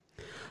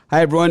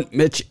Hi, everyone.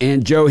 Mitch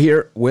and Joe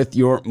here with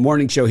your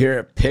morning show here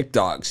at Pick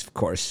Dogs. Of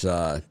course,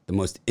 the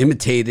most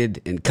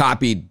imitated and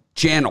copied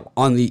channel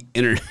on the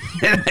internet.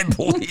 I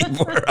believe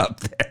we're up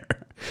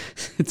there.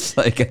 It's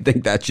like, I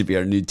think that should be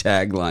our new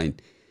tagline.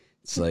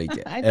 It's like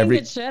I think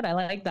it should. I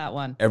like that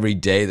one. Every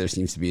day there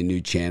seems to be a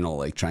new channel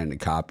like trying to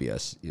copy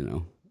us,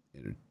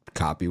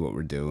 copy what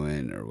we're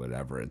doing or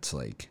whatever. It's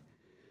like,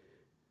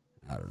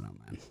 I don't know,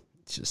 man.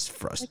 It's just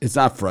It's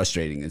not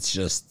frustrating. It's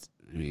just,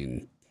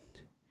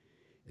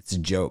 it's a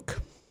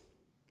joke.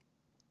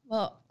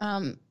 Well,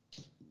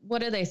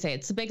 what do they say?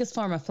 It's the biggest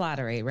form of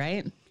flattery,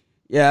 right?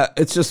 Yeah,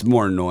 it's just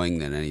more annoying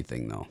than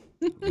anything, though.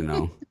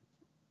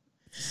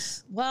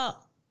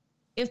 Well,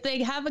 if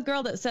they have a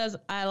girl that says,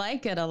 I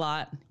like it a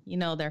lot,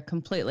 they're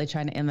completely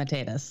trying to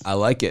imitate us. I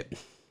like it.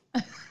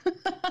 I'm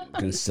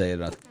going to say it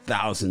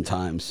 1,000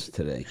 times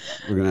today.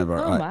 We're going to have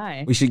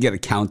our, we should get a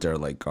counter,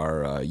 like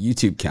our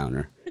YouTube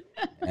counter,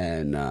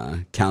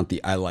 and count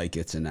the I like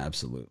it's and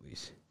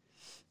absolutely's.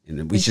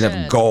 And we should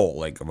have a goal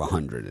like of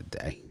 100 a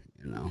day,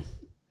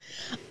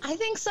 I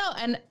think so.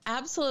 And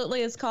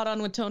absolutely is caught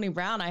on with Tony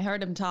Brown. I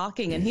heard him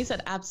talking and he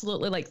said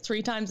absolutely like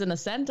 3 times in a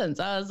sentence.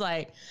 I was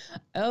like,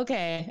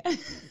 okay.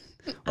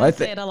 I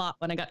say it a lot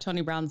when I got Tony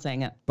Brown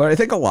saying it. But I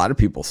think a lot of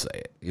people say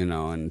it,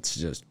 and it's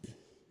just,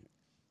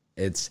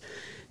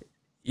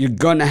 you're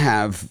going to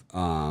have,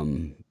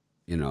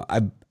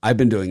 I've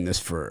been doing this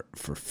for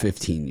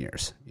 15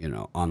 years,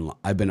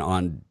 I've been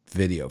on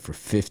video for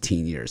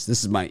 15 years.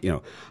 This is my,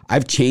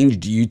 I've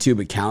changed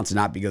YouTube accounts,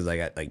 not because I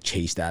got like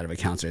chased out of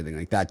accounts or anything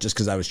like that, just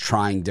because I was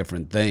trying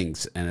different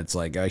things. And it's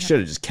like, I should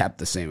have just kept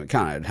the same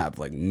account. I'd have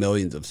like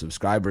millions of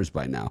subscribers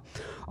by now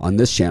on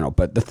this channel.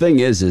 But the thing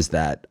is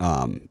that,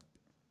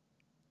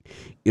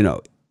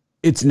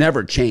 it's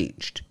never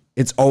changed.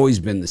 It's always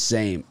been the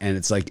same. And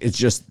it's like, it's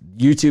just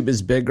YouTube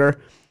is bigger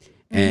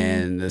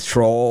and the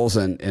trolls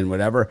and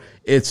whatever.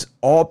 It's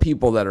all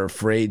people that are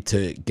afraid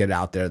to get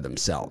out there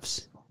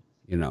themselves.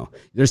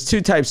 There's 2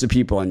 types of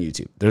people on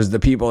YouTube. There's the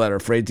people that are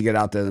afraid to get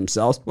out there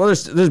themselves. Well,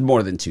 there's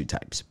more than 2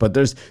 types, but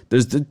there's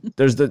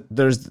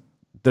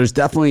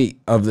definitely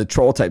of the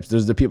troll types.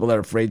 There's the people that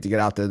are afraid to get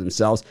out there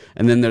themselves.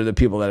 And then there are the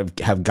people that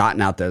have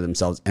gotten out there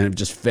themselves and have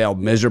just failed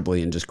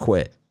miserably and just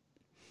quit.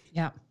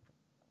 Yeah.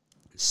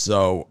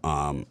 So,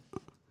 I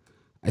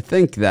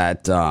think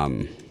that,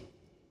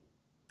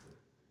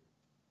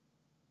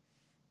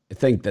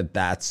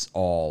 that's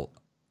all,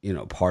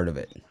 part of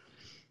it,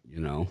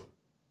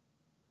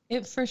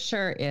 It for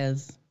sure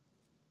is.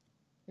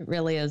 It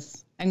really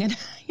is. I'm gonna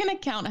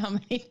count how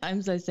many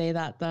times I say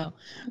that though.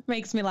 It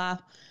makes me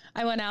laugh.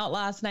 I went out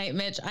last night,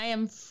 Mitch. I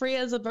am free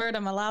as a bird.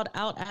 I'm allowed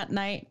out at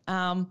night.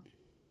 I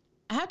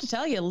have to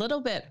tell you, a little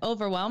bit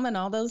overwhelming,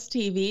 all those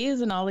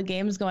TVs and all the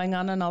games going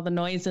on and all the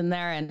noise in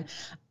there. And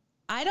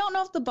I don't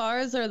know if the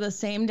bars are the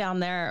same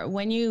down there.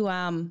 When you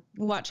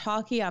watch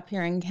hockey up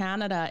here in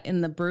Canada in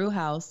the Brew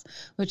House,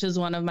 which is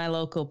one of my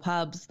local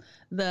pubs,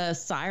 the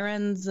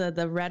sirens,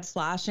 the red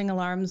flashing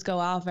alarms go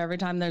off every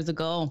time there's a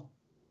goal.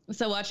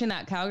 So watching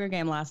that Calgary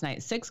game last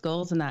night, 6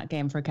 goals in that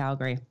game for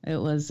Calgary. It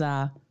was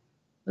a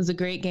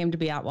great game to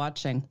be out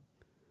watching.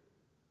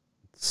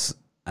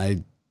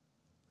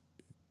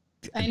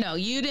 I know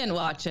you didn't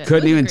watch it.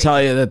 Couldn't even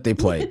tell you that they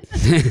played.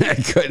 I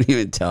couldn't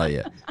even tell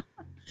you.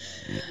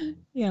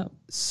 Yeah.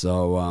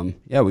 So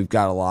we've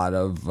got a lot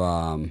of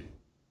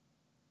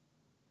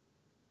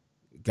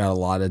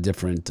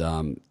different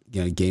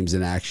games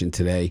in action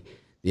today.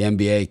 The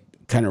NBA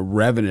kind of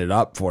revving it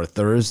up for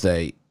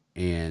Thursday,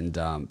 and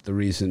the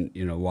reason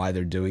why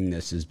they're doing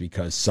this is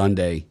because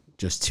Sunday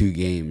just 2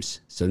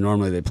 games. So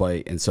normally they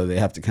play, and so they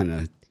have to kind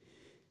of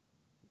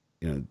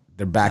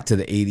they're back to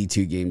the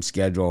 82 game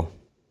schedule.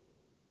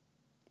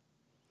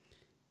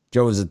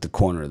 Joe was at the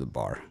corner of the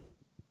bar,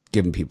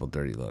 giving people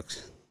dirty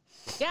looks.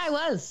 Yeah, I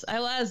was.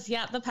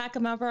 Yeah, the pack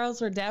of Marlboros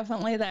were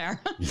definitely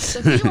there. So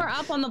you were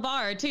up on the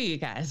bar too, you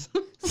guys.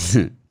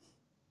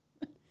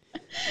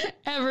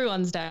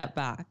 Everyone stepped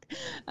back.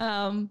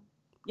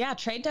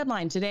 Trade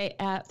deadline today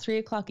at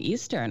 3:00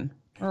 Eastern.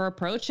 We're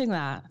approaching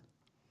that.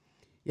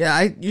 Yeah,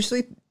 I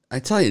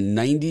tell you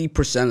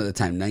 90% of the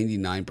time,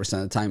 99%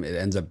 of the time, it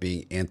ends up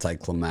being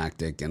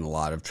anticlimactic and a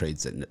lot of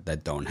trades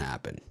that don't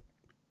happen.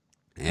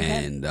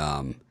 And,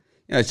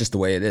 it's just the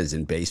way it is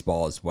in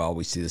baseball as well.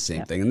 We see the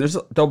same thing. And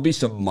there'll be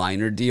some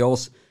minor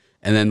deals,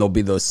 and then there'll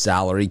be those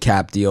salary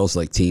cap deals,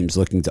 like teams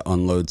looking to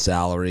unload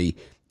salary,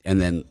 and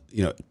then,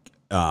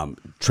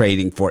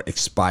 trading for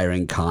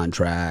expiring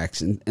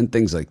contracts and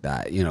things like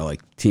that.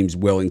 Like teams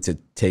willing to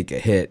take a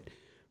hit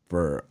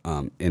for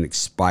an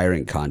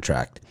expiring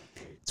contract.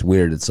 It's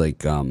weird. It's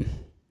like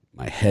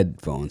my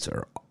headphones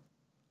are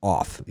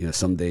off.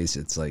 Some days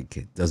it's like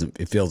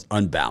it feels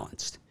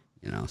unbalanced.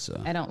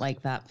 So I don't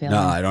like that feeling.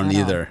 No, I don't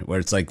either. Where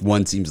it's like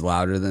one seems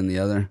louder than the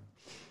other.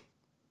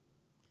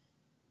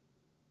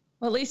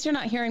 Well, at least you're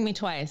not hearing me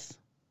twice.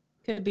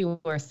 Could be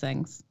worse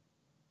things.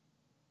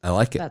 I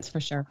like it. That's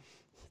for sure.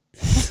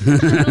 I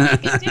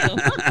like it too.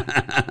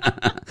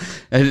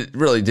 And it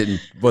really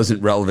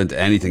wasn't relevant to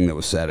anything that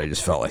was said. I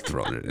just felt like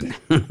throwing it in.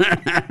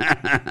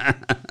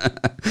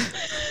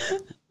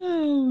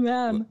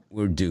 man.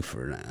 We're due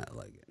for that.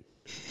 Like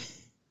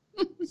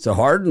it. So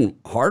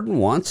Harden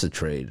wants a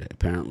trade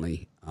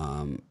apparently,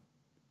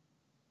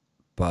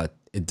 but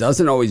it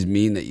doesn't always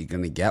mean that you're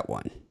going to get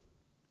one.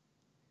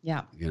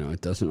 Yeah.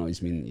 It doesn't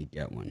always mean that you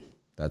get one.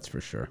 That's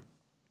for sure.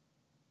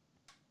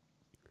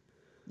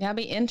 Yeah, it'll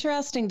be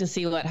interesting to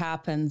see what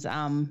happens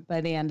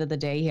by the end of the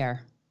day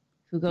here.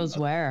 Who goes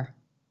where?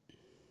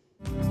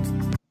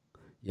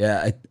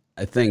 Yeah,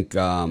 I think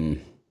I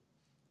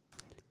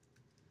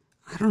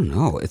don't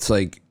know. It's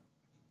like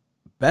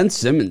Ben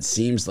Simmons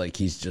seems like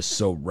he's just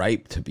so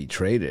ripe to be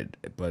traded,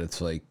 but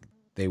it's like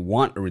they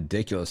want a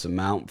ridiculous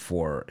amount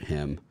for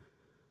him,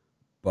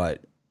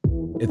 but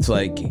it's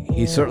like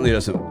he certainly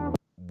doesn't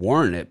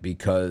warrant it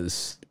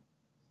because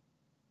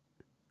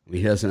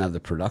he doesn't have the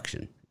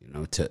production,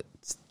 and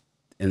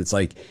it's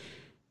like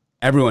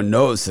everyone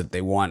knows that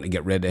they want to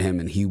get rid of him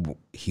and he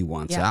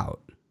wants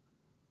out.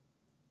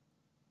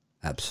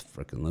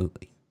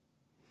 Absolutely.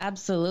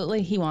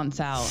 Absolutely, he wants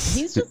out.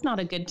 He's just not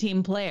a good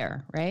team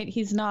player, right?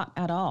 He's not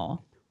at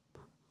all.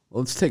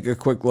 Well, let's take a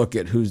quick look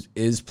at who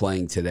is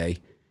playing today.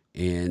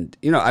 And,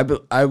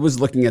 I was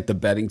looking at the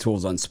betting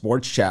tools on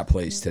Sports Chat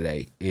Plays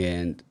today.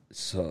 And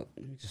so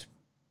let me just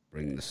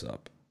bring this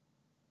up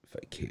if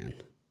I can.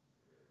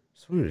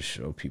 Just wanted to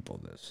show people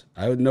this.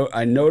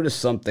 I noticed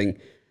something.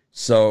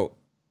 So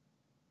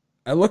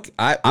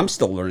I'm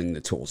still learning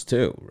the tools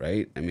too,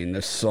 right? I mean,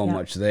 there's so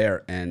much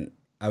there. And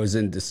I was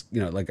in this,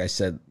 like I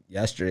said,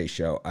 yesterday's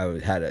show, I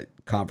had a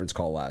conference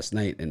call last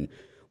night and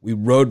we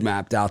road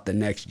mapped out the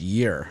next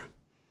year.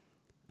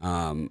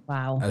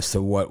 As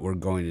to what we're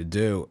going to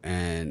do.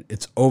 And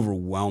it's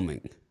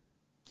overwhelming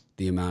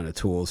the amount of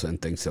tools and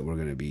things that we're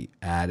going to be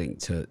adding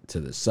to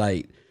the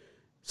site.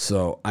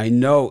 So I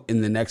know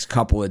in the next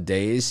couple of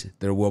days,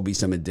 there will be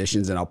some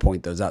additions and I'll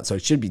point those out. So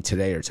it should be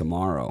today or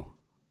tomorrow.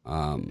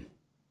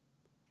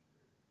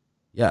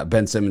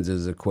 Ben Simmons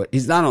is a quit.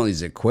 He's not only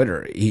a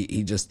quitter.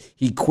 He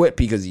quit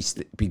because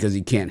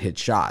he can't hit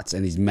shots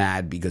and he's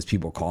mad because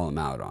people call him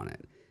out on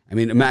it. I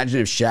mean,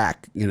 imagine if Shaq,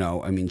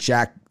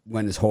 Shaq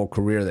went his whole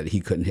career that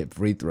he couldn't hit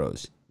free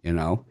throws,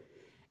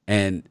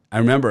 And I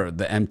remember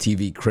the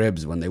MTV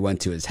Cribs when they went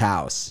to his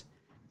house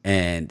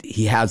and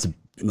he has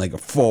like a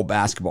full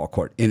basketball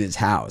court in his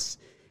house.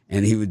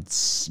 And he would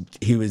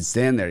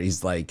stand there.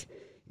 He's like,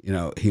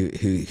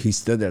 he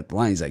stood there at the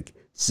line. He's like,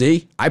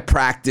 see, I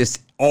practice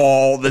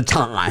all the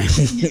time.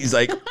 He's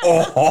like,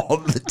 all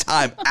the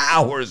time,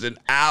 hours and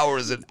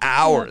hours and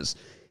hours.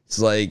 It's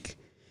like,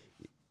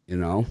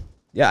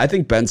 yeah, I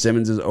think Ben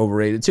Simmons is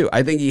overrated too.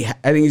 I think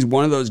he's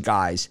one of those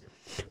guys.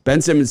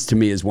 Ben Simmons to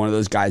me is one of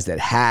those guys that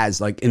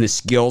has, like, in a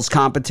skills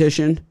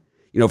competition,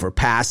 for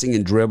passing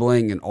and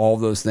dribbling and all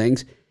those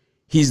things,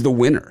 he's the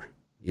winner,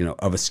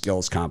 of a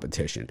skills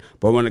competition.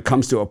 But when it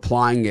comes to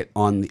applying it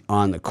on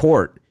the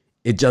court,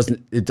 it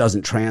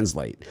doesn't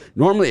translate.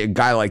 Normally a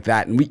guy like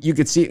that, and you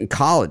could see it in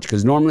college,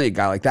 because normally a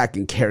guy like that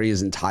can carry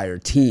his entire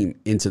team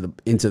into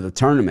the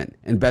tournament.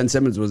 And Ben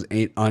Simmons was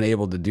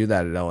unable to do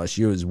that at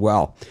LSU as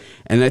well.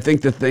 And I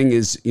think the thing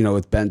is,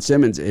 with Ben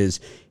Simmons is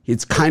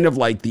it's kind of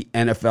like the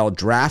NFL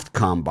draft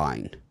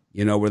combine,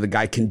 where the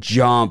guy can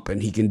jump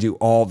and he can do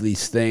all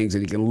these things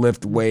and he can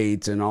lift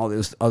weights and all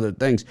those other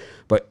things.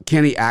 But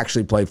can he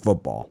actually play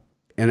football?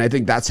 And I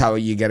think that's how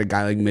you get a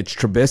guy like Mitch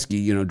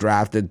Trubisky,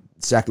 drafted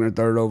second or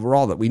third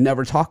overall that we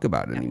never talk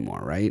about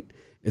anymore, right?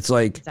 It's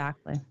like,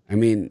 exactly. I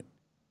mean,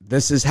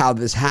 this is how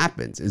this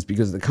happens. It's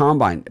because of the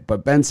combine.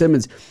 But Ben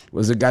Simmons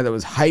was a guy that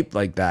was hyped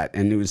like that,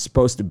 and he was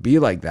supposed to be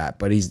like that.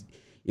 But he's,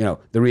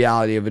 the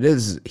reality of it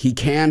is he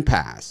can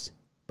pass,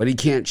 but he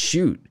can't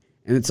shoot.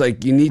 And it's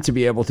like you need to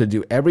be able to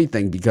do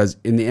everything because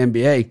in the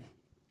NBA,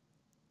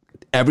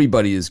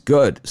 everybody is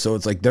good. So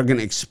it's like they're going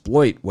to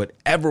exploit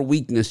whatever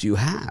weakness you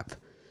have.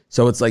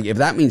 So it's like if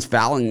that means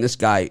fouling this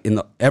guy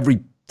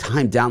every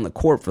time down the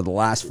court for the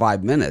last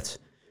 5 minutes,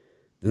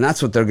 then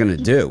that's what they're going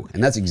to do.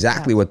 And that's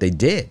exactly what they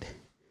did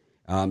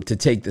to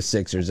take the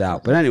Sixers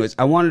out. But anyways,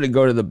 I wanted to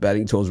go to the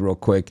betting tools real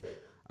quick.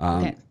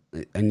 Okay.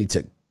 I need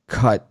to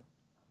cut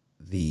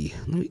you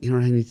know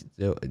what I need to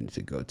do? I need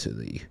to go to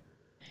the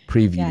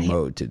preview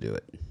mode to do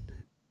it.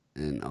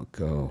 And I'll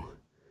go.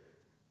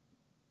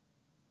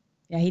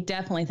 Yeah, he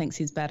definitely thinks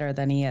he's better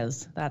than he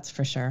is. That's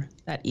for sure.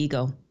 That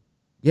ego.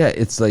 Yeah,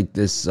 it's like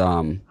this.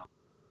 All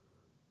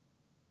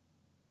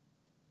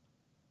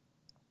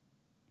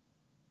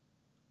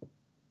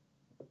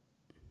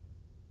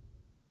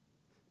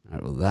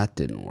right, well, that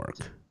didn't work.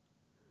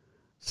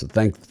 So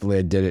thankfully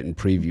I did it in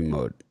preview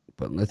mode.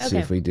 But let's see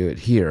if we do it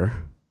here.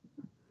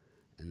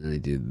 And then I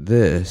do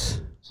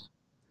this.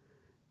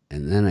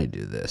 And then I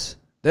do this.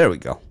 There we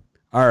go.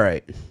 All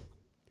right.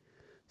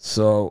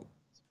 So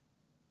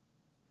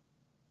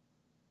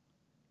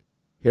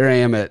here I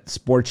am at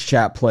Sports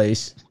Chat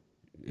Place.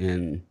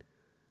 And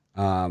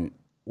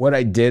what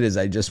I did is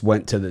I just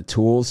went to the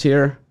tools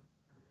here.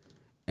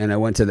 And I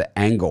went to the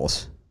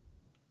angles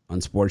on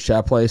Sports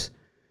Chat Place.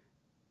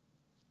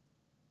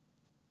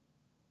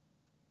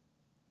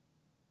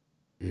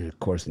 And of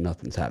course,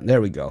 nothing's happened.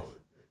 There we go.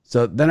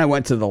 So then I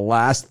went to the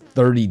last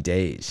 30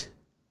 days.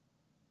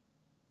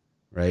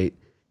 right?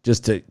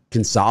 Just to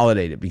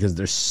consolidate it because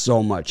there's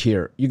so much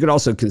here. You could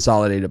also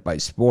consolidate it by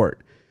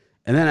sport.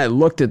 And then I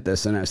looked at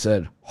this and I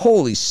said,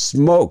 holy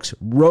smokes,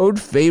 road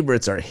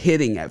favorites are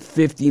hitting at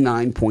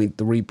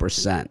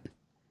 59.3%.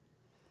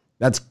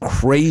 That's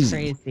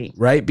crazy.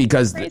 Right?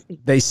 Because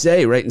they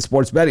say, right, in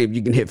sports betting, if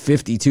you can hit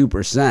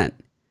 52%,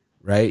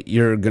 right,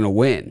 you're going to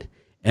win.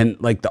 And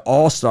like the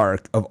all-star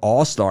of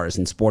all-stars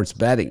in sports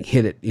betting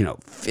hit it,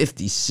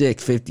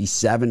 56,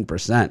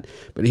 57%.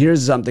 But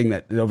here's something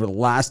that over the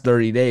last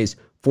 30 days,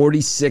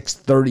 46,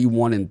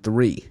 31, and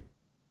 3.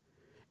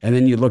 And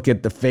then you look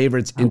at the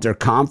favorites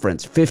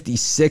interconference,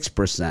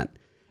 56%.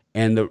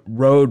 And the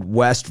road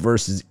west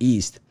versus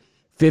east,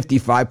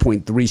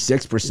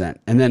 55.36%.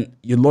 And then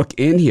you look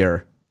in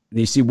here and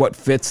you see what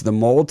fits the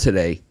mold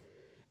today.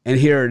 And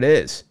here it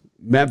is.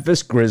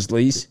 Memphis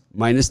Grizzlies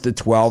minus the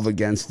 12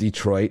 against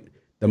Detroit.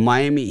 The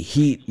Miami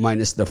Heat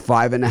minus the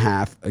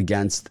 5.5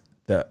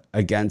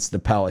 against the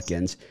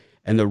Pelicans.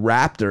 And the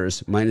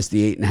Raptors minus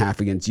the 8.5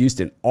 against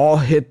Houston all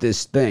hit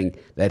this thing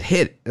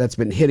that's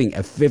been hitting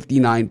at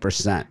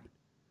 59%.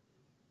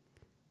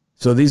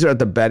 So these are at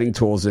the betting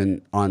tools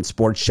on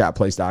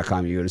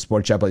sportschatplace.com. You go to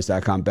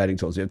sportschatplace.com betting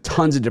tools. You have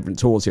tons of different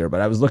tools here,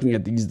 but I was looking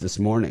at these this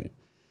morning.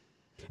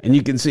 And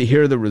you can see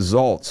here are the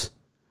results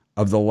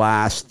of the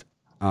last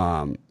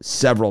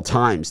several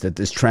times that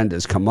this trend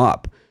has come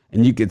up.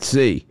 And you can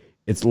see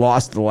it's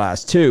lost the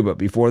last two, but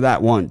before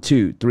that, 1,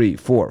 2, 3,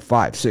 4,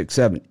 5, 6,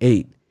 7,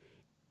 8.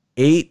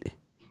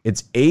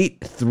 It's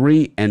 8,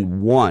 3,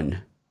 and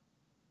 1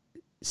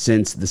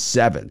 since the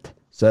 7th.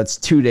 So that's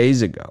 2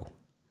 days ago.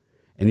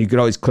 And you could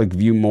always click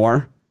view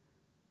more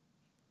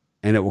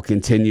and it will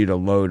continue to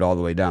load all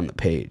the way down the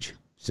page.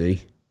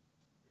 See?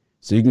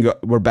 So you can go,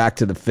 we're back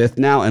to the 5th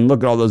now and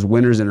look at all those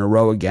winners in a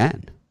row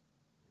again.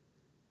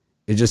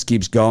 It just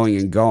keeps going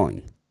and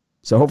going.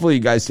 So hopefully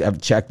you guys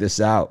have checked this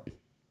out.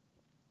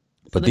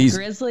 But the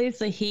Grizzlies,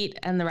 the Heat,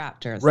 and the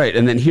Raptors. Right.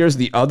 And then here's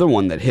the other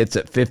one that hits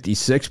at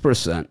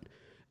 56%.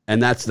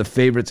 And that's the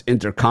favorites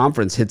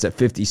interconference hits at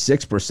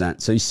 56%.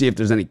 So you see if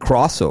there's any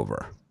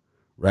crossover.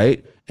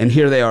 Right. And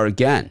here they are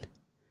again.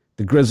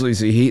 The Grizzlies,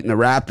 the Heat, and the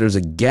Raptors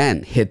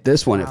again hit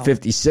this one at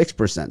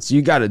 56%. So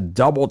you got a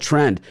double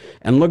trend.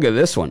 And look at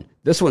this one.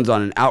 This one's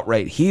on an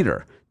outright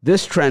heater.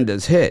 This trend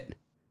has hit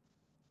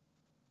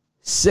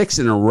 6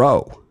 in a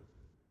row.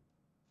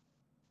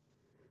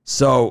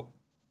 So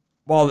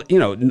while,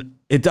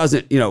 it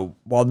doesn't,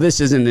 while this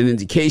isn't an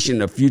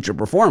indication of future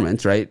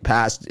performance, right?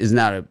 Past is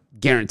not a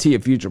guarantee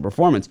of future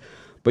performance.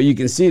 But you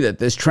can see that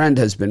this trend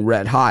has been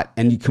red hot.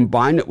 And you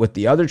combine it with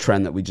the other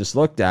trend that we just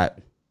looked at.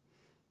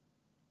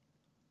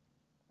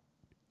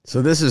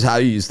 So this is how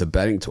you use the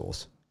betting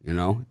tools,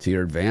 to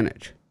your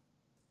advantage.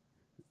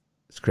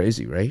 It's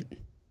crazy, right?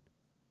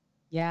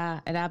 Yeah,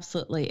 it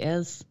absolutely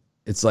is.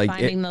 It's like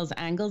finding those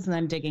angles and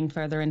then digging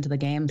further into the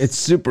games. It's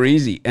super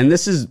easy. And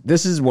this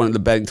is one of the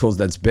betting tools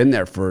that's been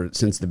there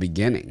since the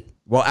beginning.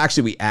 Well,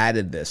 actually, we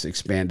added this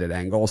expanded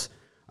angles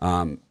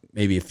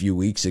maybe a few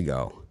weeks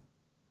ago.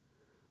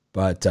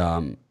 But,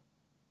 I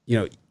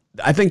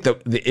think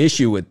the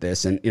issue with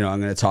this, and, I'm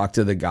going to talk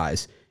to the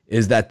guys,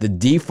 is that the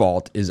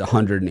default is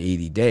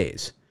 180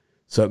 days.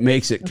 So it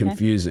makes it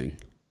confusing.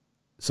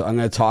 So I'm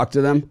going to talk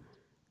to them.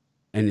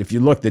 And if you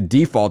look, the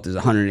default is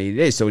 180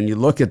 days. So when you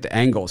look at the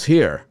angles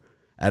here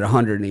at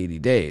 180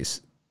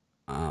 days,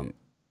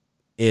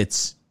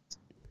 it's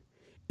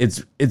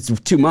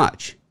too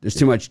much. There's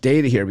too much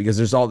data here because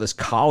there's all this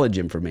college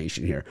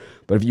information here.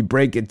 But if you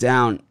break it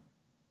down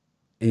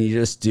and you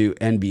just do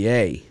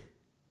NBA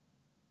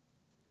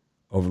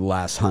over the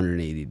last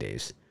 180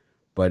 days,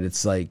 but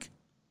it's like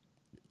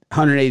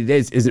 180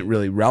 days isn't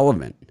really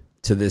relevant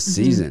to this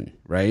season,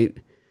 right?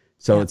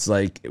 So it's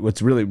like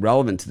what's really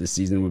relevant to this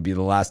season would be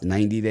the last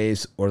 90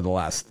 days or the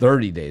last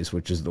 30 days,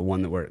 which is the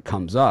one where it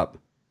comes up.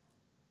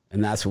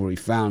 And that's where we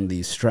found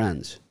these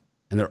trends.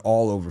 And they're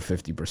all over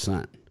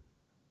 50%.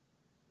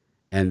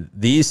 And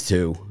these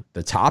two,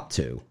 the top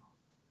two,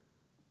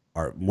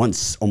 are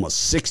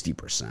almost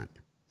 60%.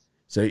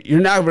 So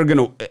you're never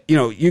going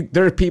to,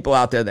 there are people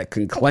out there that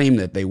can claim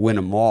that they win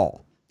them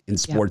all in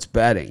sports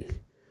betting.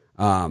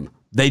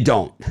 They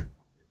don't.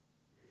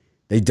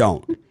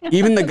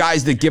 Even the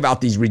guys that give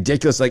out these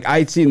ridiculous, like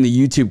I'd seen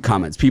the YouTube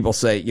comments, people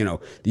say,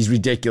 these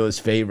ridiculous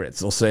favorites.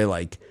 They'll say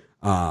like,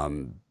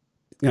 and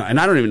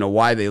I don't even know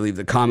why they leave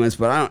the comments,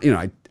 but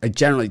I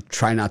generally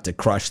try not to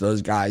crush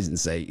those guys and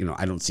say,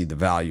 I don't see the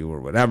value or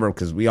whatever,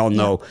 because we all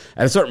know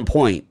at a certain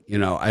point,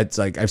 it's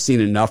like I've seen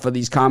enough of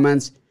these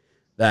comments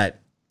that,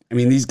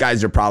 these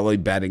guys are probably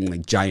betting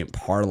like giant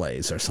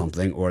parlays or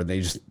something, or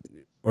they're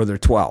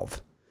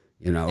 12.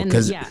 And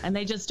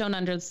they just don't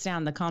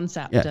understand the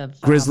concept of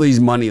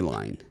Grizzlies money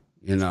line,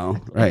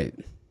 right?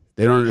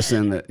 They don't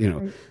understand that,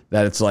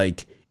 that it's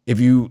like if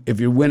you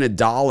win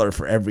 $1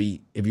 for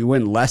if you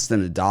win less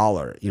than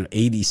 $1,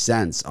 80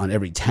 cents on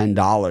every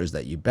 $10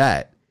 that you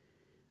bet.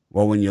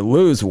 Well, when you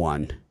lose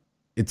one,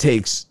 it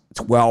takes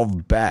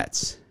 12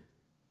 bets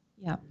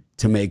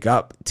to make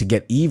up to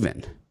get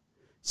even.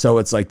 So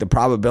it's like the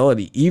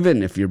probability,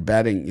 even if you're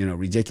betting,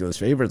 ridiculous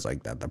favorites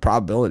like that, the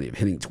probability of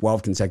hitting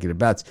 12 consecutive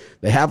bets,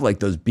 they have like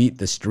those beat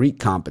the streak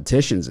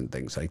competitions and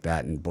things like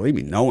that. And believe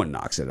me, no one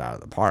knocks it out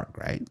of the park,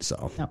 right?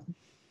 So no.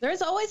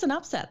 There's always an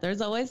upset.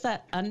 There's always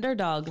that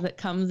underdog that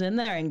comes in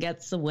there and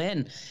gets the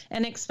win.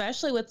 And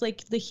especially with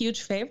like the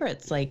huge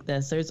favorites like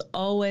this, there's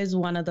always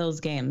one of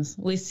those games.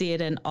 We see it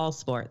in all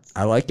sports.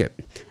 I like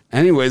it.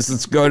 Anyways,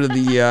 let's go to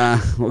the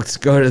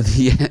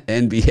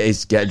NBA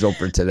schedule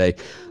for today.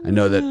 I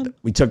know that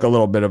we took a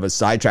little bit of a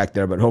sidetrack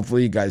there, but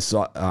hopefully you guys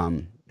saw.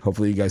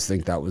 Hopefully you guys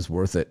think that was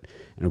worth it.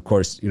 And of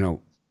course,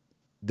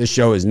 this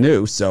show is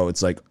new, so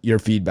it's like your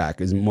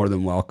feedback is more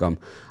than welcome.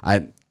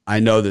 I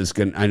know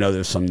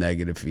there's some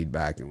negative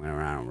feedback, and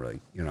I don't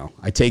really,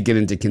 I take it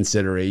into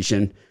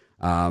consideration.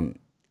 I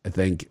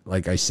think,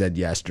 like I said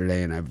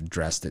yesterday, and I've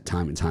addressed it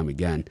time and time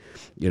again,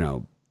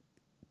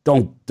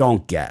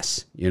 don't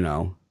guess,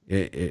 and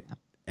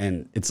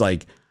it's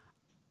like,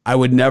 I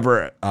would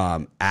never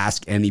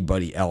ask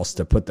anybody else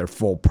to put their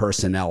full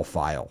personnel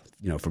file,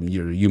 from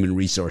your human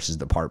resources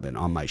department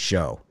on my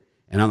show,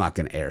 and I'm not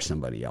going to air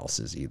somebody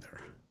else's either.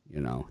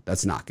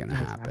 That's not going to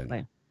happen.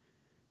 Exactly.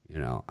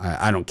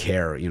 I don't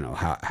care,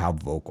 how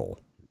vocal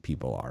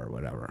people are or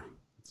whatever.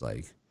 It's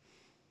like,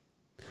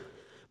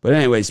 but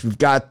anyways, we've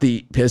got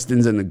the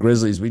Pistons and the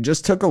Grizzlies. We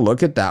just took a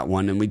look at that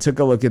one, and we took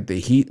a look at the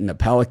Heat and the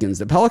Pelicans.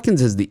 The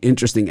Pelicans is the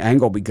interesting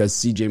angle because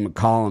CJ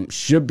McCollum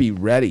should be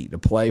ready to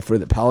play for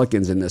the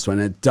Pelicans in this one.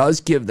 It does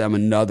give them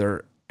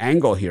another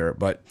angle here,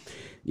 but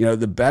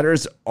the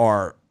bettors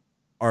are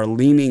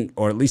leaning,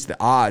 or at least the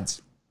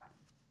odds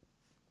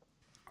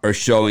are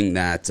showing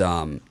that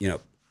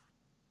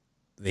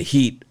the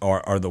Heat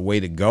are the way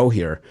to go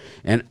here.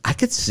 And I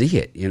could see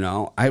it,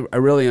 I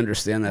really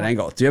understand that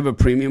angle. Do you have a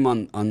premium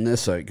on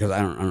this? Because I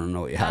don't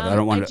know what you have.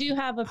 I do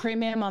have a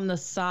premium on the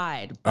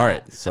side. All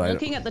right. So I'm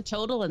looking at the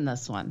total in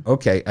this one.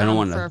 Okay. I don't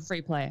want to. For a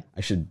free play.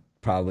 I should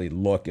probably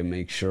look and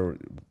make sure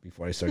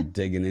before I start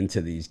digging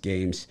into these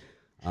games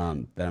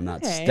that I'm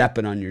not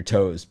stepping on your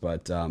toes.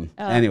 But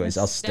anyways,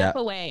 I'll step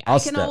away.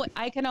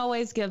 I can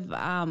always give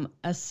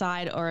a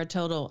side or a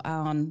total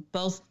on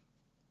both.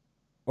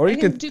 Or you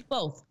could do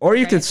both. Or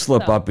you could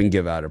slip up and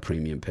give out a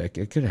premium pick.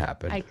 It could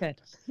happen. I could.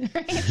 I've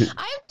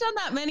done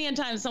that many a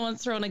time.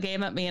 Someone's thrown a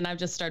game at me and I've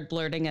just started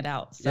blurting it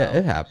out. So. Yeah,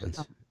 it happens.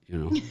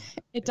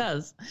 It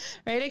does,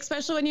 right?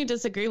 Especially when you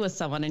disagree with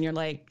someone and you're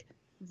like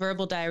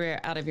verbal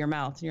diarrhea out of your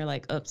mouth and you're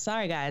like, oops,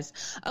 sorry guys.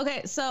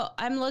 Okay, so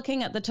I'm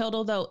looking at the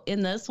total though in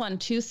this one,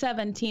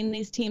 217.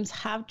 These teams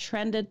have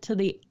trended to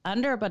the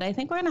under, but I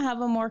think we're going to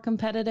have a more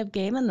competitive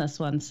game in this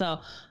one.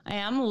 So I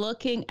am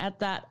looking at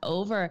that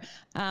over.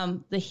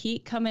 The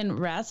Heat come in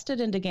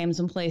rested into games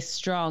and play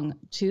strong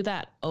to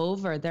that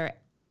over. They're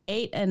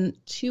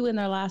 8-2 in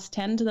their last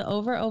 10 to the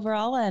over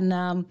overall. And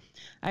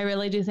I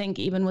really do think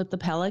even with the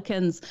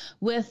Pelicans,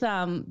 with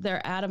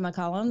their Adam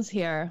McCollums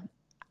here,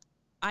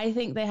 I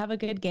think they have a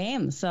good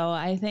game. So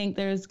I think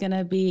there's going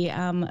to be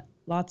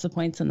lots of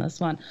points in this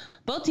one.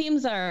 Both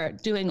teams are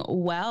doing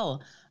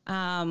well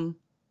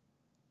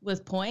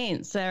with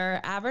points.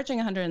 They're averaging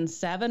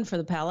 107 for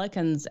the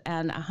Pelicans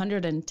and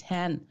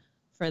 110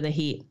 for the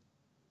Heat.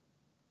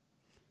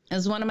 It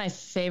was one of my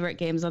favorite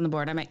games on the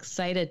board. I'm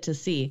excited to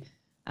see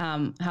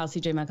how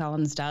CJ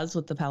McCollum does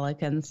with the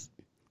Pelicans.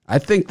 I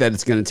think that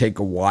it's going to take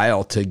a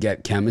while to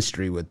get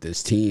chemistry with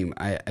this team.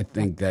 I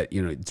think that,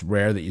 it's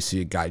rare that you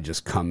see a guy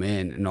just come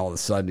in and all of a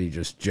sudden he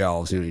just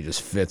gels, he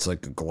just fits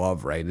like a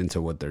glove right into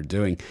what they're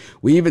doing.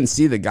 We even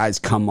see the guys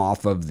come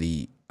off of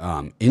the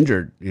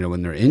injured,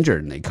 when they're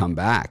injured and they come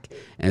back,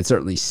 and it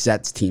certainly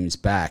sets teams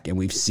back. And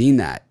we've seen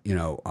that,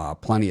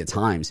 plenty of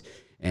times.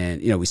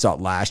 And, we saw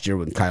it last year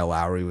when Kyle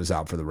Lowry was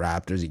out for the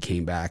Raptors. He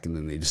came back and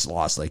then they just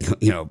lost like,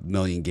 a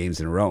million games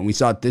in a row. And we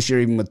saw it this year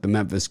even with the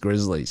Memphis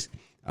Grizzlies.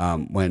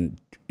 When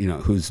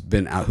who've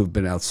been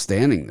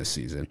outstanding this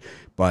season,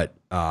 but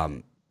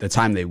the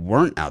time they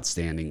weren't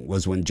outstanding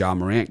was when Ja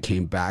Morant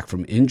came back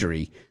from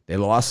injury. They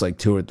lost like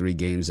 2 or 3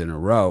 games in a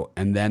row,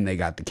 and then they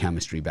got the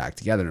chemistry back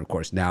together. And of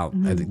course, now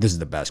I think this is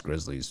the best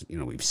Grizzlies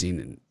we've seen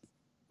in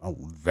a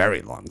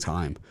very long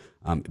time,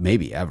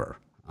 maybe ever.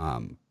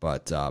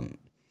 But I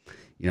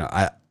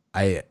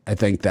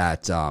think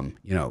that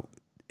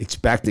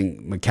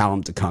expecting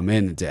McCallum to come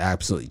in and to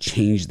absolutely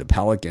change the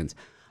Pelicans,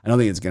 I don't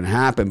think it's going to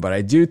happen, but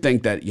I do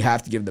think that you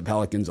have to give the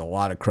Pelicans a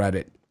lot of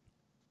credit.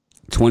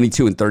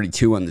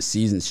 22-32 on the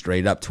season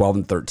straight up,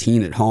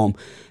 12-13 at home,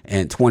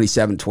 and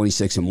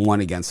 27-26-1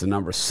 against the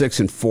number,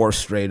 6-4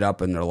 straight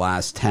up in their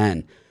last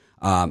 10.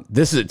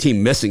 This is a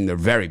team missing their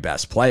very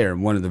best player,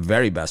 and one of the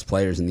very best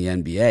players in the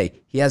NBA.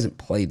 He hasn't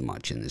played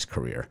much in his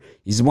career.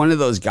 He's one of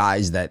those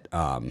guys that,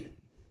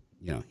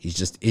 he's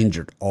just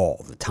injured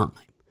all the time.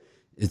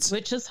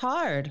 Which is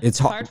hard. It's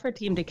hard for a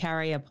team to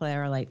carry a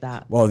player like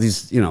that. Well,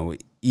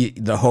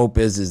 the hope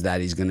is that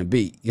he's going to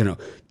be,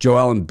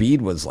 Joel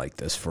Embiid was like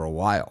this for a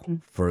while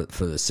for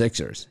the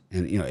Sixers,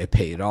 and it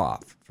paid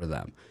off for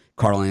them.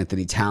 Karl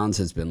Anthony Towns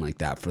has been like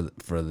that for the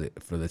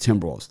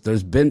Timberwolves.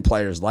 There's been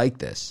players like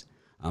this.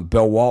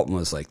 Bill Walton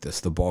was like this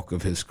the bulk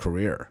of his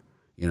career,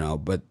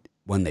 but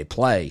when they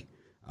play,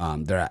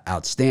 they're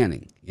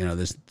outstanding. You know,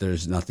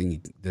 there's nothing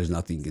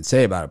you can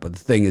say about it. But the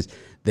thing is,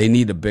 they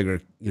need a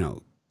bigger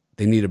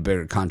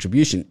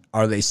contribution.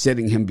 Are they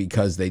sitting him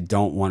because they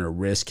don't want to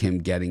risk him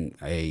getting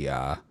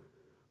a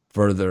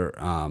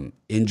further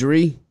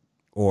injury,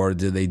 or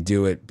do they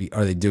do it?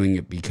 Are they doing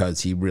it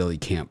because he really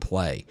can't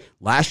play?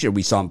 Last year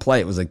we saw him play.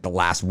 It was like the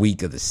last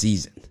week of the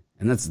season,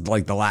 and that's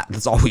like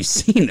that's all we've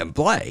seen him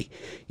play.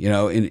 You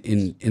know,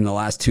 in the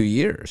last 2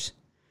 years.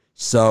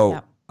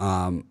 So.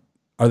 Yeah.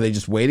 Are they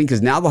just waiting?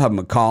 Because now they'll have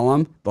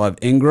McCollum, they'll have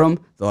Ingram,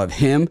 they'll have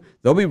him.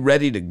 They'll be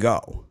ready to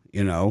go,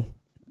 you know,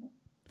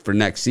 for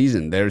next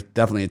season. They're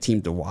definitely a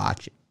team to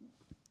watch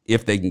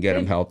if they can get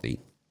him healthy.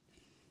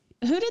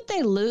 Who did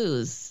they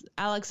lose?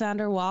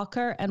 Alexander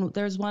Walker, and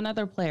there's one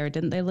other player.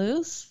 Didn't they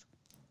lose?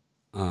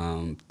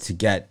 To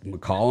get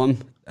McCollum,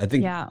 I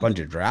think a bunch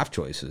of draft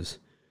choices.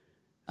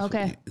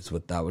 Okay. Is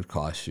what that would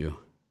cost you.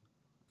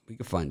 We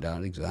could find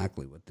out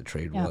exactly what the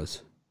trade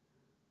was.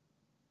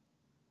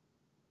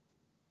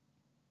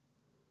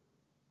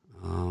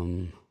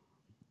 Let's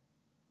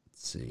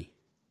see.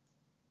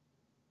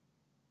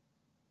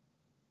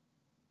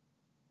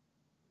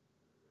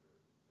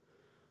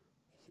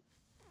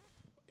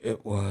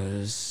 It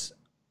was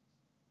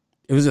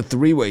a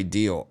 3-way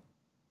deal.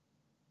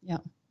 Yeah.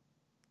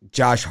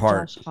 Josh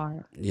Hart. Josh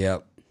Hart.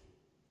 Yep.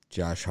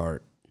 Josh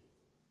Hart.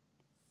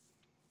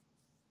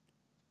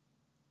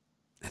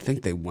 I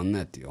think they won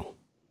that deal.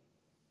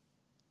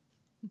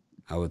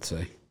 I would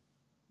say.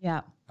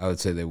 Yeah. I would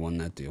say they won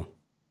that deal.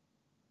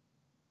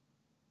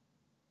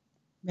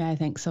 Yeah, I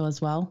think so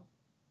as well.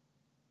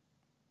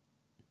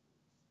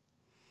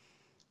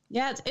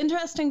 Yeah, it's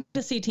interesting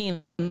to see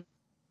teams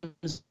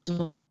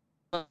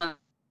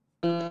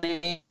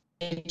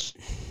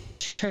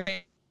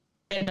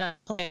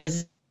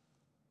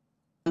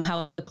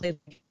how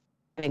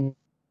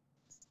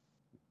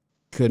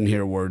couldn't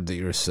hear a word that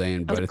you were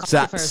saying, but it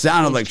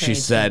sounded like she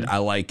said, "I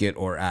like it"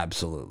 or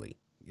 "absolutely."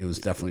 It was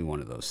definitely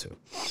one of those two.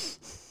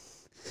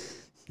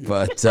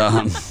 But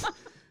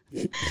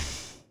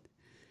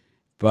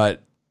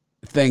but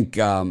I think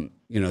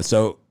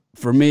so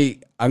for me,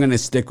 I'm going to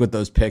stick with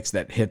those picks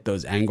that hit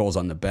those angles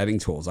on the betting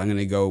tools. I'm going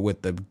to go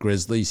with the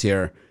Grizzlies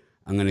here.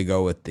 I'm going to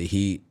go with the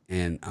Heat,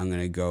 and I'm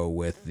going to go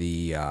with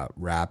the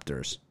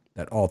Raptors.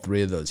 That all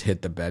three of those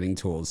hit the betting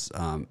tools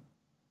on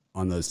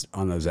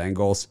those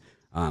angles.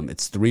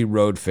 It's 3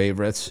 road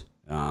favorites,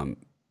 and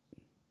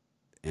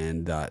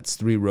it's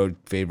 3 road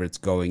favorites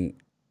going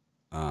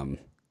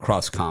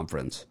cross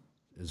conference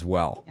as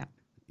well. Yeah.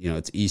 You know,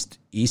 it's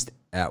east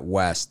at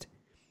west,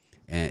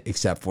 and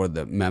except for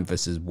the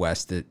Memphis is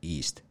west at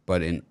east.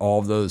 But in all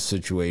of those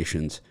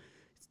situations,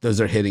 those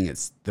are hitting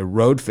it. The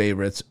road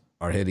favorites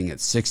are hitting at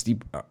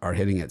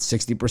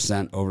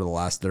 60% over the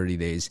last 30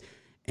 days,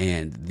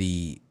 and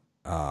the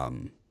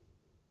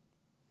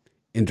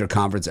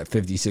interconference at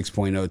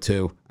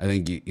 56.02. I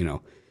think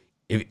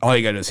if all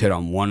you got to do is hit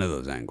on one of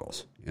those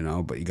angles,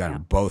 but you got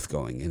them both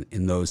going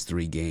in those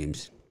 3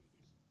 games.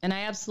 And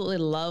I absolutely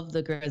love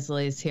the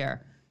Grizzlies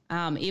here.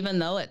 Even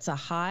though it's a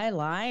high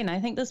line, I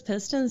think this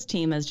Pistons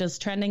team is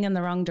just trending in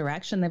the wrong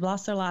direction. They've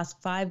lost their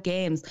last 5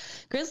 games.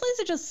 Grizzlies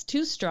are just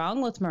too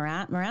strong with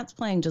Morant. Morant's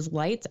playing just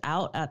lights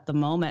out at the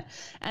moment.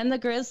 And the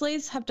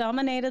Grizzlies have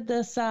dominated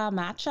this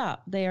matchup.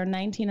 They are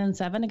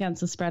 19-7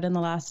 against the spread in the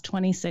last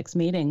 26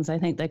 meetings. I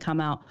think they come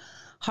out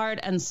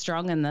hard and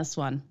strong in this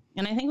one.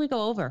 And I think we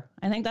go over.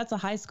 I think that's a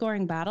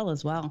high-scoring battle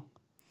as well.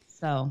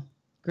 So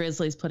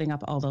Grizzlies putting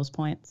up all those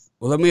points.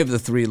 Well, then we have the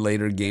 3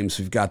 later games.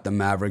 We've got the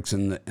Mavericks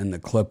and the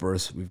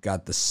Clippers. We've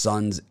got the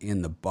Suns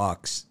and the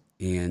Bucks,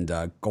 and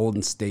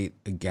Golden State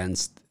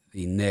against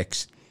the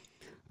Knicks.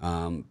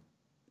 Can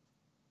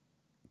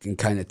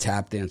kind of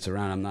tap dance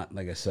around. I'm not,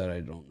 like I said, I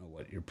don't know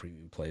what your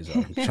premium plays are.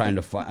 I'm trying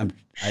to find.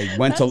 I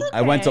went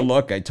to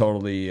look. I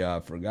totally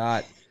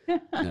forgot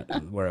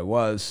where I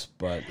was,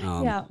 but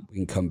we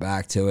can come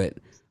back to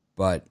it.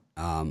 But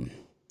I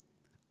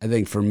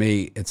think for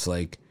me, it's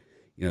like,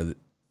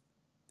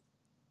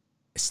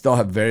 I still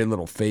have very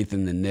little faith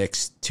in the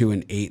Knicks.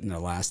 2-8 in their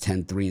last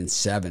 10,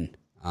 3-7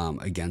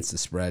 against the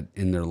spread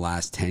in their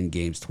last 10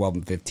 games,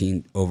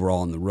 12-15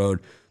 overall on the road.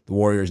 The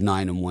Warriors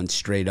 9-1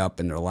 straight up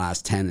in their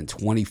last 10, and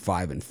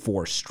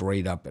 25-4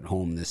 straight up at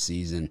home this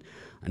season.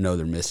 I know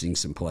they're missing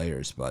some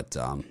players, but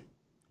to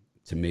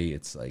me,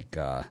 it's like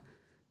the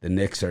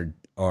Knicks are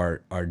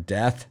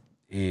death,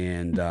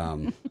 and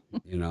not.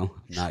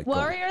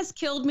 Warriors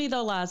killed me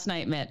though last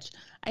night, Mitch.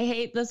 I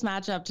hate this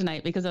matchup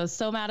tonight because I was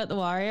so mad at the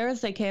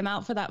Warriors. They came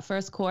out for that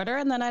first quarter,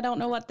 and then I don't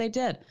know what they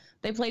did.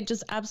 They played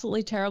just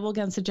absolutely terrible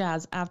against the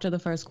Jazz after the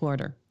first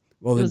quarter.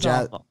 Well,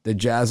 the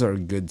Jazz are a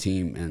good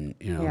team, and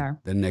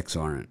the Knicks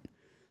aren't.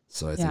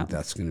 So I think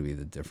that's going to be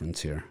the difference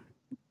here.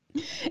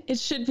 It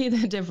should be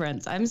the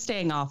difference. I'm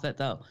staying off it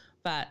though,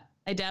 but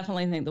I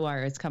definitely think the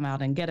Warriors come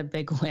out and get a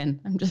big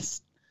win. I'm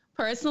just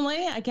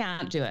personally, I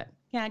can't do it.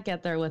 Can't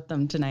get there with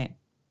them tonight.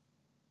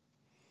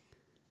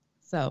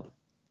 So.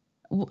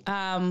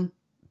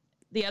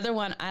 The other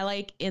one I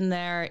like in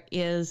there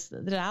is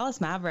the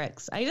Dallas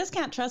Mavericks. I just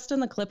can't trust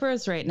in the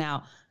Clippers right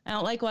now. I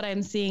don't like what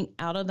I'm seeing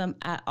out of them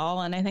at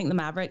all. And I think the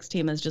Mavericks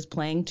team is just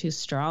playing too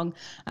strong.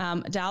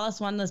 Dallas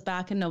won this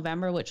back in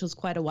November, which was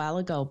quite a while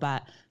ago,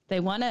 but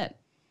they won it,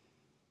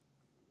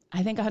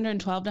 I think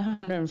 112 to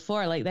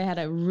 104. Like they had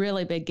a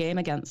really big game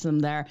against them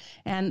there,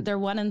 and they're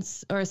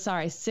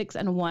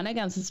 6-1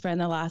 against the spread in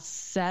the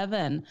last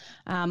 7.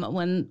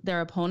 When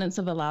their opponents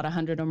have allowed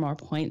 100 or more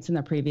points in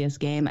the previous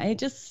game. I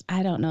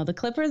don't know. The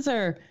Clippers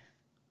are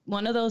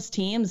one of those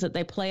teams that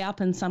they play up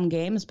in some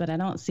games, but I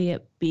don't see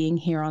it being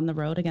here on the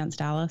road against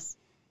Dallas.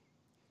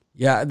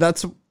 Yeah,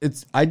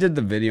 I did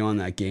the video on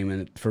that game,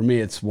 and for me,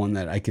 it's one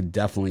that I could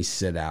definitely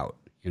sit out.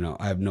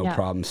 I have no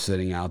problem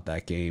sitting out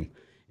that game.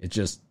 It's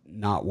just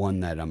not one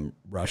that I'm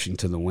rushing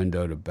to the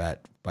window to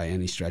bet by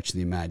any stretch of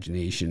the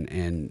imagination.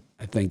 And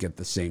I think at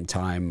the same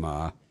time,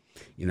 I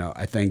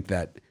think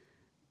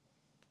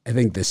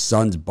the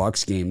Suns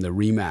Bucks game, the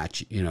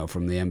rematch,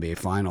 from the NBA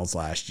Finals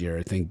last year,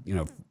 I think,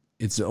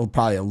 it's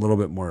probably a little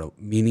bit more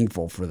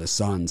meaningful for the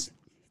Suns,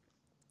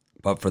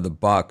 but for the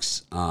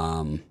Bucks,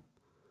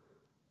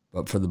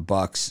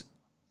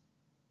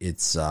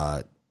 it's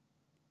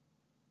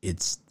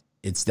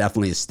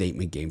definitely a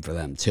statement game for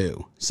them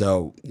too.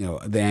 So,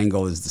 the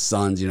angle is the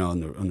Suns,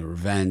 and the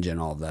revenge and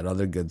all of that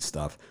other good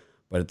stuff.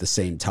 But at the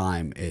same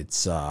time,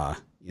 it's,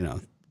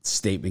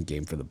 statement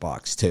game for the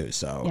Bucks too.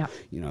 So,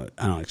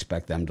 I don't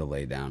expect them to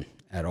lay down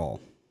at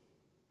all.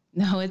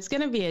 No, it's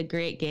going to be a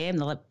great game.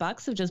 The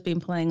Bucks have just been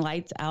playing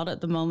lights out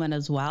at the moment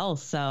as well.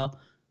 So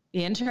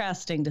be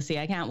interesting to see.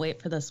 I can't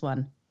wait for this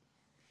one.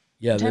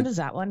 Yeah. What time does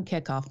that one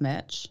kick off,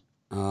 Mitch?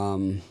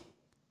 10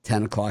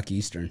 o'clock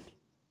Eastern.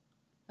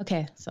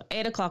 Okay, so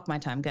 8 o'clock my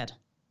time. Good.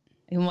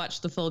 I can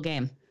watch the full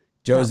game.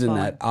 Joe's in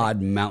that odd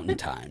mountain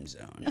time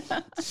zone.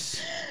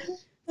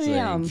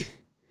 Yeah.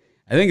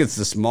 I think it's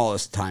the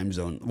smallest time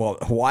zone. Well,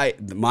 Hawaii,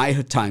 my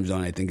time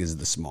zone, I think, is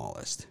the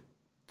smallest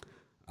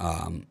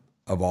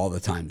of all the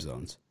time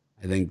zones.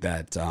 I think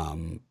that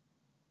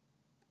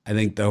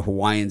the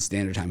Hawaiian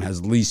Standard Time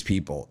has least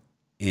people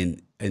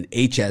in an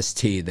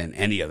HST than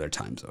any other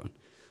time zone.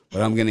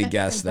 But I'm going to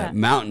guess that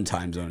Mountain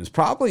Time Zone is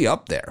probably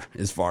up there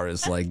as far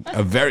as like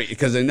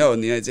because I know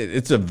in the United States,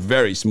 it's a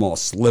very small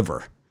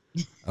sliver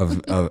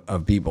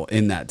of people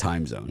in that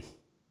time zone.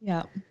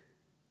 Yeah.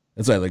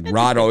 That's why like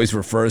Rod always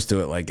refers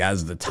to it like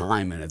as the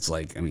time. And it's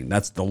like, I mean,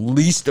 that's the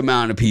least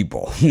amount of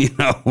people,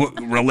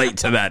 relate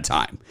to that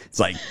time. It's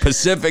like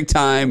Pacific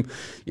time,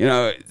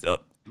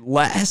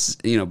 less,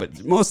 but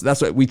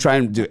that's why we try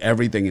and do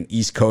everything in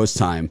East Coast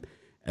time.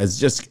 It's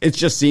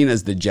just seen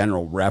as the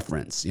general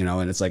reference,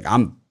 and it's like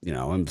I'm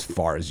as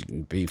far as you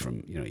can be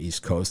from,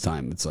 East Coast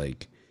time. It's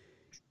like,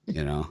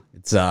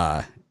 it's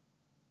a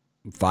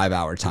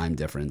 5-hour time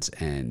difference,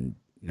 and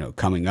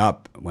coming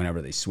up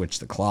whenever they switch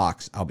the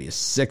clocks, I'll be a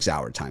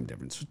 6-hour time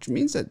difference, which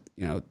means that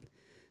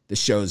the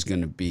show is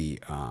going to be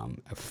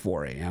at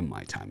 4 a.m.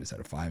 my time instead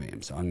of 5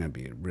 a.m. So I'm going to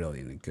be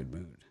really in a good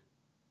mood.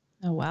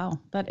 Oh wow,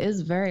 that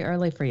is very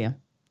early for you.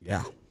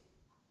 Yeah,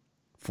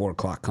 4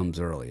 o'clock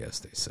comes early, as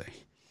they say.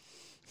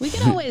 We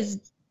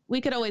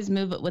could always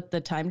move it with the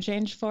time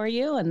change for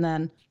you, and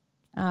then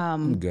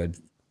I'm good.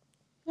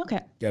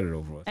 Okay. Get it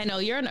over with. I know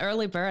you're an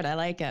early bird. I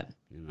like it.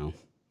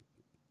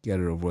 Get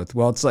it over with.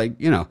 Well, it's like,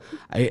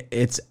 I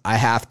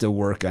have to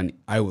work on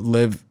I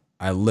live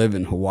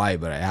in Hawaii,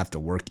 but I have to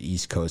work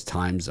East Coast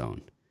time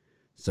zone.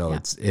 So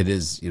it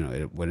is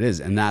what it is,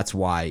 and that's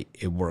why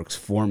it works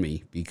for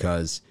me,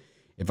 because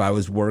if I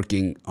was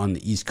working on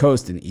the East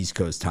Coast in East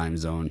Coast time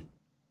zone,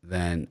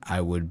 then I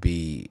would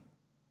be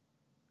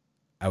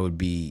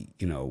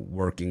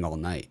working all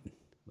night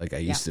like I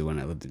used to when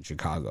I lived in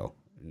Chicago,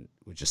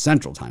 which is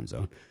Central time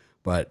zone.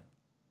 But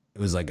it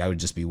was like I would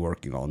just be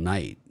working all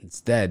night.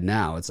 Instead,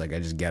 now it's like I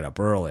just get up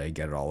early, I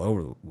get it all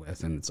over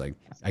with, and it's like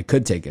I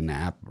could take a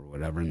nap or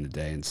whatever in the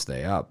day and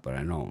stay up, but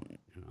I don't,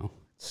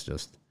 it's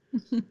just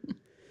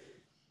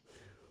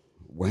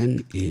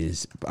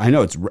I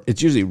know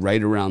it's usually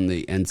right around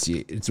the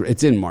NCAA.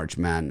 It's in March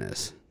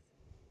Madness.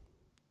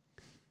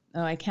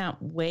 Oh, I can't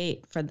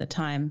wait for the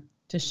time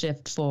to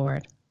shift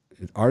forward.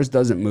 Ours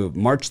doesn't move.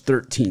 March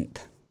 13th.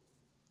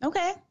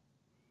 Okay.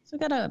 So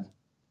we got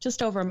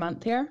just over a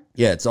month here.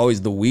 Yeah, it's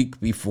always the week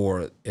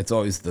before. It's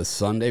always the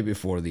Sunday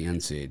before the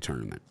NCAA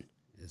tournament.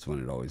 It's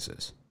when it always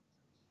is.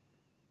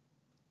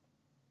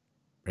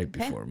 Right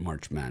before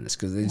March Madness,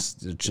 because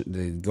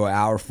they go an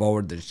hour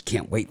forward. They just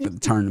can't wait for the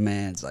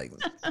tournament. It's like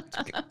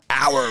an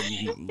hour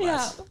less.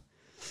 Yeah,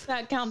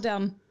 that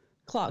countdown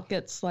clock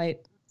gets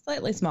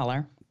slightly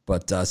smaller.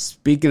 But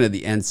speaking of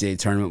the NCAA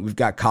tournament, we've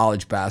got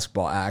college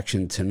basketball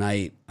action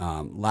tonight.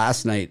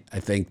 Last night, I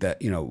think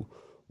that,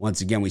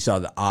 once again, we saw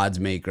the odds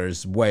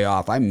makers way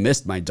off. I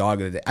missed my dog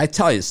of the day. I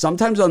tell you,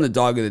 sometimes on the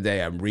dog of the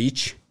day, I'm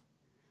reach.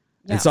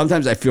 Yeah. And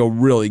sometimes I feel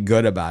really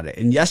good about it.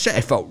 And yesterday,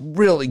 I felt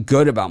really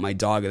good about my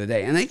dog of the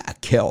day. And they got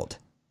killed,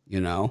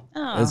 Oh,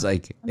 it's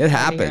like, it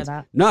happens.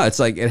 No, it's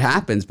like, it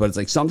happens. But it's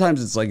like,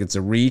 sometimes it's like, it's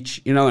a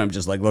reach, and I'm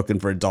just like looking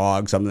for a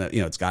dog, something that,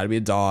 it's got to be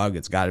a dog.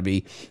 It's got to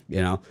be,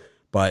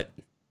 but...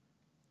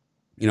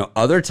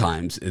 other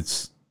times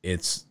it's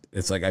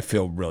it's like I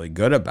feel really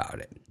good about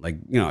it. Like,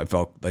 I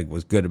felt like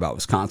was good about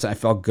Wisconsin. I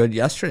felt good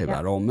yesterday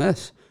about Ole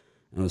Miss.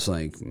 And it was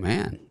like,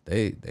 man,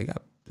 they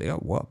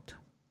got whooped.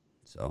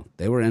 So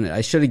they were in it.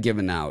 I should have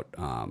given out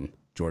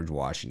George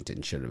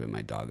Washington should have been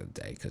my dog of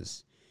the day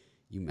because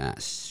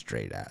UMass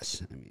straight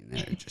ass. I mean,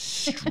 they're just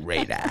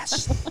straight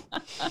ass.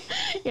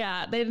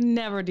 Yeah, they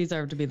never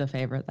deserve to be the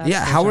favorite.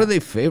 How were they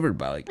favored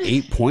by like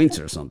 8 points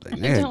or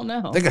something? I don't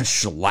know. They got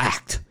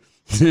shellacked.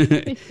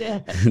 They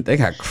did. They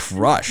got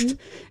crushed.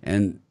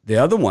 And the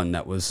other one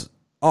that was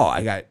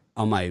I got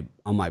on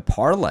my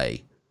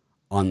parlay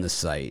on the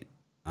site,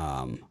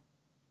 on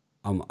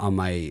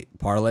my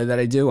parlay that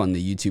I do on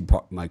the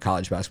YouTube, my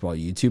college basketball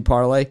YouTube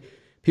parlay.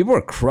 People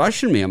were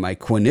crushing me on my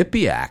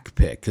Quinnipiac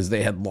pick because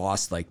they had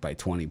lost like by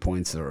 20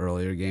 points the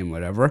earlier game,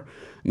 whatever.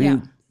 I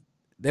mean,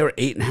 they were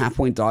 8.5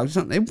 point dogs.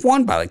 They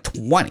won by like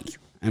 20.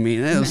 I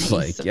mean, it was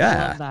nice.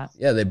 like,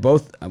 they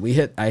both,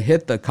 I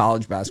hit the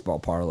college basketball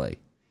parlay.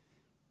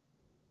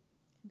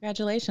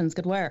 Congratulations.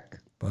 Good work.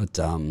 But,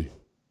 I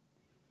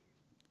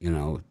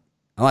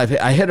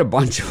hit a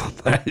bunch of them,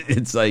 but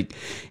it's like,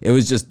 it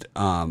was just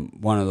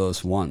one of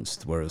those ones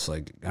where it's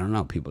like, I don't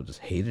know, people just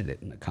hated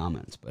it in the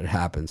comments, but it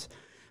happens.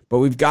 But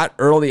we've got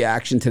early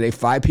action today,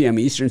 5 p.m.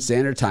 Eastern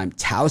Standard Time.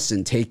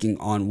 Towson taking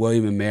on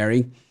William &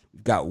 Mary.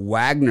 We've got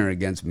Wagner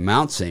against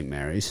Mount St.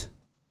 Mary's.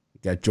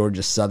 We've got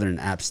Georgia Southern and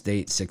App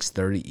State,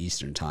 6:30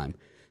 Eastern Time.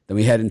 Then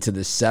we head into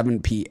the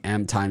 7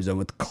 p.m. time zone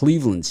with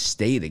Cleveland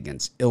State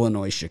against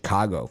Illinois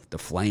Chicago, the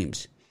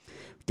Flames.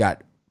 We've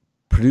got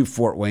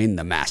Purdue-Fort Wayne,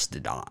 the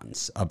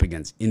Mastodons, up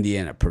against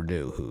Indiana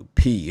Purdue, who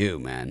PU,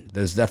 man.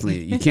 There's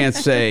definitely, you can't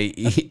say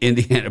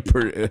Indiana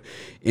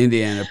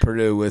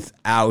Purdue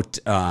without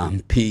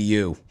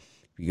PU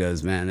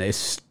because, man, they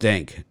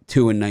stink.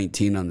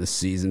 2-19 on the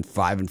season,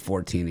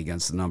 5-14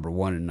 against the number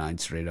 1 and 9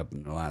 straight up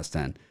in the last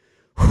 10.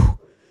 Whew.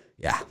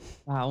 Yeah.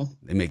 Wow.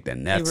 They make the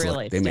Nets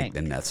really look. They make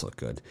the Nets look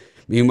good.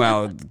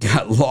 Meanwhile,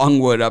 got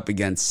Longwood up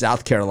against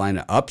South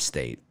Carolina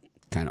Upstate.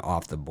 Kind of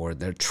off the board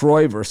there.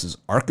 Troy versus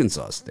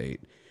Arkansas State.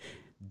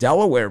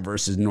 Delaware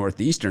versus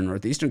Northeastern.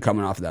 Northeastern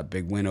coming off of that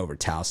big win over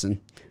Towson.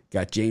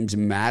 Got James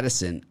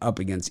Madison up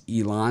against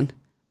Elon.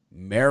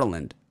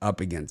 Maryland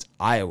up against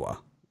Iowa.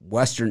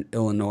 Western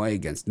Illinois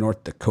against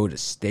North Dakota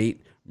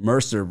State.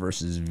 Mercer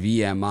versus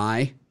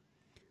VMI.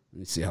 Let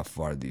me see how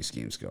far these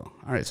games go.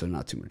 All right, so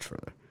not too much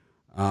further.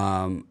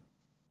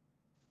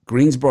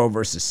 Greensboro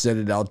versus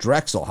Citadel.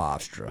 Drexel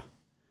Hofstra.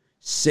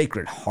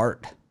 Sacred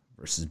Heart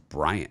versus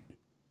Bryant.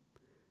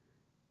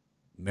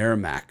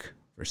 Merrimack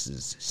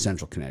versus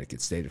Central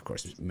Connecticut State. Of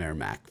course,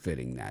 Merrimack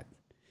fitting that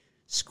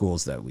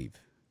schools that we've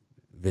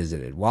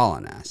visited while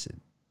on acid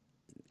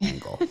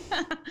angle.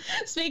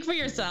 Speak for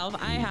yourself.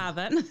 I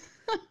haven't.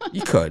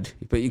 You could,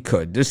 but you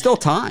could. There's still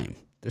time.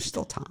 There's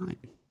still time.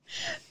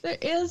 There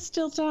is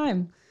still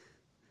time.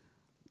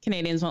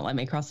 Canadians won't let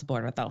me cross the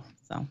border, though,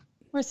 so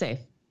we're safe.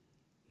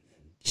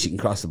 She can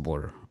cross the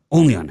border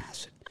only on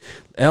acid.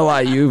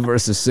 LIU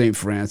versus St.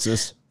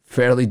 Francis.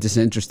 Fairly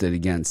disinterested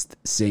against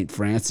St.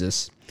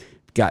 Francis.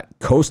 Got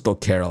Coastal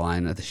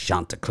Carolina, the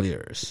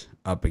Chanticleers,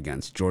 up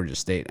against Georgia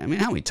State. I mean,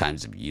 how many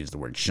times have you used the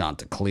word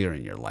Chanticleer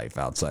in your life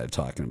outside of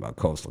talking about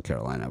Coastal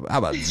Carolina? How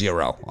about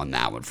 0 on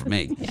that one for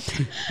me?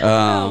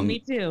 Me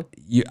too.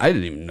 I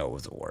didn't even know it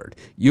was a word.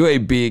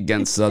 UAB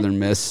against Southern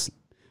Miss.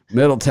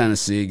 Middle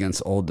Tennessee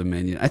against Old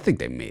Dominion. I think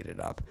they made it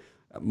up.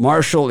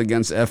 Marshall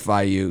against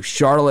FIU.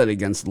 Charlotte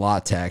against La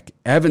Tech.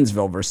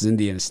 Evansville versus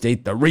Indiana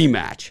State, the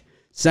rematch.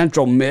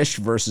 Central Mich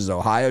versus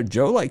Ohio.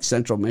 Joe liked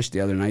Central Mich the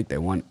other night. They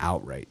won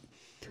outright.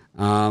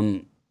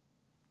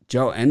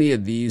 Joe, any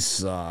of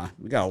these,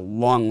 we got a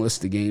long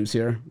list of games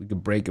here. We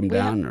could break them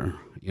down or,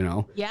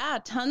 Yeah,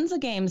 tons of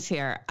games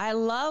here. I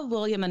love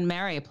William &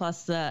 Mary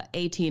plus the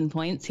 18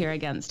 points here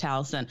against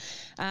Towson.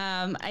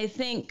 I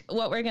think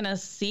what we're going to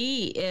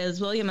see is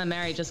William &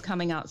 Mary just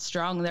coming out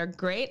strong. They're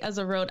great as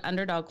a road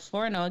underdog,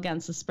 4-0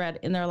 against the spread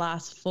in their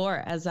last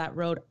 4 as that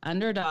road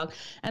underdog.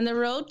 And the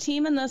road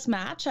team in this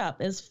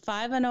matchup is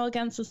 5-0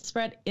 against the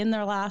spread in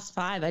their last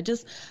 5. I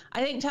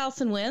think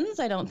Towson wins.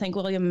 I don't think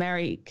William &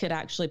 Mary could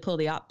actually pull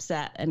the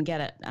upset and get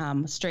it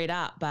straight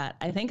up, but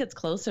I think it's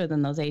closer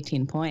than those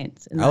 18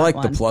 points. I like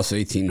the plus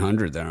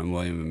 1,800 there on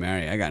William &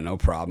 Mary. I got no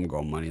problem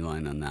going money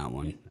line on that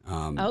one.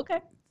 Okay.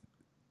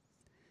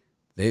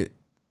 They're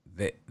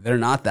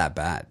not that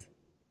bad.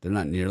 They're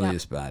not nearly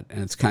as bad.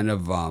 And it's kind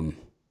of,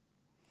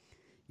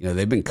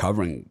 they've been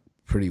covering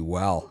pretty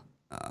well,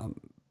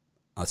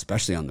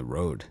 especially on the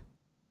road.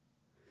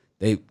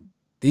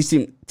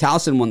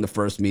 Towson won the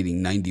first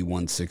meeting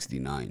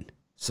 91-69.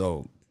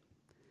 So,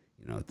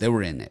 they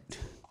were in it.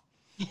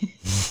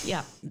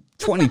 Yeah.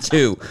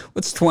 22.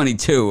 What's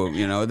 22?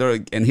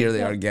 And here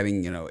they are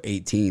getting,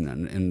 18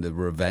 in the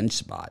revenge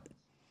spot.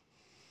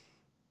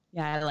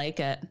 Yeah, I like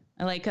it.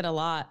 I like it a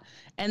lot.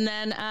 And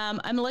then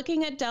I'm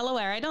looking at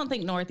Delaware. I don't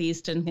think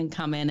Northeastern can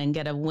come in and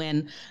get a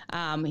win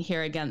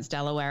here against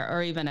Delaware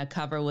or even a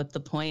cover with the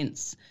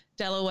points.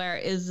 Delaware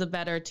is the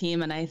better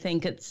team, and I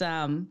think it's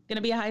going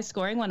to be a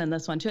high-scoring one in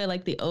this one, too. I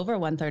like the over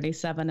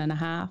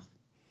 137.5.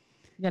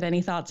 You got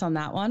any thoughts on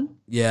that one?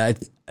 Yeah,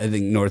 I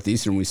think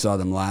Northeastern, we saw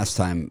them last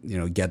time,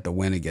 get the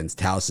win against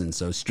Towson.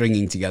 So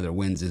stringing together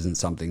wins isn't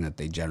something that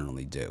they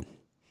generally do.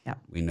 Yeah.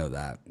 We know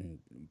that. And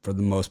for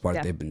the most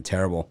part, they've been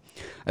terrible.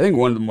 I think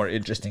one of the more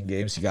interesting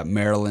games, you got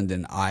Maryland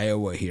and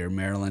Iowa here.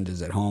 Maryland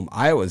is at home.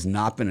 Iowa's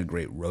not been a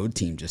great road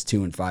team, just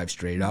 2-5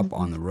 straight up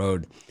on the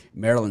road.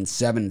 Maryland's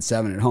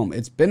 7-7 at home.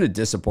 It's been a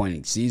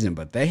disappointing season,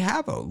 but they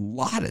have a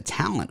lot of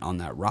talent on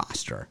that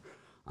roster.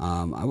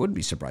 I wouldn't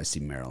be surprised to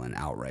see Maryland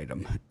outright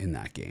them in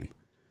that game.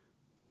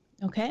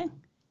 Okay.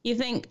 You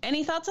think,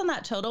 any thoughts on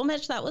that total,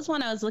 Mitch? That was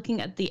when I was looking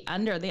at the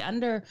under. The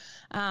under,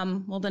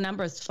 the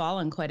number's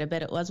fallen quite a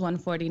bit. It was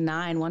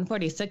 149,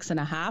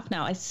 146.5.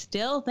 Now, I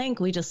still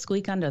think we just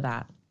squeak under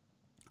that.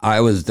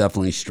 Iowa's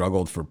definitely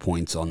struggled for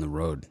points on the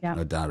road. Yeah.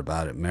 No doubt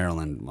about it.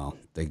 Maryland, well,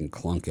 they can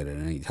clunk it at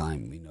any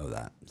time. We know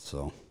that.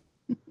 So,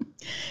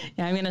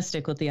 yeah, I'm going to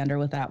stick with the under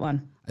with that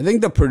one. I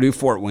think the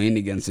Purdue-Fort Wayne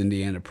against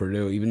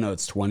Indiana-Purdue, even though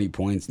it's 20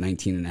 points,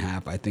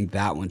 19.5, I think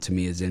that one to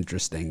me is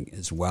interesting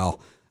as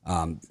well.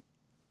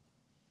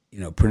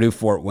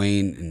 Purdue-Fort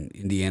Wayne and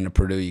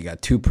Indiana-Purdue, you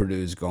got two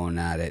Purdues going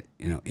at it,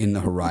 in the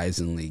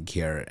Horizon League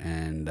here.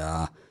 And,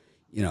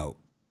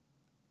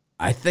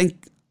 I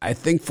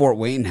think Fort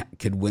Wayne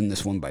could win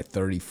this one by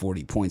 30,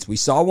 40 points. We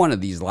saw one of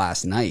these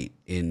last night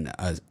in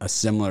a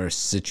similar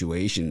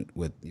situation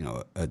with,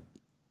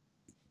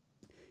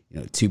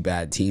 two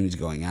bad teams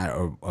going at it,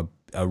 or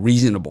a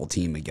reasonable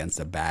team against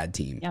a bad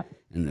team. Yep.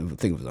 And I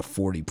think it was a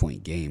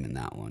 40-point game in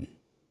that one.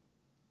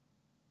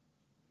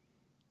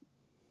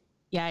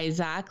 Yeah,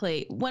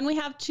 exactly. When we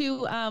have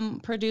two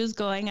Purdues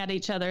going at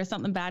each other, is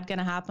something bad going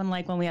to happen?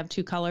 Like when we have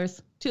two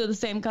of the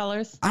same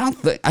colors?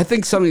 I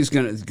think something's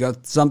going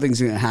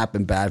to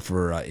happen bad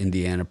for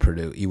Indiana,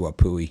 Purdue,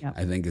 Iwapui. Yep.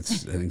 I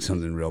think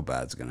something real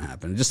bad's going to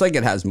happen. Just like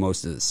it has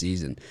most of the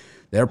season.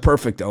 They're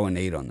perfect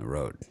 0-8 on the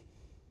road.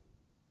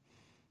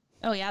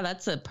 Oh yeah,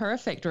 that's a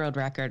perfect road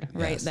record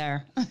right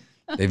there.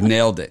 They've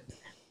nailed it.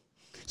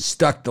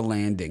 Stuck the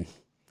landing.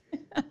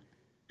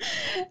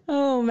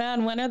 Oh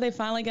man, when are they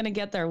finally going to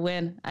get their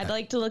win? I'd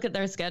like to look at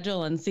their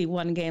schedule and see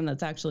one game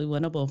that's actually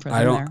winnable for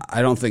them.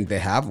 I don't think they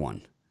have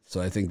one.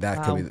 So I think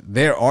that could be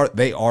they are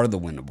the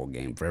winnable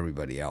game for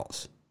everybody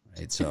else.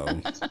 Right? So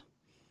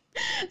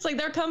it's like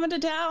they're coming to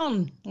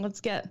town.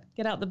 Let's get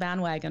out the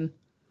bandwagon.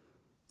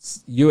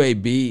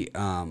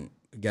 UAB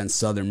against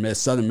Southern Miss.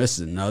 Southern Miss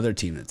is another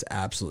team that's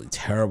absolutely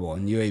terrible,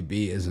 and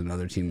UAB is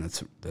another team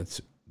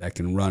that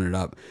can run it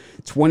up.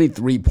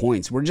 23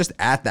 points. We're just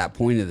at that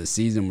point of the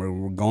season where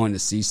we're going to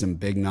see some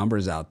big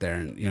numbers out there.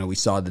 And, we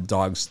saw the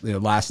Dogs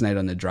last night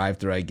on the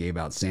drive-thru. I gave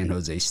out San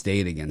Jose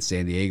State against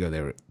San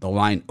Diego. The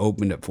line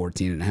opened at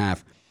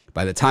 14.5.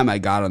 By the time I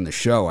got on the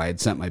show, I had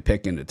sent my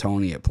pick into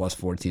Tony at plus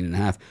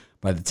 14.5.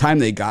 By the time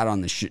they got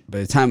on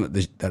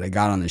that I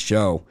got on the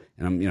show,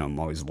 and I'm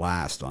always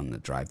last on the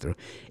drive-thru,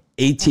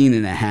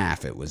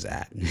 18.5 it was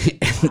at.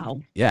 Wow.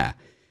 Yeah.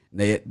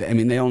 They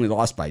only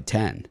lost by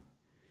 10.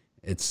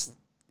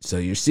 So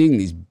you're seeing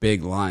these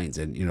big lines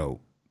and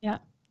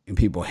and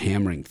people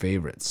hammering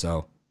favorites.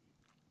 So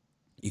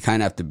you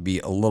kind of have to be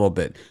a little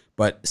bit,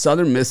 but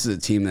Southern Miss is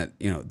a team that,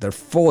 they're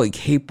fully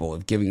capable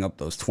of giving up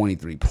those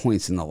 23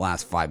 points in the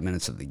last 5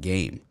 minutes of the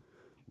game.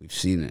 We've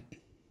seen it.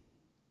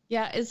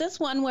 Yeah. Is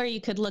this one where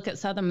you could look at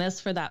Southern Miss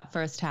for that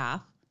first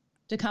half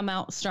to come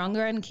out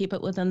stronger and keep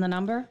it within the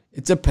number?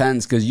 It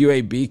depends, because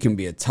UAB can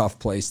be a tough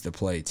place to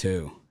play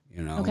too,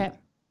 Okay.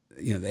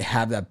 They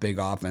have that big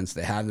offense.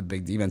 They have the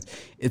big defense.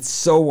 It's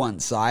so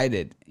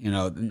one-sided,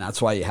 and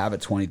that's why you have a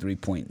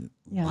 23-point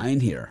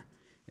line here.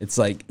 It's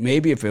like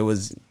maybe if it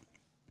was,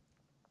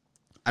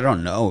 I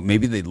don't know,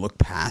 maybe they'd look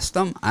past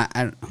them.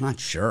 I'm not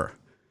sure.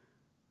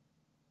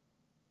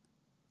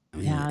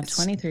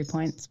 23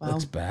 points. Wow.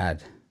 Looks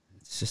bad.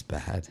 It's just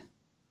bad.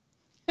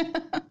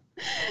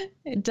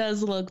 It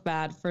does look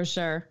bad for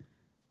sure.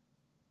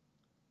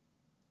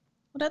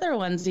 What other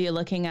ones are you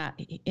looking at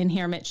in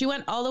here, Mitch? You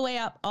went all the way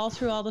up, all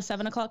through all the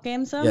 7 o'clock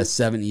games, though? Yeah,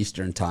 7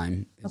 Eastern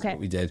time is what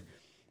we did.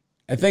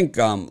 I think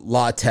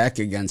La Tech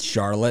against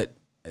Charlotte.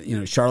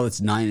 Charlotte's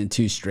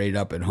 9-2 straight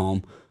up at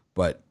home,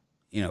 but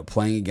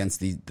playing against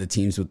the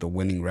teams with the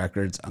winning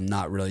records, I'm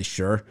not really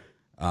sure.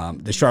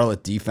 The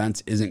Charlotte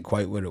defense isn't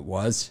quite what it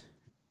was.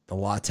 The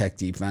La Tech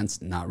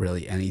defense, not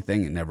really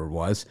anything. It never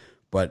was.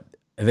 But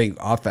I think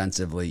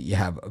offensively, you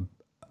have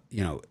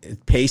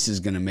pace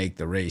is going to make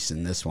the race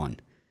in this one.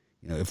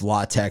 If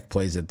La Tech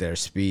plays at their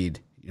speed,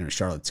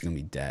 Charlotte's going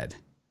to be dead.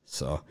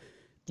 So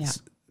it's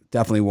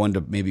definitely one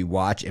to maybe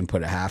watch and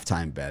put a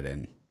halftime bet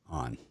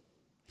on.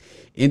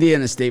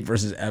 Indiana State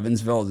versus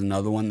Evansville is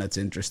another one that's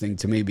interesting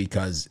to me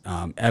because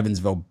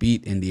Evansville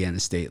beat Indiana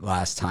State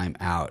last time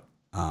out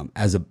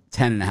as a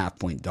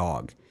 10.5-point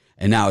dog.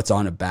 And now it's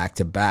on a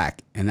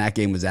back-to-back. And that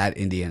game was at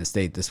Indiana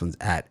State. This one's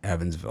at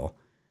Evansville.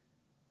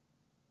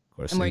 Of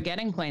course, and we're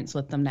getting points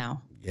with them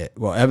now. Yeah,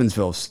 well,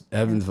 Evansville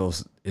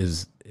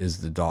is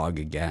the dog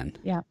again.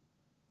 Yeah.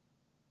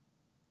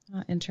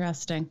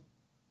 Interesting.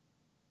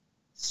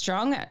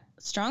 Strong at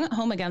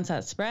home against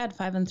that spread.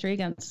 5-3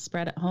 against the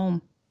spread at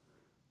home.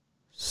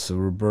 So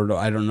Roberto,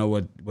 I don't know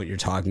what you're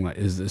talking about.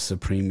 Is this a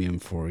premium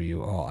for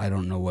you? Oh, I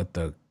don't know what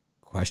the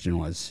question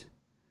was.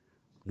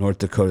 North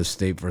Dakota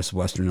State versus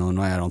Western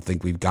Illinois. I don't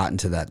think we've gotten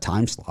to that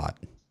time slot.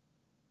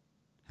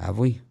 Have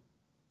we?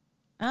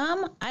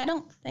 I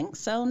don't think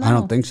so. No. I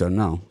don't think so.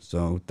 No.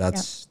 So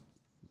that's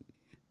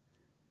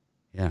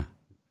yeah.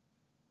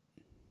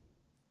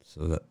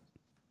 So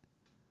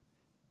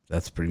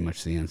that's pretty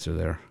much the answer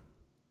there.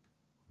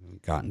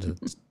 We've gotten to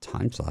the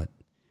time slot.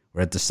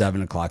 We're at the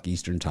 7:00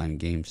 Eastern time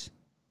games.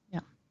 Yeah.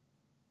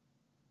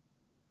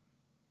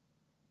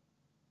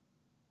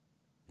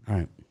 All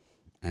right.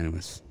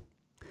 Anyways.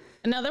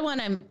 Another one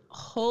I'm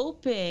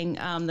hoping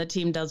the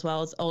team does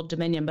well is Old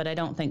Dominion, but I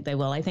don't think they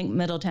will. I think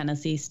Middle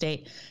Tennessee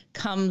State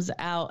comes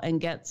out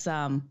and gets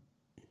the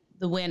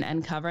win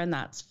and cover, and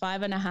that's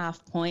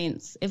 5.5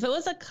 points. If it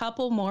was a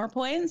couple more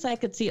points, I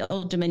could see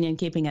Old Dominion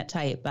keeping it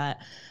tight, but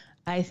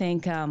I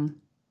think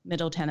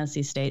Middle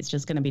Tennessee State's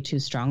just going to be too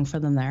strong for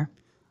them there.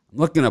 I'm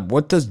looking up,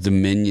 what does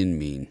Dominion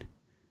mean?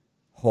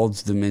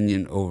 Holds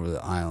dominion over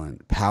the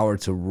island. Power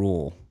to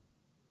rule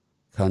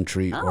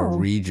country or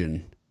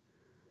region.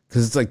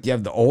 Because it's like you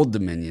have the old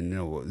Dominion,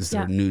 is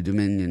there a new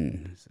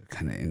Dominion? Is there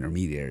kind of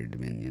intermediary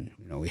Dominion?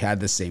 We had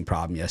the same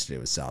problem yesterday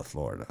with South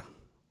Florida.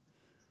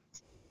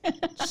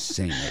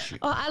 Same issue.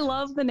 Oh, I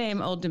love the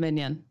name Old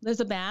Dominion. There's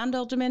a band,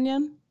 Old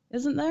Dominion,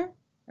 isn't there?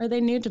 Or are they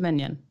New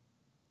Dominion?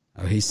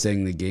 Oh, he's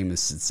saying the game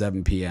is at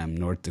 7 p.m.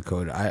 North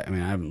Dakota. I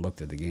mean, I haven't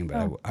looked at the game,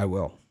 but I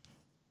will.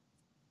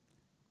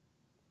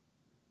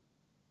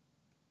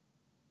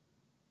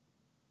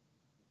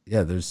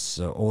 Yeah, there's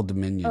Old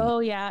Dominion. Oh,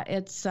 yeah,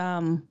 it's...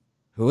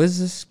 Who is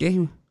this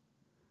game?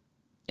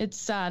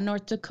 It's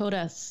North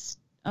Dakota.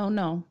 Oh,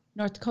 no.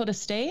 North Dakota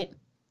State?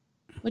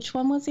 Which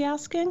one was he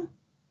asking?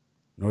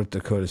 North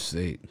Dakota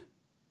State.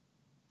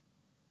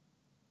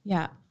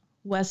 Yeah.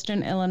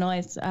 Western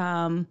Illinois.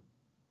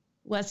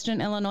 Western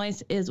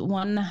Illinois is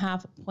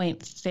 1.5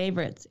 point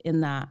favorites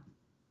in that.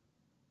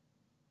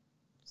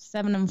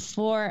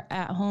 7-4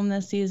 at home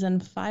this season,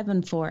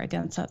 5-4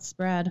 against that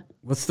spread.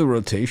 What's the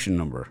rotation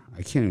number?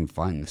 I can't even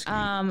find this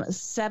game.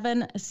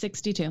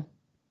 762.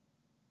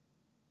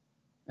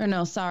 Or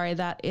no, sorry,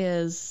 that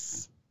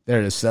is...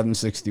 There it is,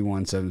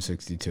 761,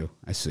 762.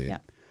 I see it. Yeah.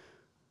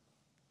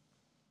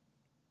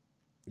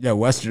 Yeah,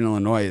 Western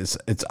Illinois,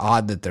 it's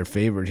odd that they're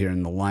favored here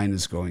and the line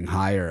is going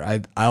higher.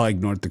 I like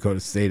North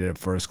Dakota State at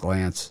first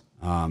glance,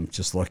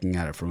 just looking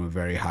at it from a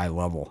very high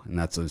level, and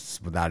that's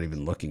without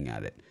even looking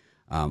at it.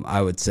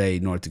 I would say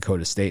North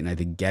Dakota State, and I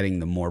think getting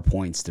the more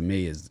points to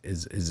me is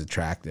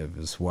attractive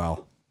as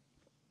well.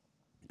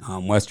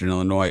 Western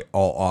Illinois,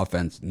 all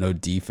offense, no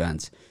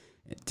defense.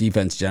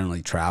 Defense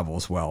generally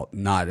travels well,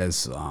 not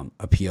as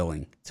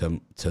appealing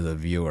to the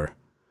viewer.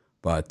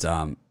 But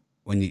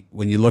when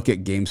you look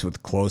at games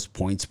with close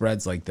point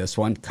spreads like this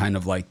one, kind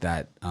of like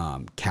that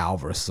Cal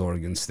versus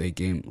Oregon State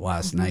game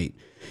last night,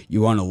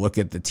 you want to look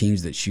at the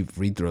teams that shoot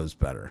free throws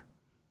better.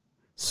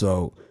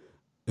 So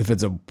if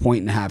it's a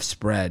 1.5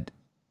 spread,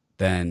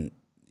 then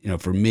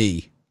for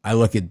me, I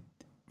look at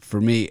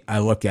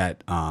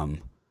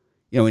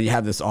when you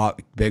have this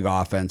big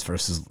offense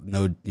versus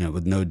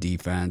with no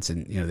defense,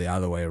 and the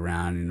other way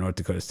around, and North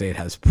Dakota State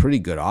has pretty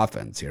good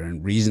offense here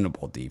and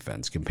reasonable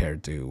defense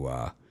compared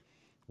to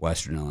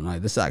Western Illinois.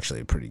 This is actually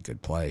a pretty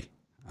good play.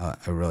 I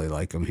really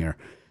like them here,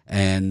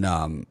 and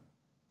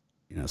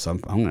so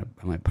I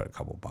might put a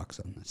couple bucks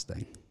on this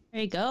thing.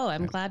 There you go.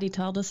 I'm glad you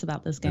told us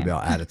about this game. Maybe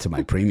I'll add it to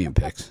my premium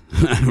picks.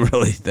 I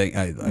really think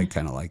I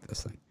kind of like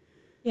this thing.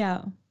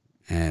 Yeah.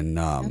 And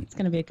it's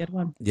going to be a good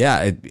one.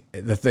 Yeah,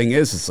 the thing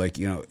is, it's like,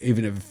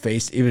 even if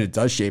it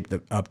does shape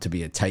up to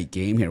be a tight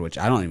game here, which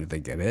I don't even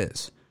think it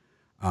is.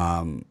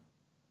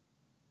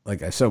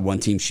 Like I said, one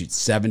team shoots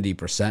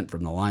 70%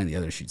 from the line, the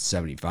other shoots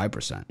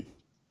 75%.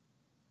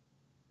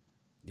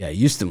 Yeah,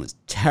 Houston was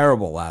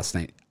terrible last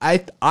night. I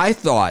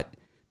thought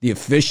the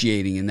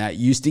officiating in that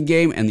Houston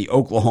game and the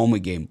Oklahoma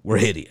game were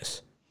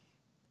hideous.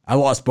 I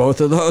lost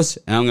both of those,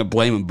 and I'm going to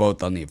blame them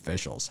both on the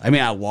officials. I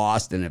mean, I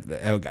lost, and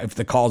if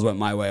the calls went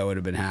my way, I would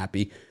have been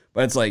happy.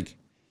 But it's like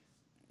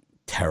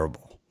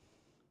terrible.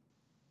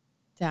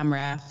 Damn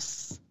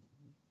refs.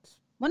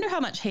 Wonder how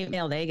much hate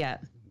mail they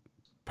get.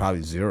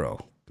 Probably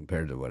zero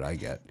compared to what I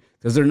get,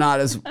 because they're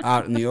not as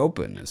out in the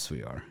open as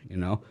we are.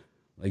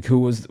 Like who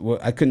was?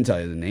 I couldn't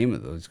tell you the name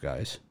of those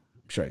guys.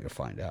 I'm sure I could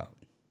find out.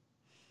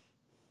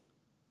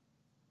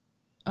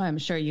 Oh, I'm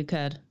sure you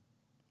could.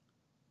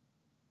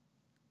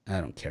 I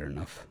don't care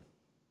enough.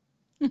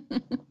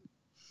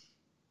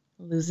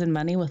 Losing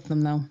money with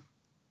them, though.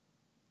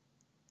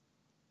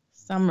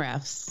 Some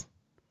refs.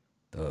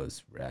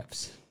 Those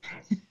refs.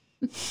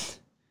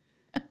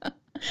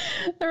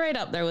 They're right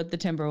up there with the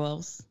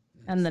Timberwolves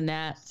and the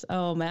Nats.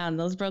 Oh, man,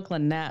 those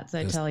Brooklyn Nats,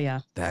 I tell ya.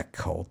 That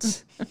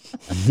Colts.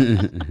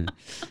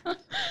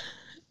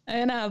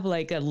 I'm gonna have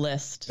like a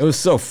list. It was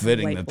so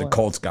fitting that the Whiteboard.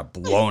 Colts got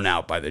blown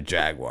out by the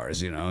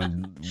Jaguars,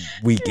 in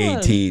week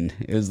Yes. 18.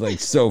 It was like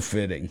so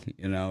fitting,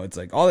 It's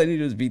like all they need to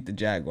do is beat the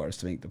Jaguars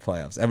to make the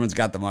playoffs. Everyone's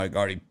got them like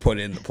already put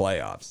in the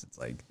playoffs. It's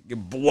like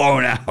get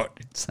blown out.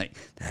 It's like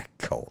that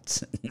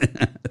Colts.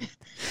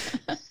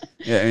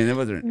 Yeah, I mean they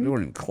weren't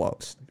even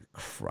close. They were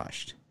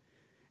crushed.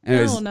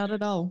 Anyways, No, not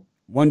at all.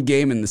 one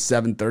game in the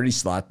 7:30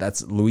 slot.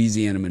 That's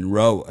Louisiana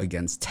Monroe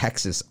against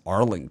Texas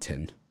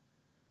Arlington.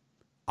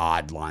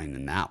 Odd line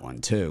in that one,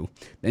 too.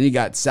 Then you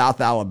got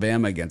South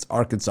Alabama against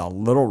Arkansas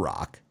Little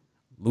Rock,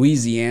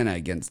 Louisiana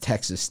against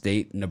Texas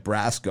State,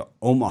 Nebraska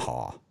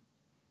Omaha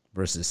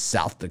versus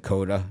South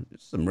Dakota.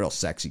 There's some real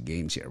sexy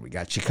games here. We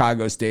got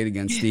Chicago State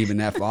against Stephen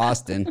F.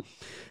 Austin,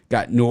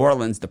 got New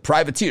Orleans, the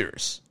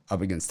Privateers, up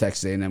against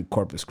Texas A&M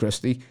Corpus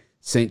Christi,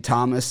 St.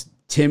 Thomas,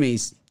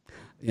 Timmy's.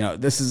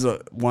 This is a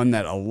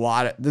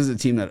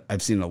team that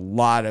I've seen a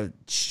lot of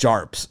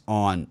sharps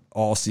on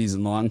all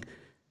season long.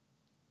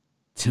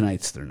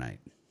 Tonight's their night.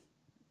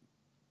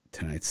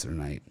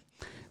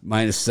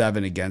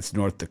 -7 against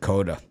North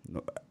Dakota.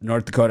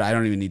 North Dakota, I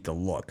don't even need to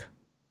look.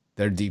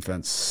 Their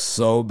defense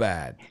so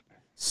bad.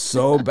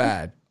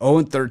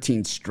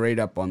 0-13 straight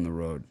up on the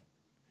road.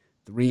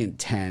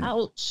 3-10.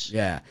 Ouch.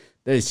 Yeah,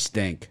 they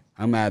stink.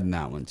 I'm adding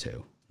that one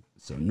too.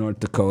 So North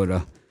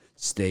Dakota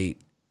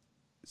State,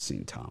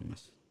 St.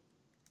 Thomas.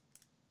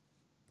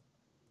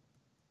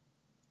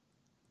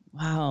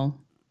 Wow.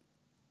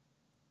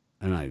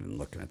 I'm not even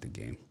looking at the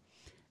game.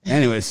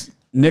 Anyways,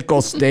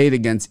 Nicholls State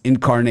against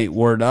Incarnate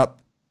Word Up.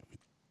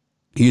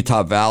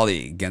 Utah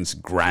Valley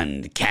against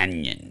Grand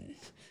Canyon.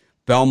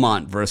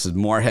 Belmont versus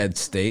Morehead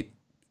State.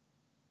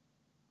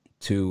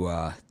 Two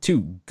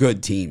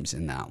good teams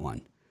in that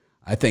one.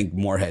 I think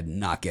Morehead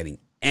not getting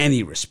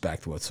any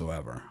respect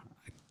whatsoever.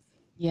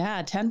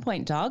 Yeah,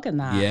 10-point dog in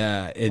that.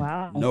 Yeah,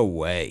 Wow. No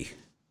way.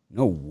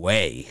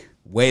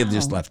 Way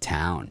just left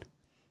town.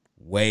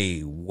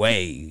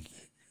 Way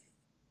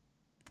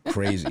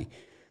crazy.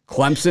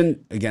 Clemson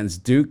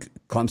against Duke.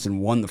 Clemson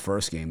won the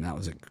first game. That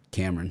was at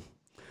Cameron.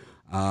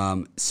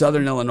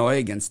 Southern Illinois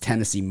against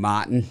Tennessee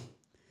Martin.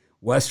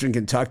 Western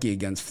Kentucky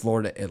against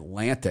Florida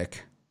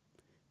Atlantic.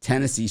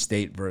 Tennessee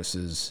State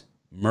versus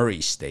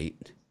Murray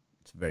State.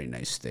 It's a very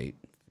nice state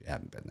if you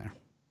haven't been there.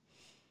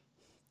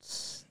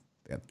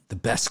 They have the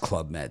best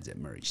Club Meds at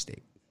Murray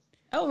State.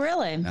 Oh,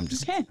 really? I'm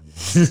just okay.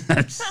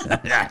 I'm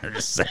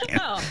just saying.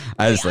 Oh,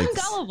 I just I'm like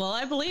gullible.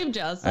 I believed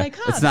you. It's like,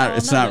 it's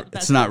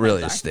not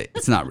really a state.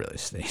 It's not really a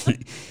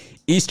state.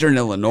 Eastern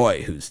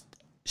Illinois, who's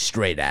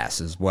straight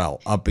ass as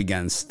well, up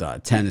against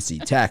Tennessee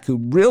Tech, who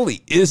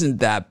really isn't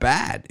that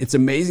bad. It's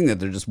amazing that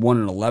they're just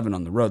 1-11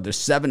 on the road. They're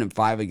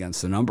 7-5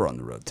 against the number on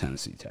the road.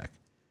 Tennessee Tech.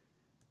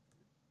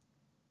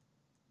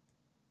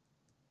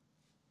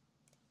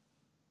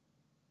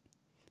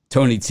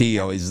 Tony T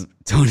always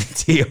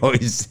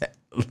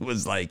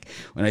was like,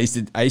 when I used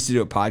to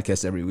do a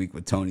podcast every week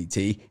with Tony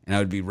T, and I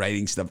would be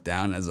writing stuff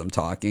down as I'm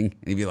talking,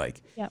 and he'd be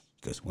like, Yep.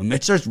 he goes, when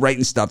Mitch starts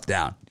writing stuff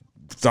down,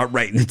 start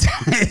writing it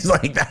down. He's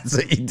like, that's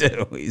what you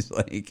do. He's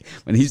like,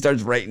 when he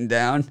starts writing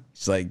down,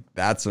 it's like,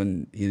 that's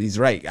when he's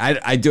right.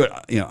 I do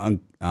it,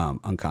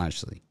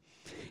 unconsciously.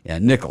 Yeah,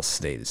 Nicholls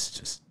State is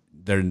just,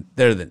 there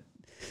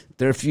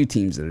are a few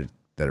teams that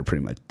are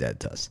pretty much dead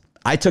to us.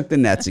 I took the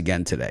Nets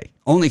again today,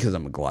 only because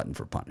I'm a glutton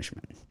for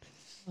punishment.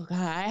 Oh, God,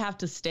 I have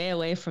to stay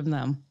away from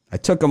them. I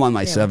took them on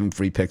my 7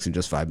 free picks in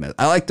just 5 minutes.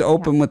 I like to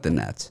open with the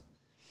Nets.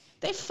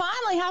 They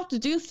finally have to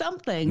do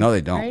something. No,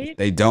 they don't. Right?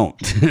 They don't.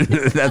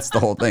 That's the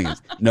whole thing.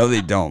 No,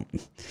 they don't.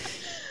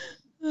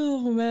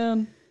 Oh,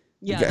 man.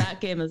 Yeah, Okay. that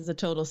game is a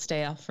total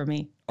stay off for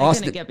me. I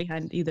Austin- couldn't get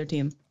behind either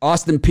team.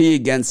 Austin P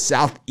against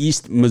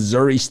Southeast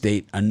Missouri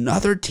State,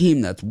 another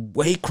team that's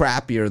way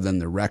crappier than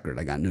the record.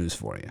 I got news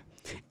for you.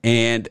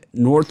 And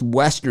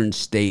Northwestern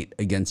State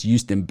against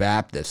Houston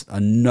Baptist,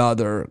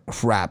 another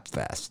crap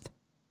fest.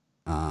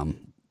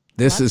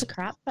 This Lots is of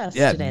crap fest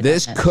yeah. today,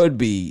 This don't it? could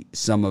be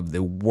some of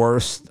the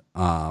worst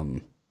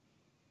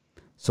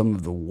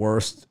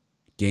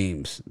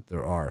games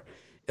there are.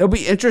 It'll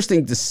be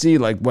interesting to see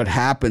like what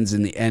happens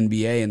in the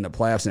NBA and the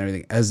playoffs and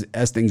everything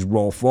as things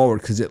roll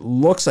forward, because it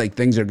looks like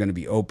things are going to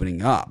be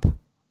opening up.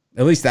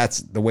 At least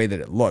that's the way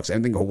that it looks. I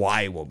think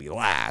Hawaii will be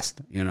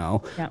last, Yeah.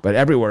 but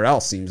everywhere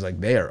else seems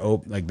like they are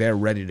like they're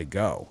ready to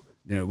go.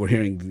 We're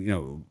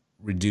hearing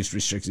reduced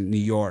restrictions in New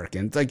York,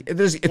 and it's like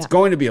it's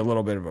going to be a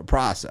little bit of a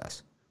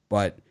process,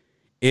 but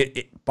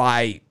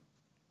by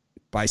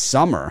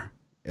summer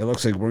it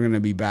looks like we're going to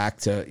be back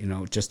to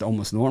just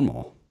almost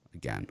normal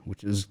again,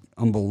 which is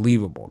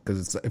unbelievable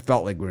because it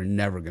felt like we were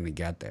never going to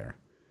get there.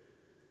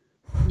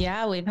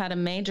 Yeah, we've had a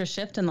major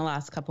shift in the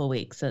last couple of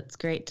weeks. It's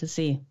great to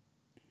see.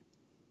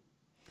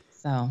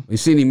 So, We've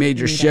seen any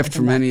major Need shift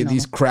from everything any of back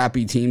these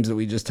crappy teams that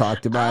we just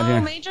talked about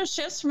here? major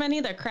shifts from any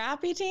of the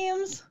crappy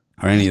teams?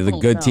 Are any of the Oh,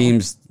 good no.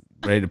 teams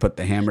ready to put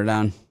the hammer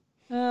down?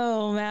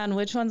 Oh man,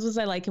 which ones was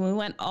I liking? We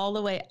went all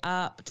the way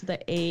up to the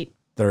 8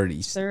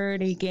 30s.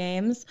 30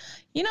 games.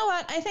 You know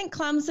what? I think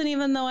Clemson,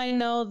 even though I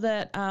know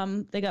that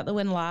they got the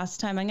win last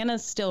time, I'm going to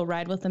still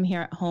ride with them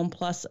here at home,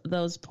 plus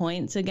those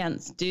points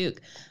against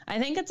Duke. I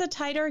think it's a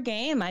tighter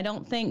game. I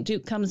don't think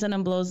Duke comes in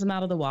and blows them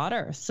out of the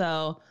water.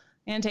 So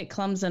I'm going to take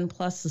Clemson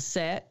plus the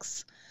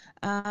 6.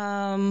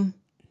 Then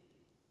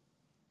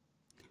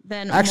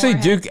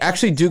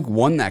Duke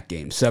won that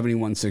game,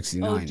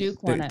 71-69. Oh,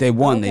 Duke won it. They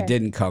won. Okay. They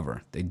didn't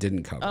cover.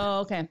 Oh,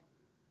 okay.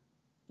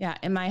 Yeah,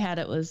 in my head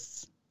it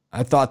was.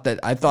 I thought that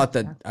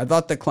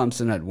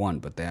Clemson had won,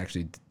 but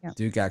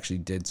Duke actually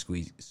did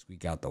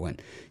squeak out the win.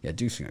 Yeah,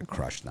 Duke's gonna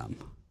crush them.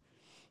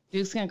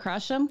 Duke's gonna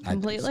crush them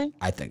completely.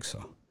 I think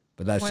so,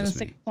 but that's more just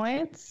than 6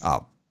 points.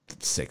 Oh,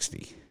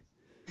 60.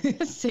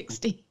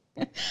 60.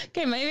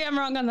 Okay, maybe I'm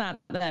wrong on that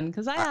then,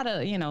 because I had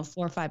a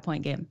 4 or 5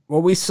 point game.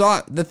 Well,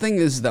 the thing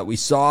is that we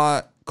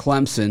saw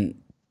Clemson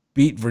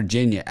beat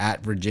Virginia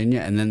at Virginia,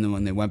 and then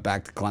when they went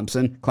back to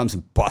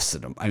Clemson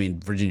busted them. I mean,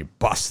 Virginia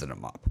busted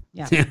them up.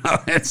 Yeah.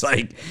 It's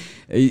like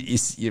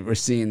we're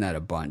seeing that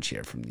a bunch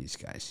here from these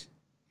guys.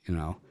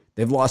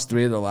 They've lost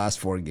 3 of their last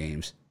 4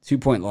 games.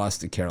 2-point loss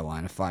to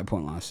Carolina,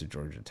 5-point loss to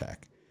Georgia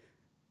Tech.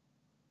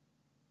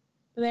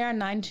 They are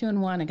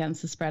 9-2-1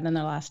 against the spread in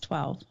their last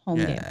 12 home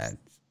games. Yeah,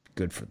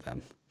 good for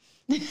them.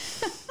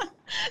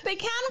 They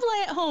can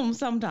play at home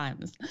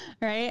sometimes,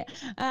 right?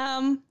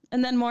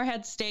 And then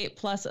Morehead State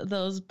plus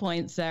those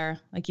points there.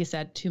 Like you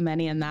said, too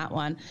many in that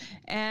one.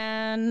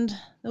 And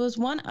there was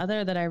one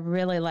other that I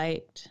really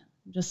liked.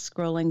 I'm just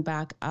scrolling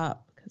back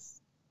up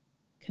because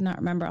I cannot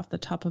remember off the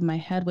top of my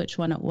head which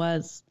one it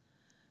was.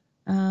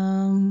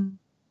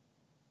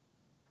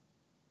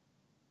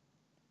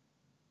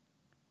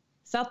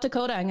 South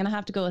Dakota. I'm going to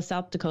have to go with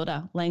South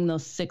Dakota, laying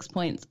those 6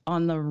 points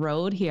on the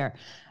road here.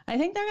 I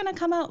think they're going to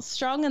come out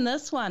strong in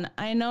this one.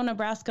 I know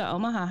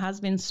Nebraska-Omaha has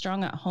been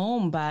strong at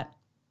home, but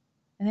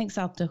I think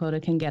South Dakota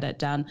can get it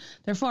done.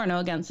 They're 4-0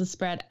 against the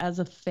spread as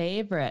a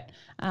favorite.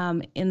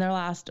 In their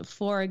last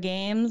 4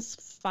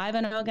 games,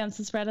 5-0 against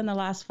the spread in the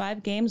last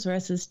 5 games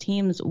versus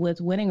teams with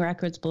winning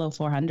records below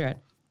 400.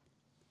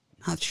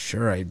 Not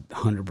sure I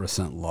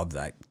 100% love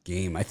that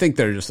game. I think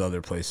there are just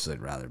other places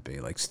I'd rather be,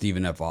 like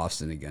Stephen F.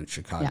 Austin against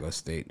Chicago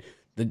State.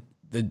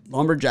 The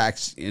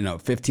Lumberjacks,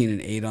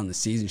 15-8 on the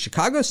season.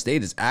 Chicago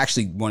State is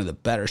actually one of the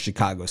better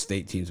Chicago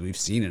State teams we've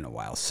seen in a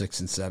while,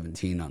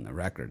 6-17 on the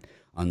record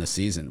on the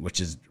season, which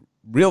is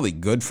really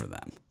good for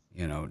them.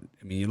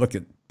 You look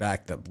at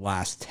back the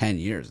last 10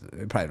 years,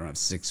 they probably don't have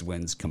 6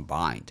 wins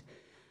combined,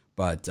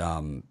 but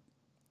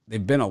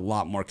they've been a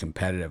lot more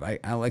competitive.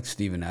 I like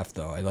Stephen F.,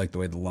 though. I like the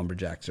way the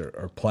Lumberjacks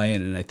are playing,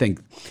 and I think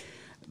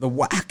the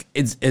WAC,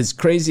 it's as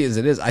crazy as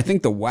it is, I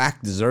think the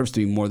WAC deserves to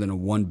be more than a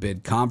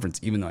one-bid conference,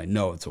 even though I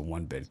know it's a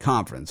one-bid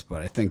conference,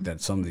 but I think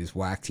that some of these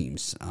WAC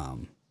teams,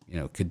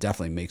 could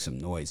definitely make some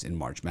noise in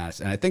March Madness,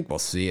 and I think we'll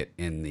see it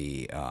in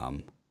the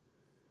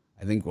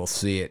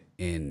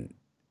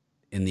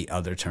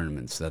other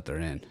tournaments that they're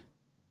in.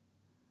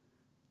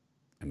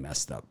 I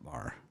messed up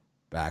our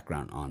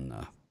background on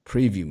the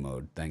preview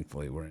mode.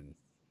 Thankfully, we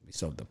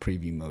still have the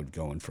preview mode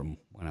going from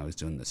when I was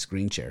doing the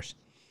screen shares.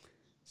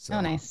 So,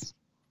 oh, nice.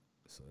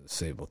 So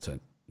it's able to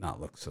not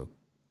look so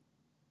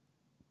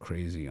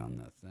crazy on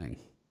the thing.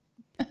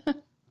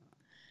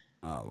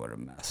 Oh, what a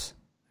mess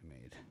I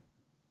made.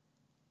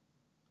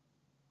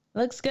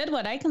 Looks good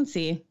what I can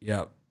see.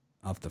 Yep.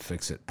 I'll have to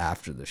fix it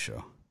after the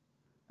show.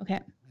 Okay.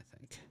 I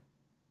think.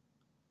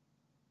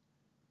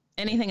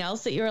 Anything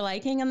else that you were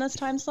liking in this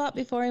time slot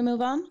before we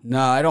move on? No,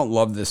 I don't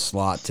love this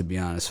slot, to be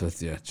honest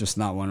with you. Just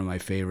not one of my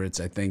favorites.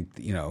 I think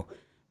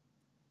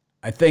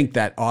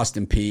that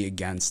Austin Peay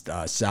against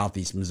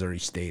Southeast Missouri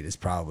State is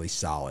probably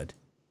solid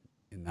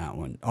in that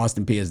one.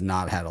 Austin Peay has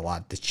not had a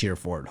lot to cheer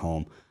for at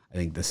home. I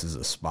think this is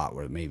a spot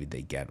where maybe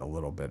they get a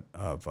little bit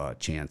of a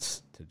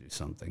chance to do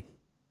something.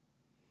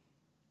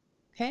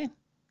 Okay.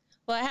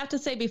 Well, I have to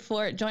say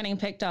before joining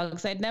Pick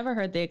Dogs, I'd never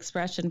heard the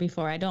expression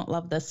before, I don't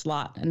love this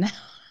slot. And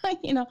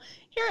now,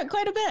 hear it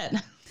quite a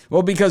bit.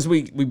 Well, because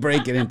we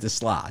break it into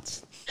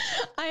slots.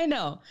 I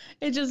know.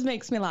 It just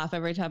makes me laugh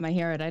every time I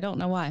hear it. I don't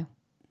know why.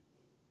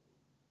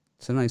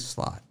 It's a nice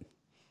slot.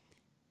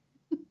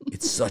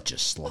 It's such a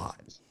slot.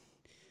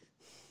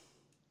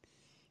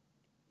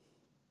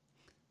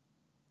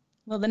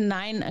 Well, the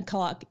 9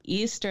 o'clock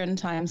Eastern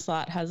time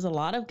slot has a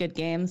lot of good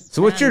games.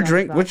 So what's your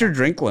drink? What's your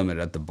drink limit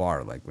at the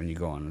bar? Like when you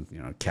go on,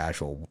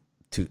 casual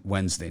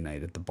Wednesday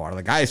night at the bar.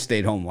 Like I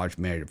stayed home, watched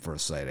Married at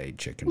First Sight, I ate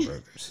chicken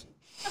burgers.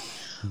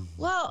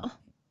 Well,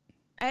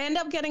 I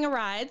ended up getting a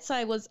ride, so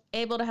I was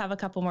able to have a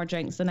couple more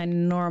drinks than I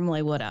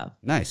normally would have.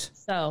 Nice.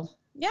 So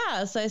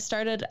I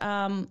started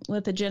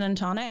with a gin and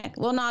tonic.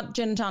 Well, not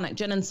gin and tonic,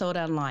 gin and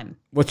soda and lime.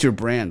 What's your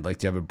brand? Like,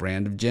 do you have a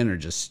brand of gin or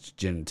just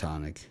gin and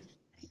tonic?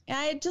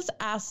 I just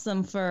asked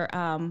them for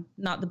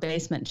not the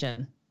basement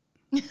gin.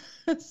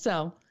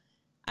 So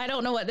I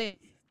don't know what they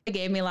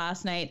gave me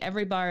last night.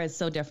 Every bar is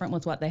so different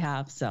with what they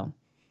have. So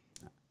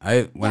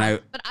but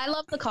I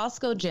love the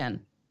Costco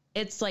gin.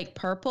 It's like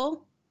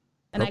purple,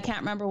 and I can't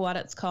remember what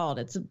it's called.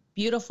 It's a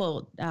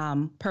beautiful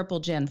purple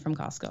gin from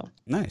Costco.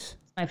 Nice.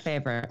 It's my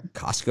favorite.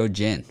 Costco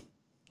gin.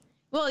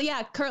 Well,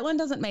 yeah, Kirtland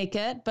doesn't make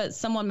it, but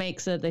someone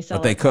makes it. They sell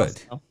But they it.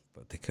 could. Also.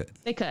 But they could.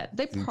 They could.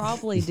 They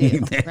probably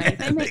do, right?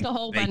 They make a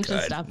whole they bunch of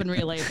could. stuff and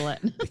relabel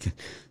it.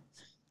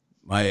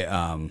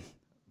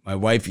 My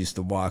wife used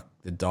to walk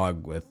the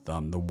dog with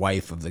the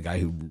wife of the guy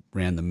who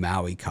ran the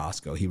Maui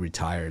Costco. He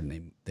retired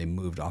and they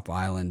moved off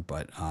island.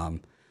 But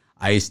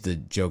I used to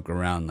joke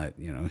around that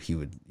he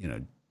would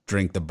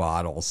drink the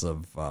bottles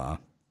of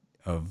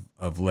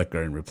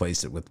liquor and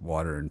replace it with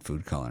water and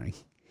food coloring.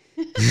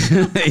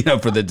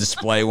 For the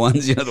display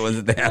ones, the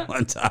ones that they have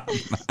on top.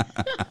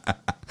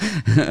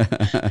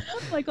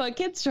 Like what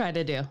kids try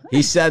to do.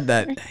 He said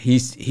that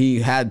he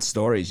had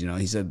stories.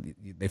 He said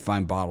they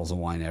find bottles of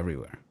wine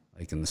everywhere,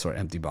 like in the store,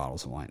 empty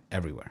bottles of wine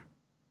everywhere.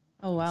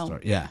 Oh wow!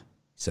 Yeah, he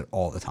said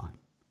all the time,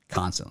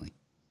 constantly.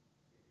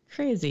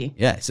 Crazy.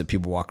 Yeah, he said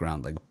people walk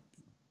around like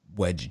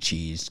wedge of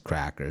cheese,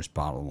 crackers,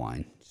 bottle of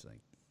wine. It's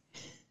like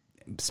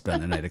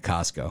spend the night at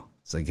Costco.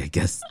 It's like I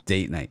guess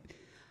date night.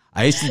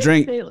 I used to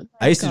drink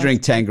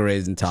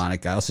Tanquerays and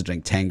tonic. I also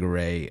drink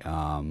Tanqueray.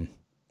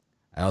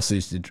 I also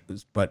used to,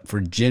 but for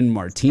gin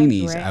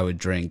martinis, I would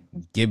drink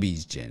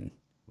Gibby's gin,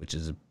 which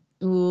is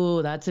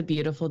ooh, that's a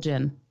beautiful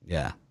gin.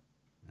 Yeah,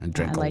 I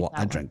drink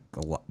I drank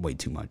a lot, way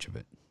too much of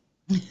it.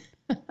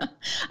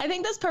 I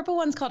think this purple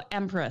one's called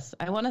Empress.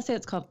 I want to say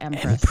it's called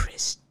Empress.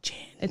 Empress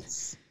gin.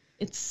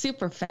 It's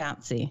super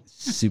fancy.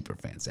 Super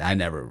fancy. I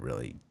never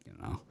really,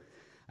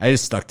 I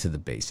just stuck to the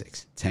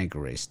basics.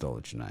 Tanqueray,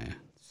 Stolichnaya,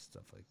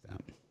 stuff like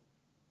that.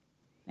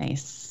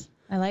 Nice.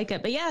 I like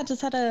it. But yeah, I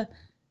just had a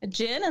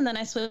gin and then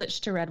I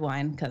switched to red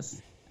wine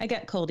because I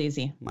get cold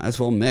easy. Might as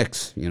well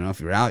mix. If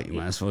you're out, you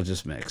might as well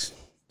just mix.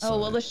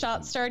 The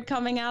shots started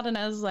coming out and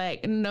I was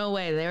like, no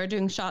way. They were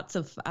doing shots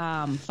of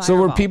Fireball. So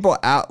were people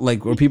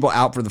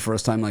out for the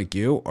first time like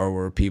you, or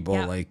were people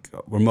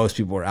where most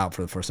people were out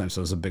for the first time,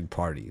 so it was a big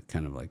party,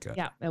 kind of like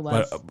yeah, it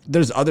was. But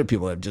there's other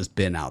people that have just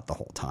been out the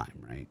whole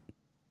time, right?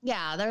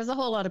 Yeah, there's a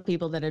whole lot of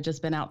people that have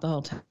just been out the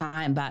whole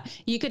time, but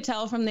you could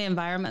tell from the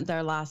environment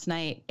there last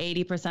night,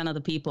 80% of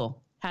the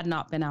people had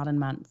not been out in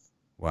months.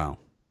 Wow.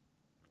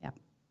 Yeah.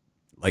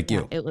 Like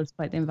you. It was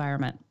quite the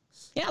environment.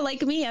 Yeah,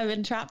 like me, I've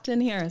been trapped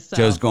in here. So.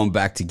 Joe's going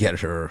back to get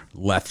her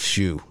left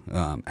shoe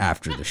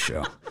after the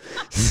show.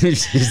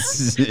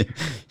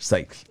 she's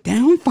like,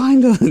 don't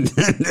find them.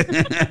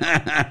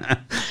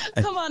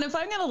 Come on, if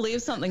I'm going to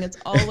leave something, it's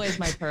always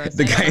my purse.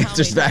 The guy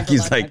just back,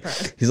 he's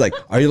like,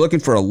 are you looking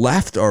for a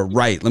left or a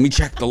right? Let me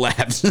check the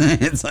left.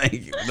 It's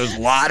like, there's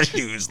a lot of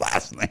shoes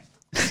last night.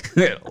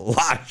 A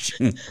lot of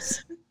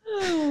shoes.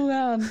 Oh,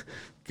 man.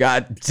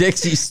 Got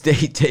Dixie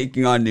State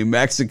taking on New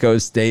Mexico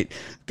State.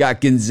 Got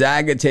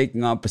Gonzaga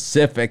taking on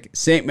Pacific.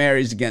 St.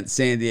 Mary's against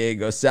San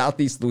Diego.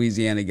 Southeast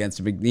Louisiana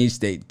against McNeese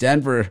State.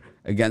 Denver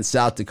against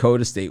South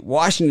Dakota State.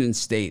 Washington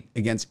State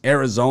against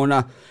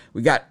Arizona.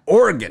 We got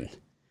Oregon,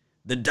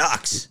 the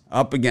Ducks,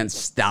 up against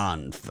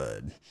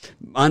Stanford.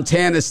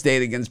 Montana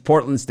State against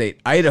Portland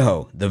State.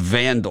 Idaho, the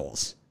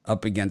Vandals,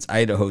 up against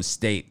Idaho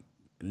State.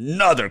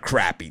 Another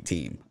crappy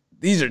team.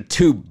 These are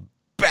two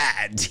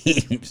bad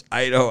teams.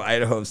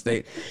 Idaho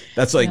State.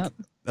 That's like,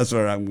 that's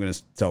what I'm going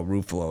to tell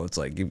Ruffalo. It's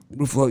like, if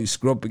Ruffalo, you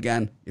screw up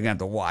again, you're going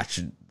to have to watch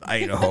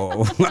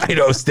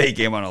Idaho State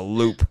game on a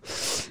loop.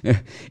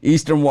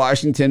 Eastern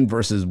Washington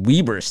versus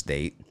Weber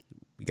State.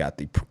 We got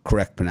the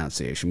correct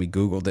pronunciation. We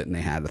Googled it and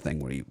they had a thing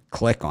where you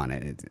click on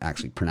it. It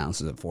actually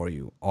pronounces it for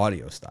you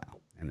audio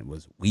style. And it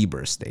was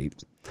Weber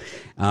State.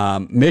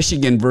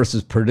 Michigan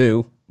versus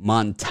Purdue.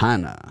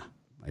 Montana.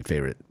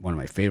 One of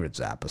my favorite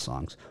Zappa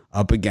songs,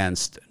 up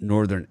against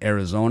Northern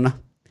Arizona.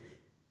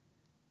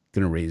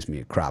 Gonna raise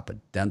me a crop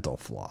of dental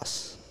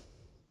floss.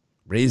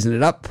 Raising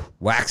it up,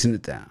 waxing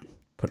it down,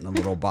 putting a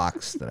little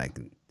box that I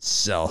can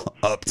sell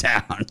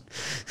uptown.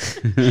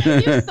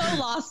 You so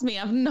lost me.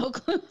 I have no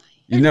clue.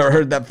 You never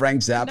heard that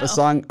Frank Zappa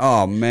song?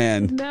 Oh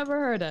man, never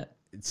heard it.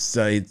 It's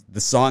the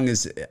song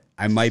is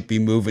I might be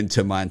moving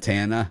to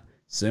Montana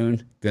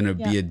soon. Gonna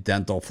be a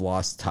dental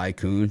floss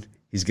tycoon.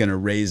 He's going to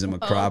raise him a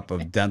crop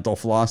of dental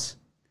floss.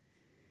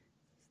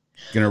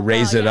 Going to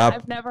raise it up.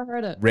 I've never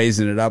heard it.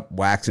 Raising it up,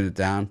 waxing it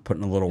down,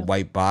 putting a little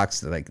white box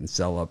that I can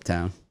sell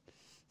uptown.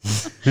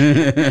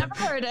 Never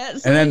heard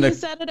it. So and then you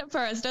said it at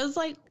first. I was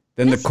like.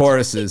 Then the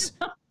chorus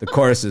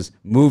is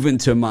moving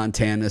to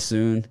Montana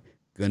soon.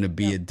 Going to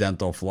be a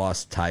dental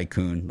floss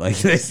tycoon. Like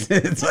this.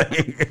 It's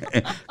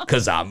like,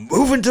 because I'm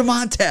moving to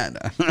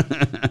Montana.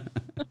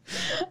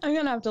 I'm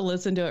going to have to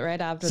listen to it right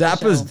after the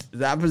show.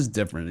 Zappa's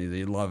different. Either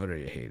you love it or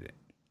you hate it.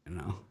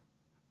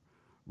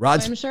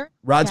 Rod's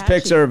catchy.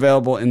 picks are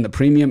available in the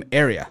premium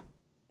area.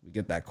 We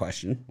get that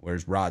question.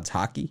 Where's Rod's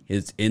hockey?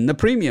 It's in the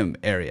premium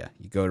area.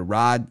 You go to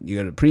Rod, you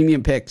go to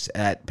premium picks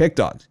at Pick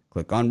Dogs.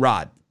 Click on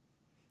Rod.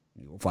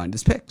 You will find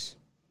his picks.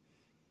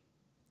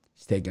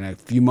 He's taking a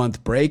few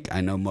month break.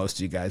 I know most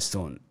of you guys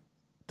don't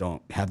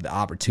have the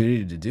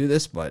opportunity to do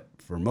this, but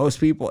for most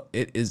people,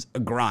 it is a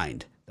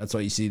grind. That's why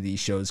you see these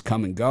shows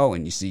come and go,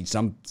 and you see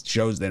some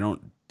shows they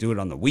don't do it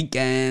on the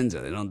weekends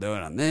or they don't do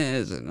it on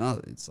this. And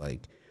it's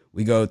like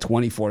we go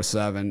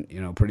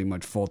 24/7, pretty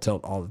much full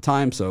tilt all the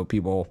time. So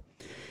people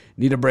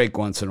need a break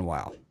once in a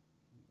while.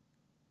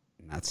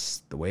 That's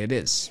the way it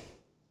is.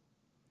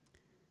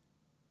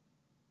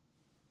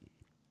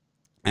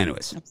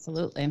 Anyways.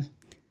 Absolutely.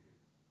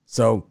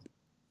 So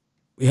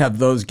we have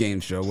those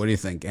games, Joe. What do you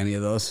think? Any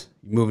of those?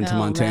 You moving to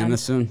Montana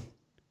soon?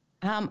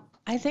 I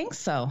think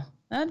so.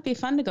 That'd be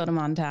fun to go to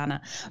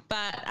Montana.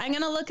 But I'm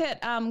going to look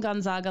at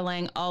Gonzaga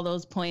laying all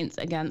those points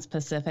against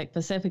Pacific.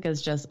 Pacific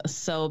is just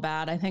so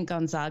bad. I think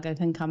Gonzaga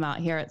can come out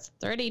here. It's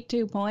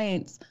 32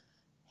 points.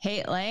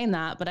 Hate laying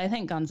that, but I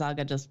think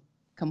Gonzaga just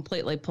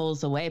completely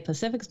pulls away.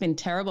 Pacific's been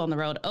terrible on the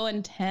road.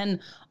 0-10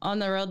 on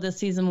the road this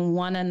season,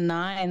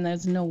 1-9.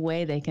 There's no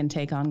way they can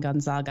take on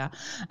Gonzaga.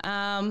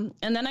 And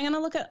then I'm going to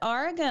look at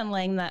Oregon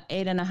laying that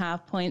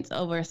 8.5 points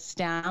over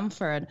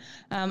Stanford.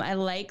 I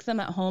like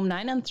them at home,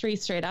 9-3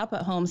 straight up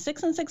at home,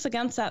 6-6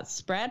 against that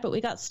spread. But we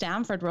got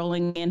Stanford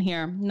rolling in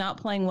here, not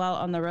playing well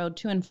on the road,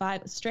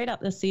 2-5 straight up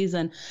this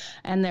season,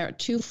 and they're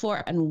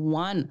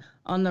 2-4-1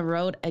 on the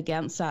road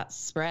against that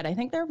spread. I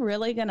think they're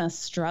really going to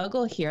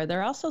struggle here.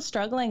 They're also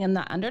struggling in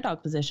the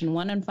underdog position,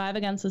 1-5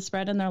 against the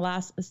spread in their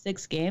last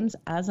 6 games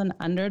as an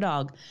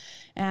underdog.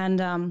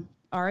 And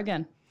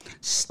Oregon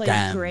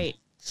played great.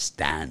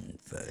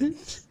 Stanford.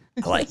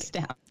 I like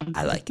it.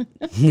 I like it.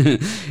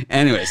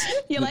 Anyways.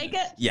 You like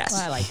it? Yes.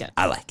 Well, I like it.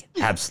 I like it.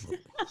 Absolutely.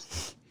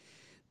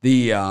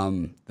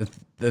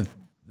 The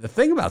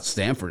thing about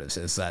Stanford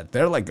is that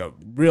they're like a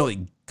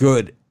really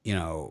good,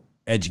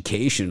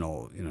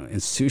 educational,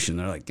 institution.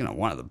 They're like,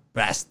 one of the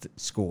best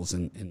schools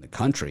in the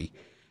country,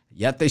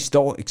 yet they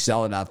still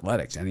excel at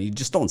athletics. And you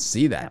just don't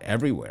see that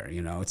everywhere.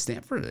 At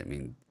Stanford, I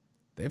mean,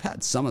 they've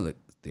had some of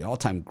the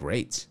all-time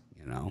greats,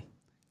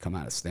 come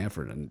out of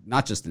Stanford, and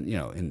not just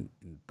in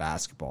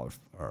basketball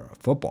or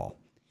football.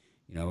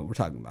 We're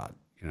talking about,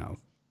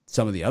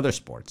 some of the other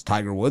sports.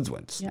 Tiger Woods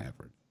went to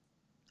Stanford.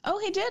 Oh,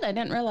 he did? I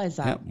didn't realize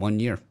that. Yeah, 1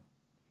 year.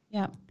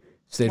 Yeah.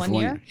 Stayed for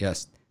 1 year?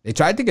 Yes. They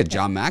tried to get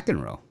John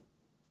McEnroe.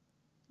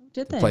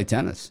 Did they? Play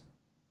tennis.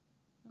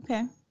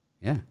 Okay.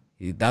 Yeah.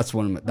 That's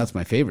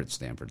my favorite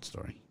Stanford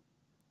story.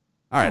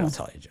 All right, I'll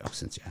tell you, Joe,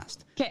 since you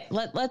asked. Okay,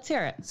 let's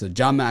hear it. So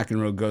John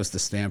McEnroe goes to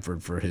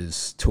Stanford for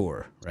his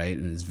tour, right,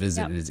 and his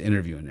visit and his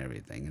interview and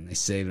everything. And they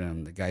say to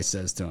him, the guy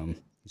says to him,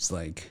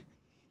 the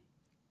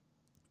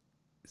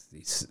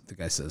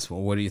guy says,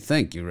 well, what do you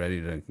think? You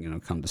ready to,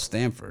 come to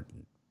Stanford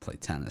and play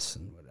tennis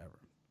and whatever,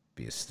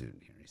 be a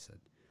student here? He said,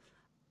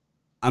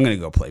 I'm going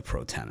to go play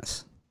pro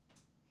tennis.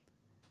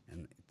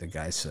 And the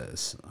guy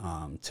says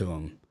to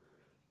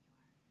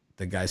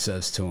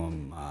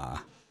him,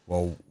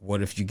 well,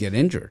 what if you get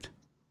injured?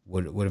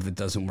 What if it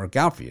doesn't work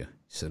out for you? He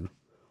said,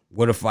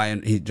 John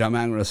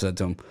McEnroe said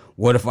to him,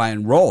 what if I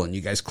enroll and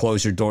you guys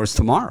close your doors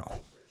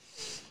tomorrow?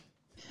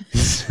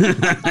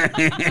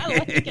 I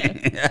like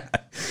it. Yeah.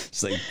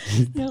 It's like,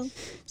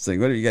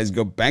 what if you guys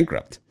go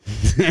bankrupt?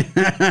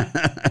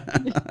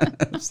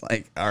 It's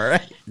like, all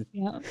right.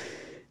 Yeah.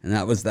 And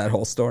that was that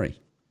whole story.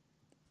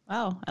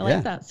 Wow, I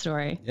like that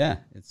story. Yeah,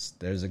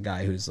 there's a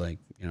guy who's like,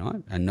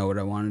 I know what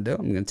I want to do.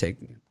 I'm going to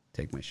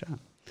take my shot.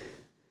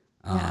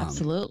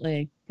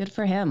 Absolutely. Good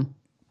for him.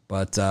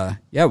 But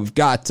we've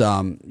got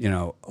a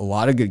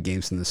lot of good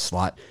games in this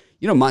slot.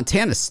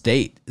 Montana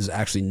State is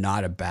actually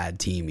not a bad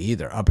team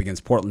either, up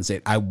against Portland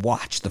State. I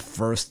watched the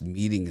first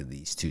meeting of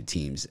these two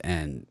teams,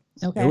 and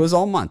it was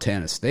all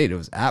Montana State. It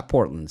was at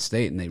Portland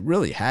State, and they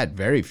really had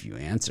very few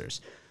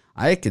answers.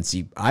 I could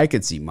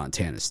see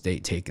Montana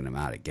State taking them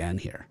out again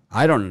here.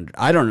 I don't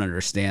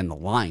understand the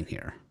line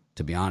here,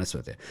 to be honest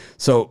with you.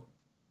 So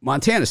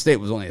Montana State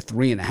was only a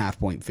 3.5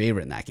 point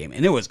favorite in that game,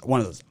 and it was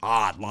one of those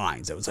odd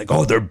lines. It was like,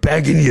 oh, they're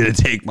begging you to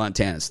take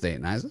Montana State,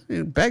 and I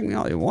said, beg me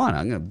all you want.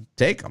 I'm going to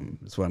take them.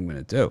 That's what I'm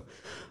going to do.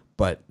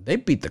 But they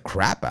beat the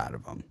crap out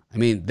of them. I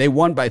mean, they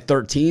won by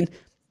 13.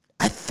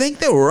 I think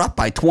they were up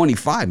by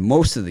 25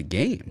 most of the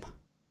game.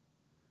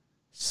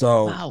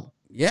 So. Wow.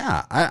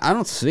 Yeah, I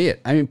don't see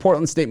it. I mean,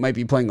 Portland State might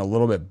be playing a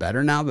little bit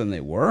better now than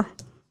they were,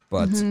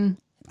 but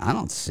I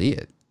don't see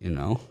it,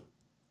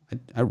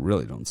 I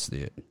really don't see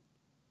it.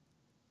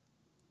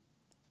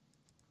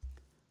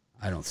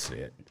 I don't see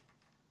it.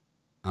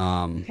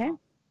 Okay.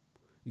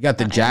 You got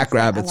the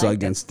Jackrabbits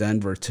against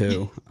Denver,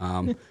 too.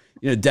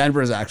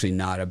 Denver is actually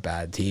not a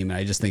bad team, and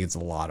I just think it's a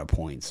lot of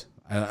points.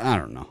 I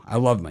don't know. I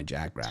love my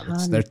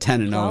Jackrabbits. They're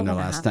 10-0 in their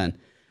last 10.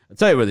 I'll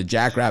tell you where the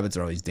Jackrabbits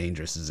are always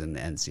dangerous is in the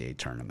NCAA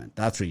tournament.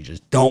 That's where you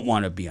just don't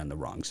want to be on the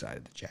wrong side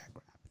of the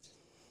Jackrabbits.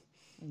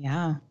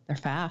 Yeah, they're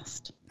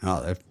fast.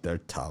 Oh, they're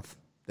tough.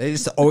 They're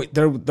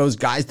those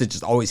guys that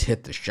just always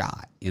hit the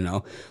shot,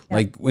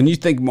 Like when you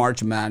think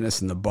March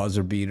Madness and the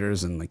buzzer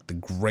beaters and like the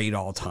great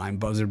all-time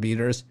buzzer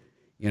beaters,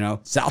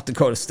 South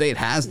Dakota State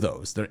has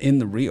those. They're in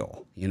the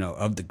reel,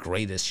 of the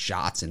greatest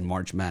shots in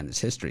March Madness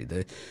history.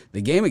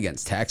 The game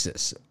against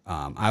Texas,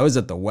 I was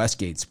at the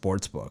Westgate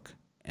Sportsbook.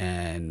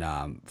 And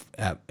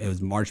it was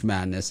March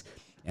Madness,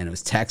 and it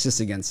was Texas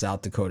against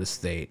South Dakota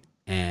State,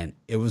 and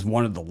it was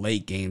one of the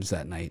late games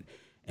that night,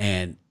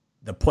 and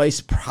the place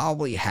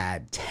probably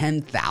had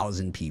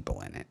 10,000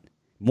 people in it,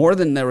 more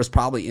than there was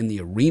probably in the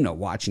arena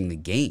watching the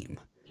game.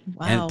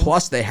 Wow. And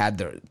plus they had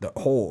the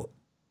whole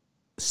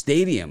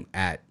stadium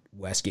at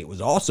Westgate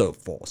was also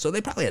full. So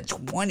they probably had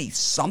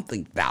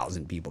 20-something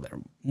thousand people there.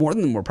 More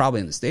than them were probably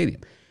in the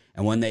stadium.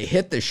 And when they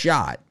hit the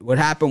shot, what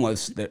happened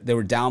was they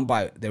were down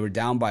by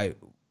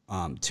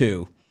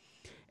 2,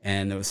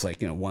 and there was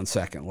 1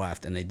 second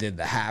left, and they did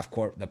the half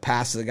court, the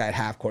pass to the guy at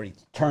half court. He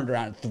turned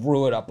around and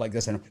threw it up like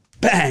this, and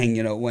bang,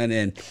 it went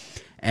in,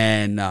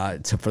 and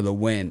for the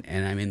win.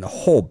 And I mean, the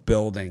whole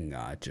building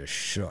just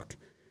shook.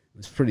 It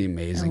was pretty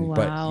amazing. Oh, wow.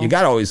 But you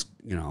got to always,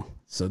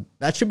 so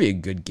that should be a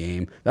good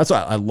game. That's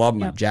why I love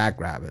my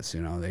Jackrabbits.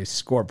 They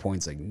score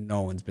points like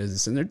no one's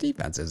business, and their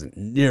defense isn't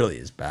nearly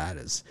as bad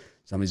as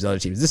some of these other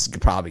teams. This is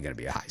probably going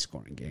to be a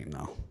high-scoring game,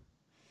 though.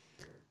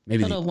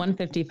 Maybe total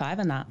 155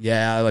 in that.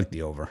 Yeah, I like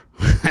the over.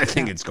 I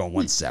think it's going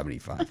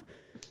 175.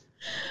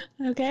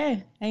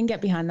 Okay, I can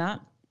get behind that.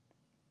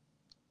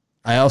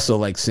 I also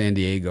like San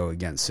Diego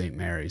against St.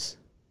 Mary's.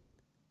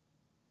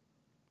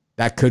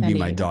 That could be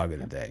my dog of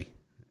the day.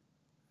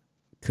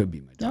 Could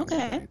be my dog of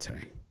the day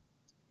today.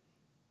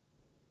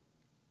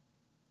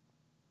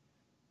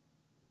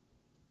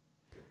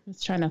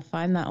 Just trying to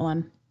find that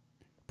one.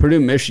 Purdue,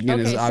 Michigan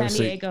is obviously...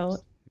 San Diego,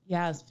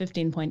 yeah, it's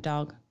 15-point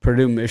dog.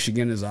 Purdue,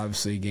 Michigan is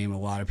obviously a game a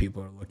lot of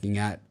people are looking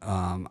at.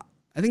 I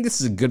think this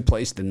is a good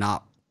place to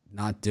not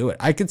do it.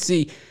 I could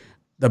see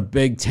the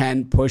Big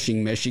Ten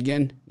pushing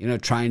Michigan,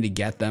 trying to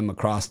get them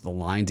across the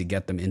line to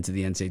get them into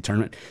the NCAA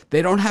tournament.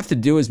 They don't have to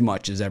do as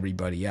much as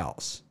everybody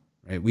else,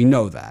 right? We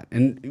know that.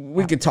 And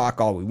we could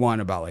talk all we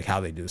want about like how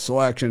they do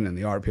selection and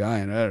the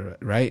RPI, and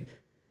right?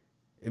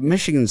 If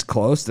Michigan's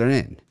close, they're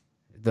in.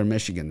 If they're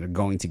Michigan, they're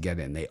going to get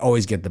in. They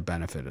always get the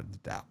benefit of the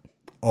doubt.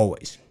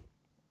 Always.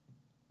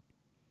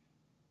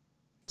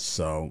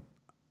 So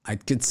I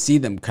could see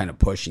them kind of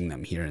pushing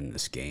them here in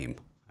this game.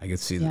 I could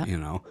see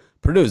that,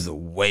 Purdue's a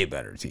way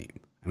better team.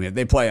 I mean, if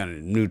they play on a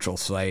neutral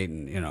site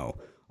and,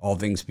 all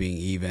things being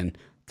even,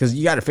 because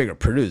you got to figure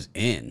Purdue's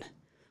in.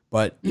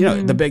 But,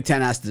 the Big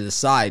Ten has to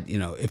decide,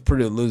 if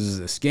Purdue loses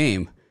this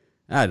game,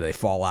 they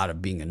fall out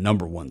of being a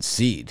number 1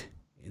 seed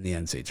in the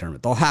NCAA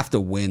tournament. They'll have to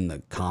win the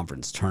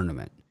conference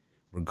tournament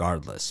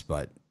regardless.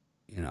 But,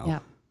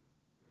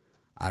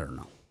 I don't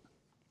know.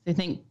 Do you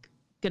think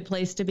good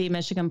place to be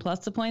Michigan plus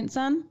the points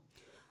then?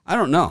 I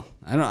don't know.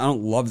 I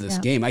don't love this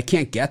game. I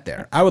can't get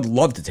there. I would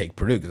love to take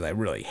Purdue because I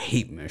really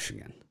hate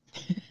Michigan.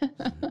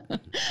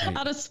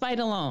 Out of spite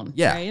alone.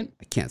 Yeah, right?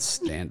 I can't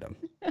stand them.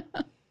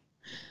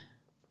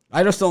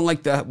 I just don't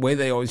like the way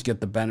they always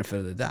get the benefit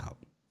of the doubt.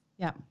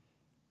 Yeah.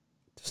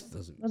 Just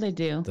doesn't. Well, they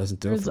do. Doesn't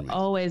do There's it for me.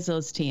 Always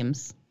those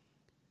teams,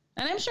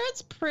 and I'm sure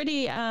it's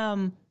pretty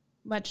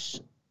much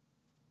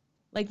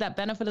like that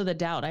benefit of the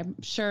doubt. I'm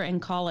sure in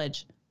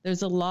college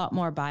there's a lot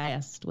more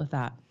biased with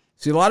that.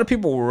 See, a lot of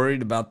people were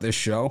worried about this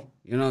show.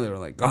 They were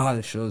like, "Oh,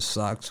 this show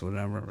sucks,"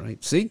 whatever.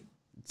 Right? See,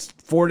 it's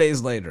 4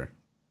 days later.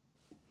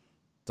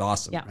 It's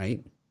awesome,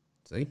 right?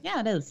 See?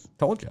 Yeah, it is.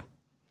 Told you.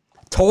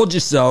 Told you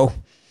so.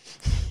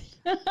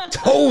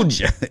 Told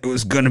you it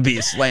was going to be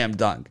a slam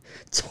dunk.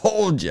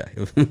 Told you.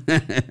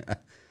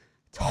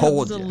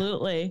 Told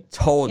Absolutely. You.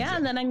 Told you. Yeah,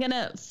 and then I'm going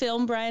to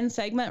film Brian's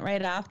segment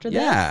right after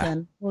this,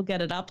 and we'll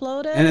get it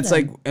uploaded. And it's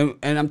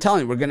and I'm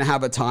telling you, we're going to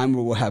have a time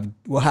where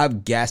we'll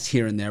have guests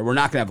here and there. We're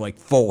not going to have like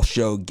full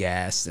show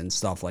guests and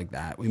stuff like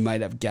that. We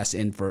might have guests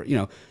in for,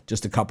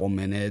 just a couple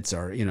minutes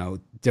or,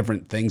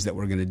 different things that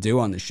we're going to do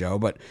on the show.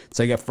 But it's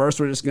like at first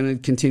we're just going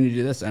to continue to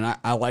do this. And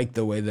I like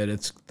the way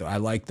that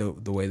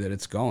the way that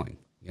it's going.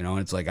 And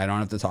it's like I don't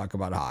have to talk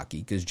about hockey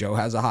because Joe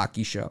has a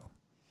hockey show.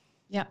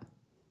 Yeah.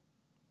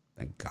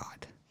 Thank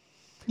God.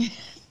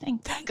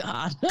 Thank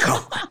God.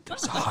 God,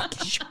 there's a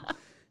hockey show.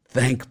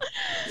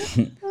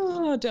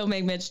 Oh, don't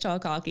make Mitch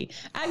talk hockey.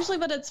 Actually,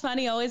 but it's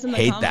funny. Always in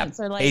the comments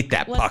are like, hate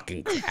that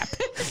fucking crap.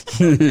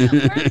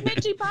 Where's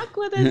Mitchy Puck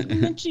with his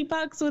Mitchy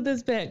Pucks with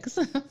his picks?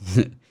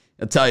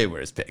 I'll tell you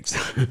where his picks.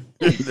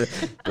 They're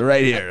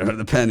right here where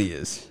the penny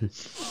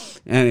is.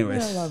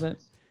 Anyways, I love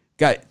it.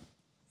 Got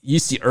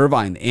UC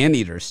Irvine, the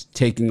Anteaters,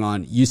 taking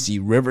on UC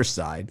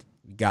Riverside.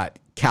 We got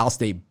Cal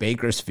State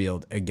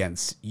Bakersfield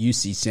against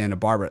UC Santa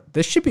Barbara.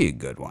 This should be a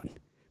good one.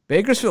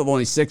 Bakersfield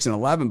only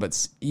 6-11, but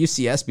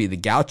UCSB, the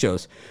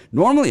Gauchos,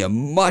 normally a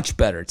much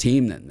better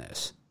team than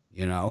this.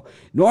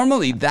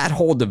 Normally that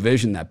whole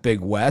division, that Big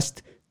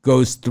West,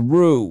 goes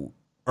through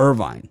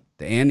Irvine,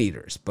 the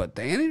Anteaters, but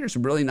the Anteaters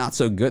are really not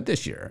so good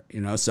this year.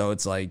 So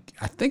it's like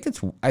I think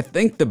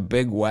the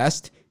Big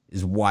West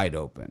is wide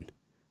open.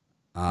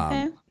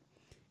 Okay.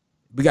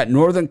 We got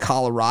Northern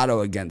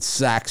Colorado against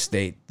Sac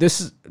State. This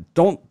is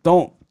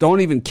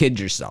don't even kid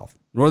yourself.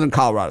 Northern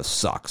Colorado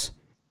sucks.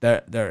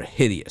 They're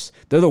hideous.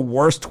 They're the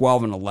worst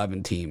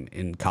 12-11 team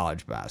in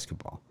college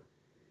basketball.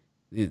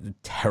 They're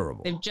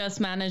terrible. They've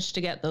just managed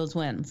to get those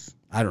wins.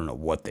 I don't know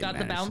what they got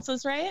managed. The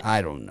bounces right.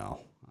 I don't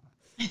know.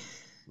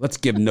 Let's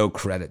give no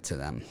credit to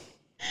them.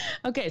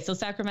 Okay, so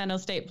Sacramento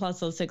State plus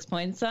those 6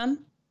 points,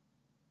 then.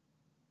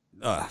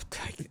 I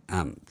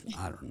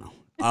don't know.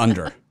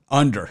 Under.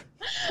 Way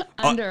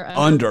under.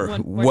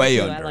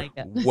 I like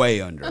it.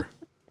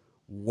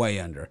 Way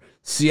under.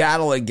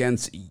 Seattle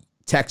against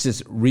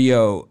Texas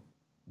Rio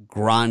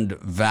Grande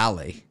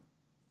Valley.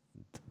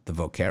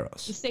 the You Vaqueros.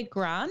 say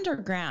grand or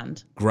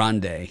grand?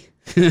 Grande.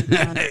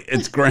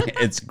 It's grand.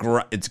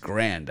 It's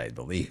grand, I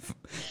believe.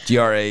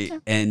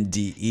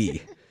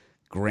 Grande.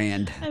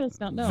 Grand I just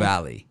don't know.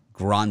 Valley.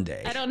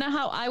 Grande. I don't know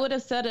how I would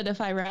have said it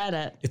if I read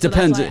it. It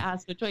depends. That's why I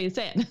asked which way you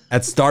say it.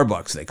 At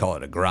Starbucks, they call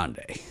it a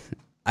grande.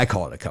 I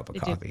call it a cup of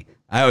coffee.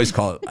 I always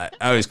call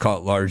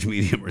it large,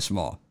 medium, or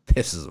small.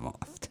 Pisses them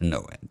off to no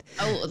end.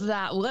 Oh,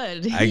 that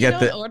would. I You get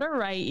don't order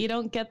right. You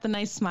don't get the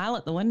nice smile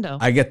at the window.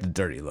 I get the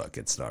dirty look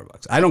at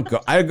Starbucks. I don't go.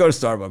 I go to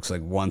Starbucks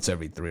like once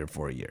every 3 or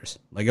 4 years.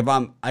 Like if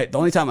the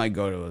only time I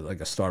go to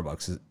like a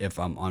Starbucks is if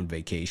I'm on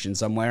vacation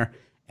somewhere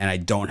and I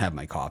don't have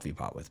my coffee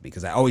pot with me,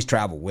 because I always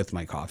travel with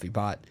my coffee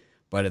pot.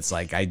 But it's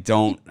like I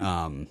don't,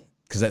 so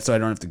I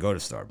don't have to go to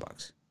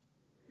Starbucks.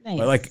 Nice.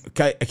 But like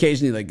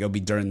occasionally, like it'll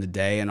be during the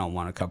day and I'll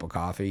want a cup of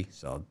coffee,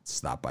 so I'll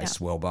stop by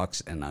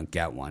Swillbucks and I'll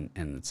get one,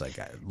 and it's like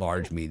a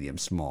large, medium,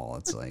 small.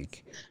 It's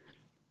like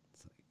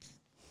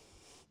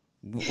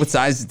what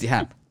size do you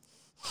have?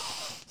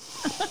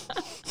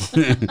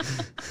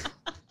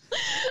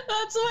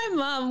 That's my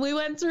mom. We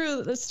went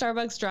through the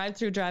Starbucks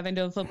drive-through driving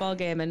to a football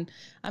game, and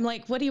I'm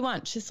like, what do you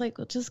want? She's like,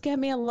 well, just get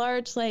me a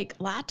large like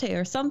latte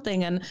or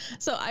something. And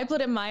so I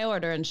put in my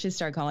order, and she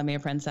started calling me a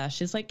princess.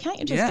 She's like, can't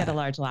you just get a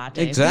large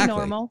latte? Exactly. Be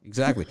normal.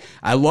 Exactly.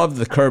 I love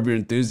the Curb Your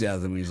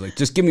Enthusiasm. He's like,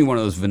 just give me one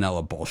of those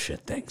vanilla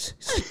bullshit things.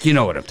 Like, you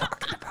know what I'm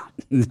talking about.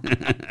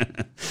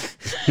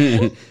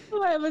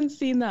 Oh, I haven't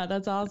seen that.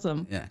 That's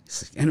awesome. Yeah.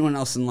 He's like, anyone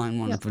else in line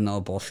want a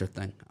vanilla bullshit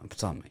thing?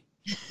 It's on me.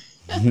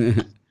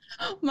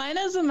 Mine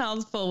is a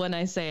mouthful when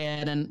I say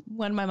it. And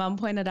when my mom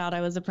pointed out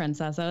I was a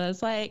princess, I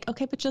was like,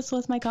 okay, but just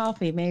with my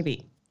coffee,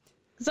 maybe.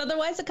 Because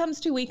otherwise it comes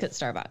too weak at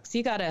Starbucks.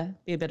 You got to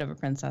be a bit of a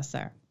princess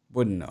there.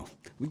 Wouldn't know.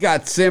 We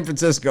got San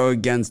Francisco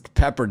against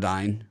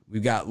Pepperdine.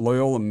 We've got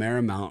Loyola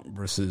Marymount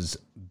versus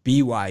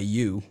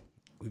BYU.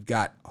 We've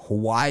got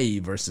Hawaii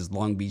versus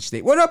Long Beach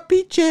State. What up,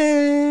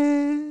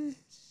 Peaches?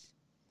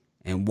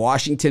 And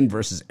Washington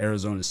versus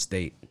Arizona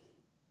State.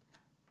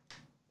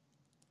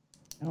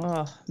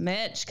 Oh,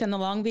 Mitch, can the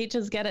Long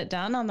Beaches get it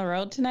done on the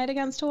road tonight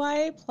against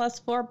Hawaii? Plus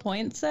 4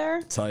 points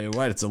there. Tell you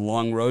what, it's a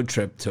long road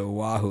trip to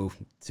Oahu.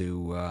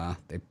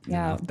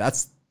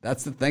 That's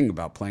the thing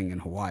about playing in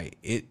Hawaii.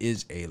 It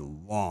is a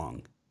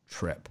long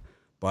trip.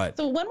 But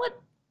so when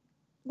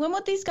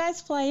would these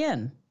guys fly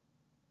in?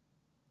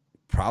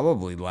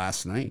 Probably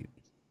last night.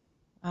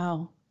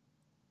 Wow,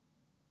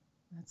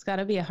 it's got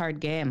to be a hard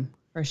game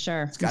for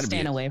sure. It's got to be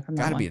away from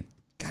that one.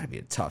 Got to be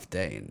a tough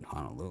day in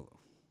Honolulu.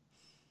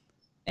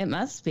 It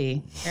must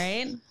be,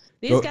 right?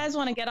 These guys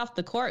want to get off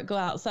the court, go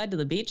outside to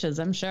the beaches,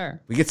 I'm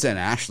sure. We could send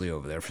Ashley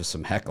over there for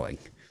some heckling.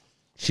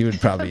 She would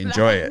probably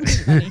enjoy it.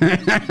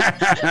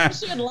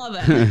 She would love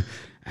it.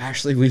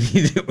 Ashley, we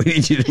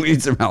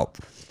need some help.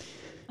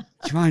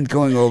 Do you mind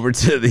going over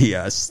to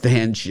the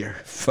stand here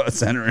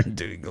center and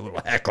doing a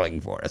little heckling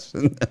for us?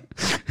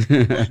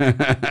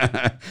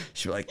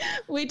 She'd be like,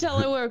 we tell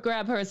her we'll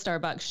grab her a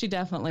Starbucks. She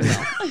definitely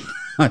will.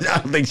 I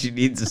don't think she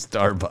needs a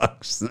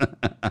Starbucks.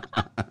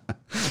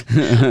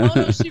 Oh,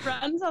 no, she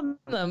runs on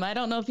them. I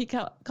don't know if you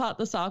caught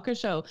the soccer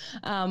show,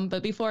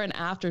 but before and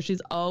after,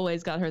 she's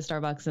always got her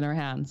Starbucks in her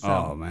hand. So.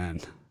 Oh,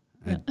 man.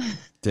 I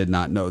did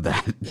not know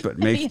that, but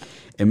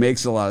it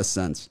makes a lot of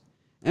sense.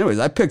 Anyways,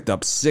 I picked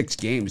up 6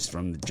 games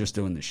from just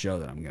doing the show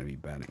that I'm going to be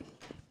betting.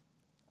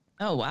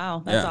 Oh,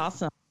 wow. That's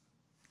awesome.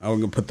 I'm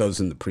going to put those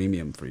in the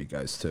premium for you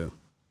guys, too.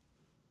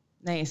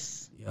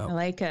 Nice. Yep. I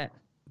like it.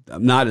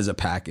 Not as a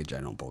package,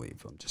 I don't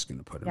believe. I'm just going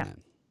to put them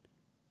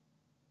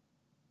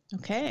in.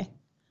 Okay.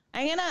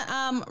 I'm going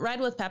to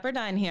ride with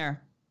Pepperdine here.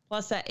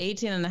 Plus that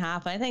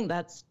 18.5. I think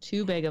that's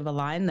too big of a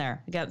line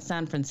there against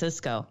San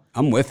Francisco.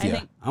 I'm with you.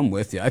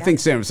 I think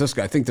San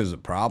Francisco, I think there's a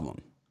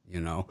problem, you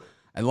know.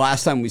 And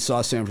last time we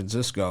saw San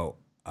Francisco,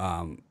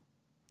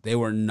 they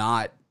were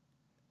not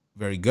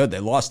very good. They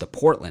lost to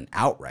Portland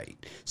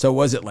outright. So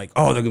was it like,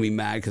 oh, they're going to be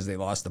mad because they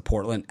lost to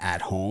Portland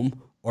at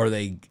home? Or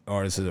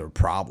is it a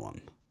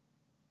problem?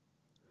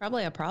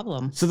 Probably a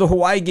problem. So the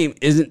Hawaii game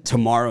isn't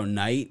tomorrow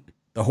night.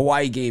 The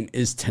Hawaii game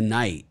is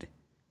tonight.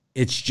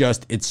 It's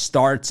just, it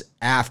starts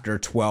after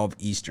 12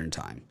 Eastern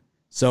time.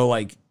 So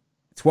like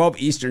 12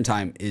 Eastern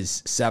time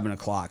is 7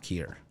 o'clock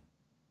here.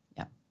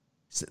 Yeah.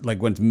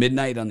 Like when it's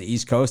midnight on the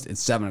East Coast, it's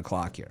 7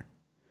 o'clock here.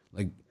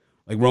 Like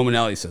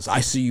Romanelli says,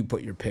 I see you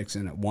put your picks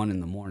in at 1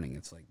 in the morning.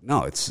 It's like,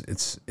 no,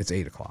 it's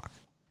 8 o'clock.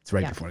 It's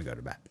right before I go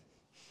to bed.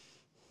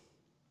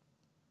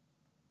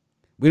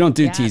 We don't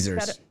do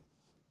teasers.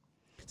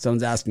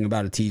 Someone's asking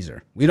about a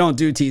teaser. We don't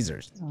do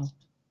teasers. Oh,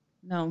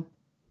 no.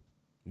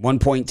 1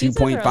 point, 2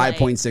 point, 5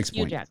 point, 6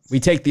 point. Jets.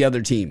 We take the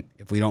other team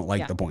if we don't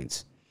like the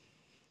points.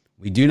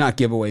 We do not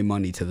give away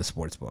money to the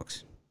sports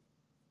books.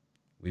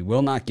 We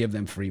will not give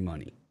them free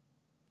money.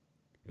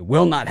 It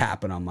will not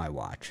happen on my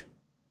watch.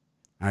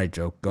 All right,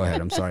 Joe, go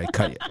ahead. I'm sorry.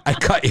 I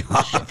cut you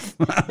off.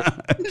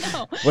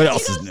 No, What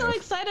else you is got new? so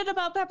excited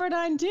about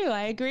Pepperdine too.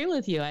 I agree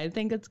with you. I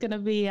think it's going to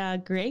be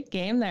a great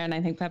game there, and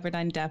I think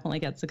Pepperdine definitely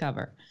gets the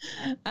cover.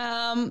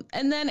 And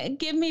then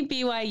give me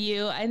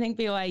BYU. I think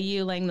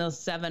BYU laying those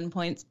 7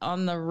 points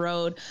on the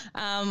road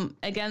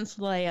against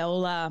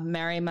Loyola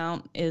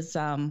Marymount is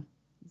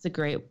a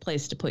great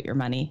place to put your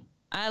money.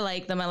 I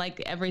like them. I like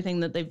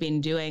everything that they've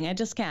been doing. I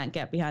just can't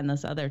get behind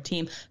this other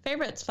team.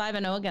 Favorites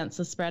 5-0 against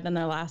the spread in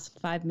their last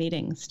 5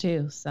 meetings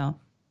too. So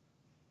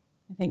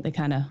I think they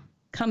kind of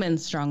come in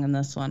strong in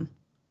this one.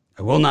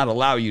 I will not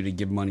allow you to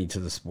give money to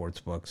the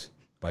sports books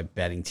by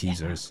betting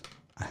teasers.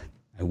 Yeah.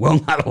 I will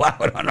not allow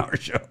it on our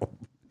show.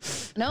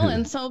 No,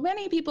 and so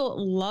many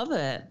people love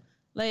it.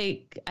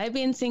 Like, I've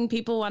been seeing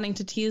people wanting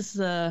to tease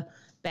the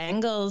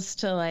Bengals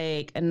to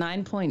like a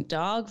 9-point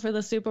dog for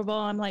the Super Bowl.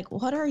 I'm like,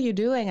 what are you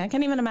doing? I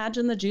can't even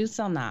imagine the juice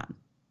on that.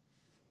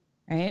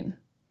 Right?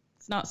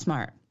 It's not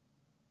smart.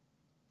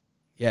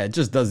 Yeah, it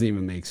just doesn't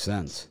even make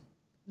sense.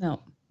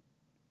 No.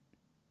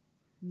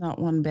 Not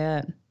one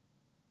bit.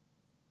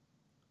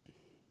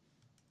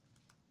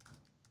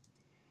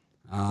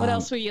 What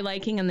else were you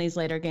liking in these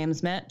later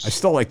games, Mitch? I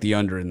still like the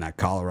under in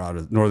that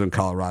Northern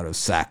Colorado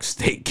Sac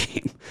State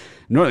game.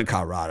 Northern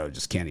Colorado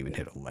just can't even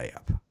hit a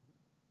layup.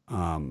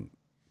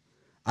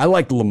 I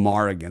like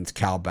Lamar against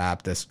Cal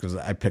Baptist because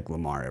I pick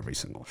Lamar every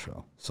single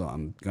show. So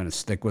I'm going to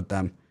stick with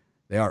them.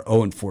 They are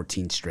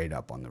 0-14 straight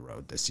up on the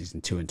road this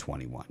season,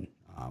 2-21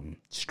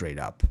 straight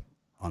up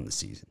on the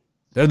season.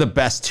 They're the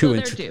best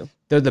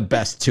They're the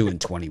best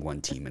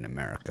 2-21 team in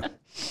America.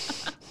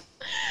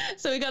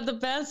 So we got the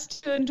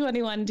best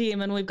 2-21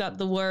 team, and we've got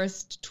the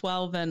worst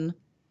 12 and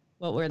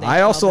what were they?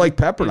 I also like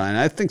Pepperdine.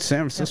 I think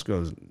San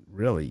Francisco is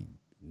really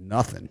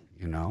nothing.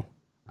 You know,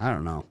 I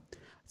don't know.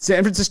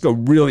 San Francisco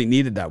really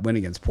needed that win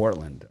against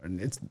Portland,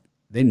 and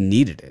they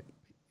needed it.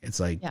 It's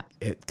like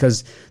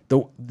because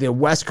the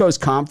West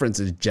Coast Conference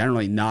is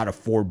generally not a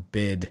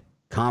 4-bid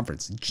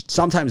conference.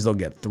 Sometimes they'll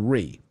get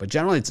 3, but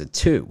generally it's a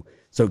 2.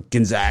 So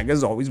Gonzaga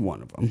is always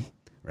one of them,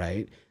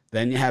 right?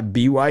 Then you have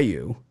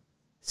BYU,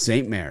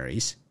 St.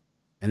 Mary's,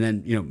 and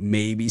then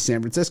maybe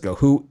San Francisco,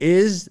 who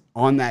is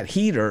on that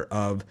heater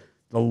of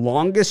the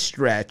longest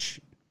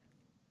stretch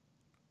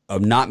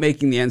of not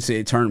making the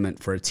NCAA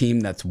tournament for a team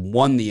that's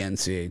won the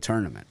NCAA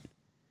tournament.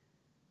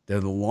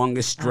 They're the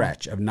longest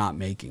stretch of not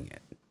making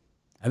it.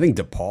 I think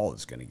DePaul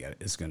is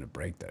going to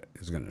break that.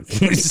 Is going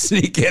to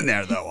sneak in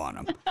there though on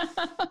them.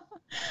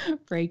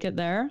 Break it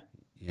there.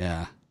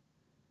 Yeah.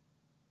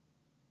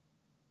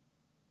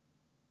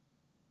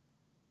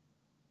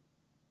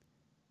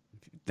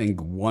 If you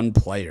think one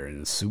player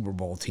in a Super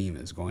Bowl team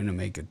is going to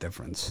make a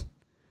difference,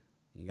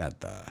 you got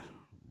the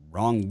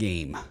wrong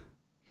game.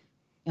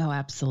 Oh,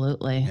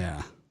 absolutely.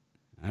 Yeah.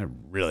 I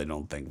really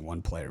don't think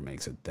one player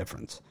makes a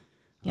difference.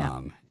 Yeah.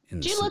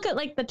 Do you look at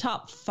like the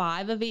top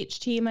 5 of each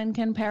team and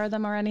compare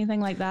them or anything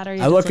like that? Or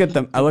I look at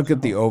them. I look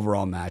at the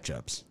overall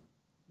matchups.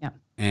 Yeah.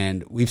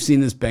 And we've seen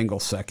this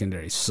Bengals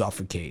secondary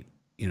suffocate,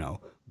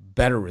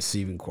 better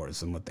receiving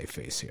cores than what they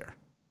face here.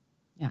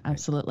 Yeah,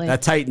 absolutely.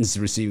 That Titans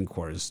receiving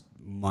core is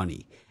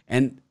money.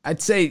 And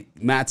I'd say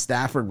Matt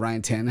Stafford,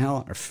 Ryan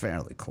Tannehill are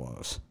fairly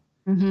close.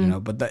 Mm-hmm.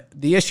 But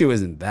the issue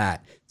isn't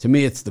that. To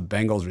me, it's the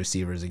Bengals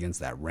receivers against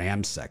that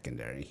Rams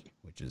secondary,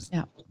 which is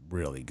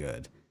really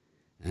good.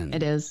 And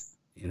it is.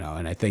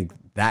 And I think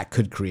that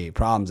could create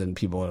problems. And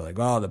people are like,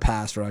 "Oh, the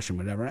pass rush and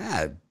whatever."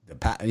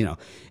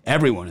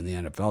 Everyone in the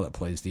NFL that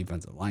plays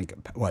defensive line.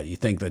 What you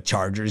think the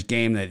Chargers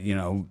game that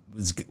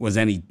was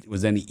any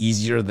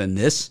easier than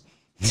this?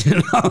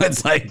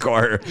 It's like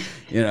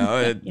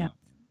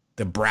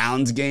the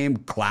Browns game,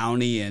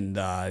 Clowney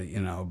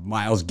and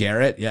Myles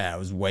Garrett. Yeah, it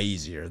was way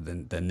easier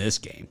than this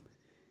game.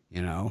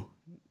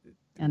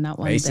 And not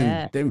one bit.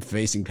 They've been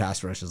facing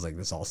pass rushes like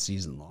this all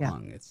season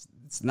long. Yeah.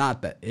 It's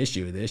not that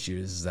issue. The issue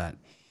is that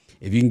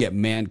if you can get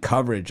man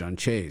coverage on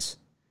Chase,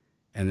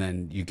 and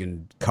then you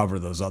can cover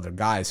those other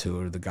guys who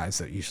are the guys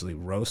that usually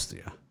roast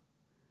you.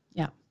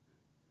 Yeah.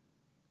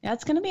 Yeah,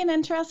 it's going to be an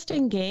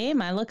interesting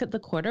game. I look at the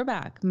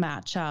quarterback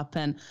matchup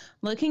and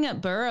looking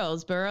at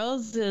Burrows.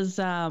 Burrows is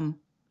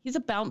he's a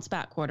bounce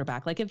back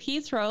quarterback. Like if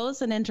he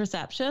throws an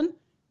interception,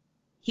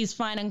 he's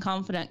fine and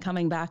confident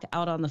coming back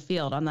out on the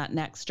field on that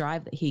next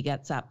drive that he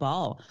gets that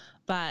ball.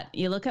 But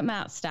you look at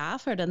Matt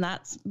Stafford, and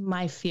that's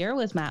my fear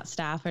with Matt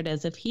Stafford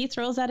is if he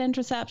throws that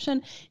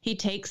interception, he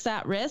takes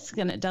that risk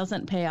and it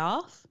doesn't pay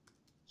off,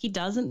 he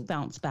doesn't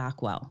bounce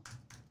back well.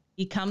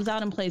 He comes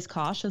out and plays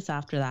cautious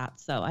after that.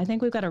 So I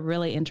think we've got a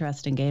really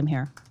interesting game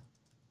here.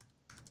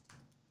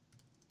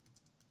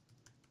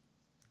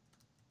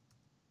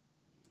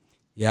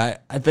 Yeah,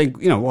 I think,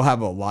 we'll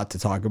have a lot to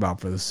talk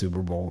about for the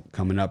Super Bowl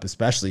coming up,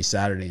 especially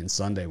Saturday and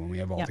Sunday when we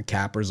have all the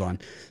cappers on.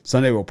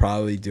 Sunday, we'll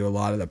probably do a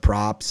lot of the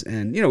props.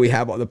 And, we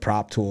have all the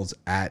prop tools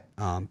at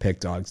Pick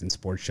Dogs and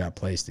Sports Chat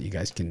Place that you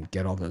guys can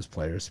get all those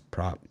players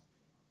prop.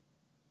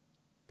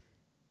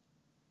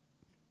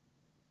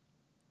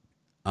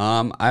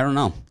 I don't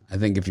know. I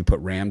think if you put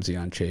Ramsey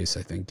on Chase,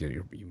 I think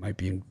you might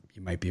be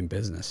in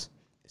business,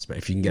 especially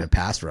if you can get a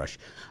pass rush.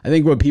 I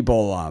think what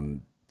people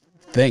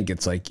think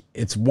it's like,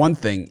 it's one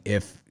thing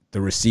if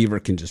the receiver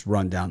can just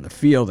run down the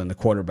field and the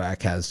quarterback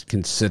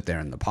can sit there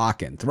in the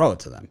pocket and throw it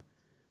to them,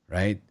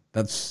 right?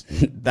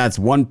 That's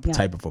one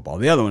type of football.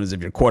 The other one is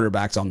if your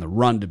quarterback's on the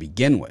run to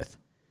begin with,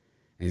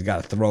 and he's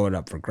got to throw it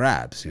up for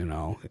grabs,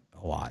 a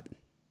lot.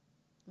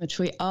 Which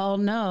we all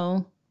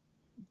know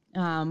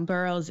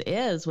Burrows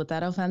is with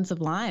that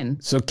offensive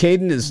line. So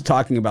Caden is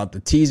talking about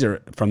the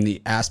teaser from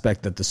the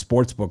aspect that the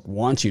sportsbook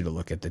wants you to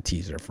look at the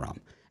teaser from.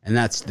 And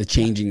that's the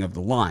changing of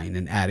the line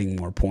and adding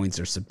more points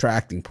or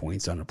subtracting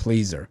points on a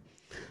pleaser.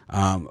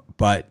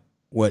 But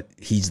what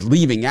he's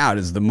leaving out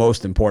is the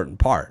most important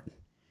part,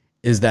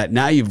 is that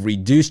now you've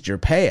reduced your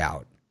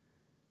payout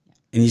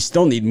and you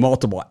still need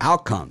multiple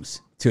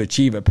outcomes to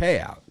achieve a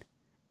payout.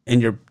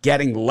 And you're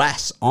getting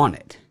less on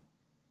it.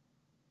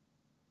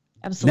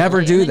 Absolutely.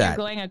 Never do that.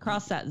 You're going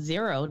across that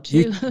zero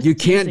too. You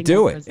can't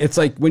do it. It's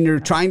like when you're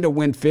trying to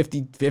win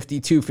 50,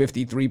 52,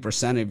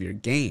 53% of your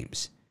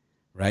games,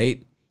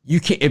 right? You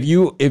can't, if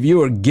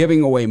you are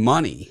giving away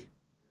money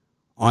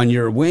on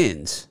your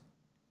wins,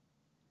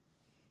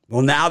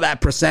 well, now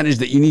that percentage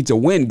that you need to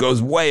win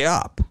goes way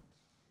up.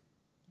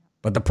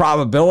 But the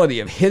probability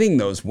of hitting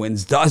those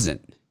wins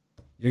doesn't.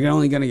 You're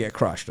only going to get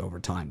crushed over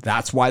time.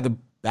 That's why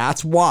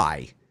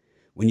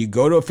when you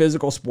go to a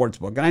physical sports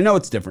book, and I know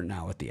it's different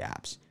now with the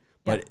apps,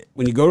 but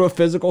when you go to a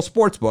physical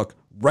sports book,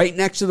 right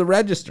next to the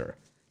register,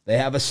 they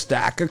have a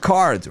stack of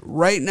cards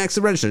right next to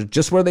the register,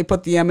 just where they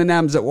put the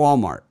M&Ms at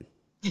Walmart.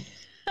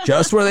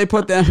 Just where they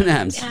put the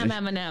M&Ms. Damn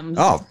M&Ms.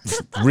 Oh,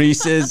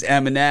 Reese's,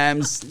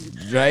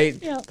 M&Ms,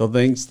 right? Yep. The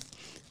things,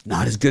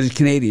 not as good as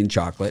Canadian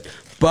chocolate,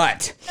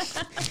 but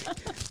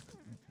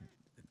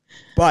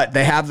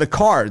they have the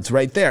cards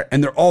right there,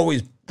 and they're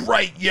always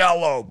bright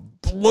yellow,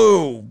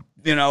 blue,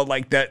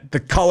 like that, the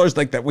colors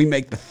like that we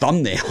make the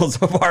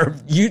thumbnails of our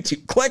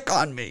YouTube. Click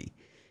on me,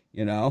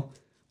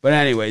 But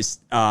anyways,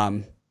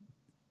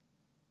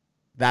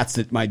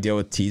 that's my deal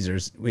with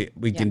teasers.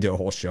 We can do a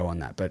whole show on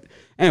that. But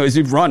anyways,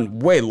 we've run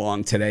way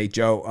long today,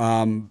 Joe.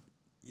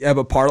 You have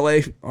a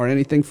parlay or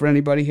anything for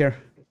anybody here?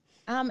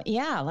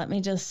 Let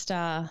me just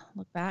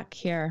look back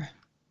here.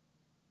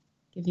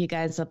 Give you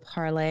guys a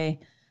parlay.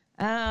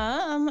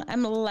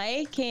 I'm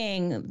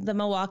liking the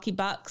Milwaukee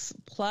Bucks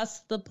plus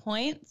the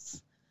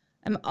points.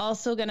 I'm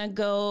also going to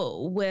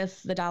go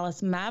with the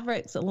Dallas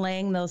Mavericks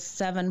laying those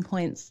 7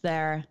 points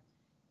there.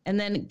 And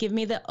then give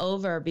me the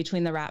over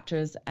between the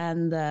Raptors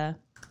and the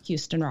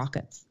Houston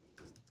Rockets.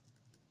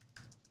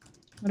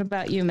 What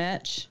about you,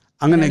 Mitch?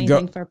 I'm going to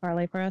go for a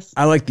parlay for us.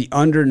 I like the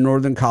under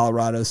Northern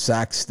Colorado,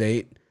 Sac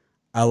State.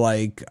 I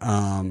like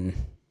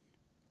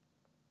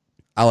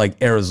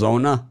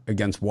Arizona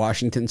against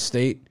Washington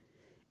State.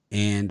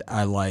 And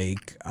I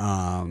like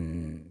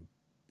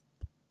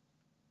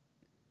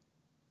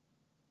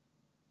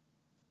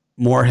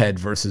Moorhead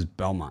versus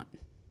Belmont.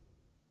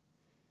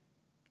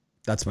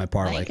 That's my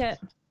parlay. Like it.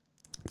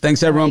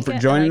 Thanks everyone for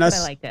joining us.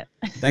 I like it.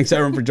 Thanks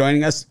everyone for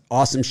joining us.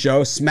 Awesome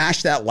show.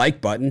 Smash that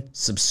like button.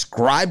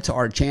 Subscribe to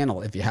our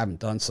channel if you haven't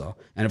done so.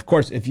 And of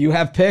course, if you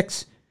have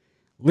picks,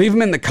 leave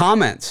them in the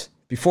comments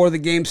before the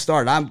game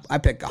start. I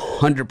pick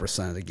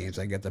 100% of the games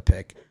I get to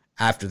pick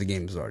after the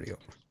game is already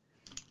over.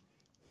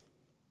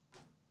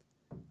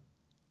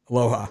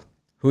 Aloha.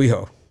 Hui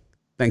ho.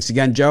 Thanks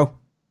again, Joe.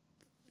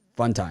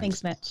 Fun times.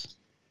 Thanks, Mitch.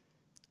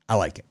 I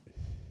like it.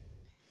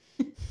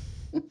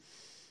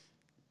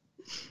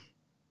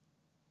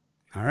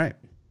 All right.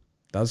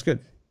 That was good.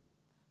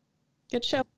 Good show.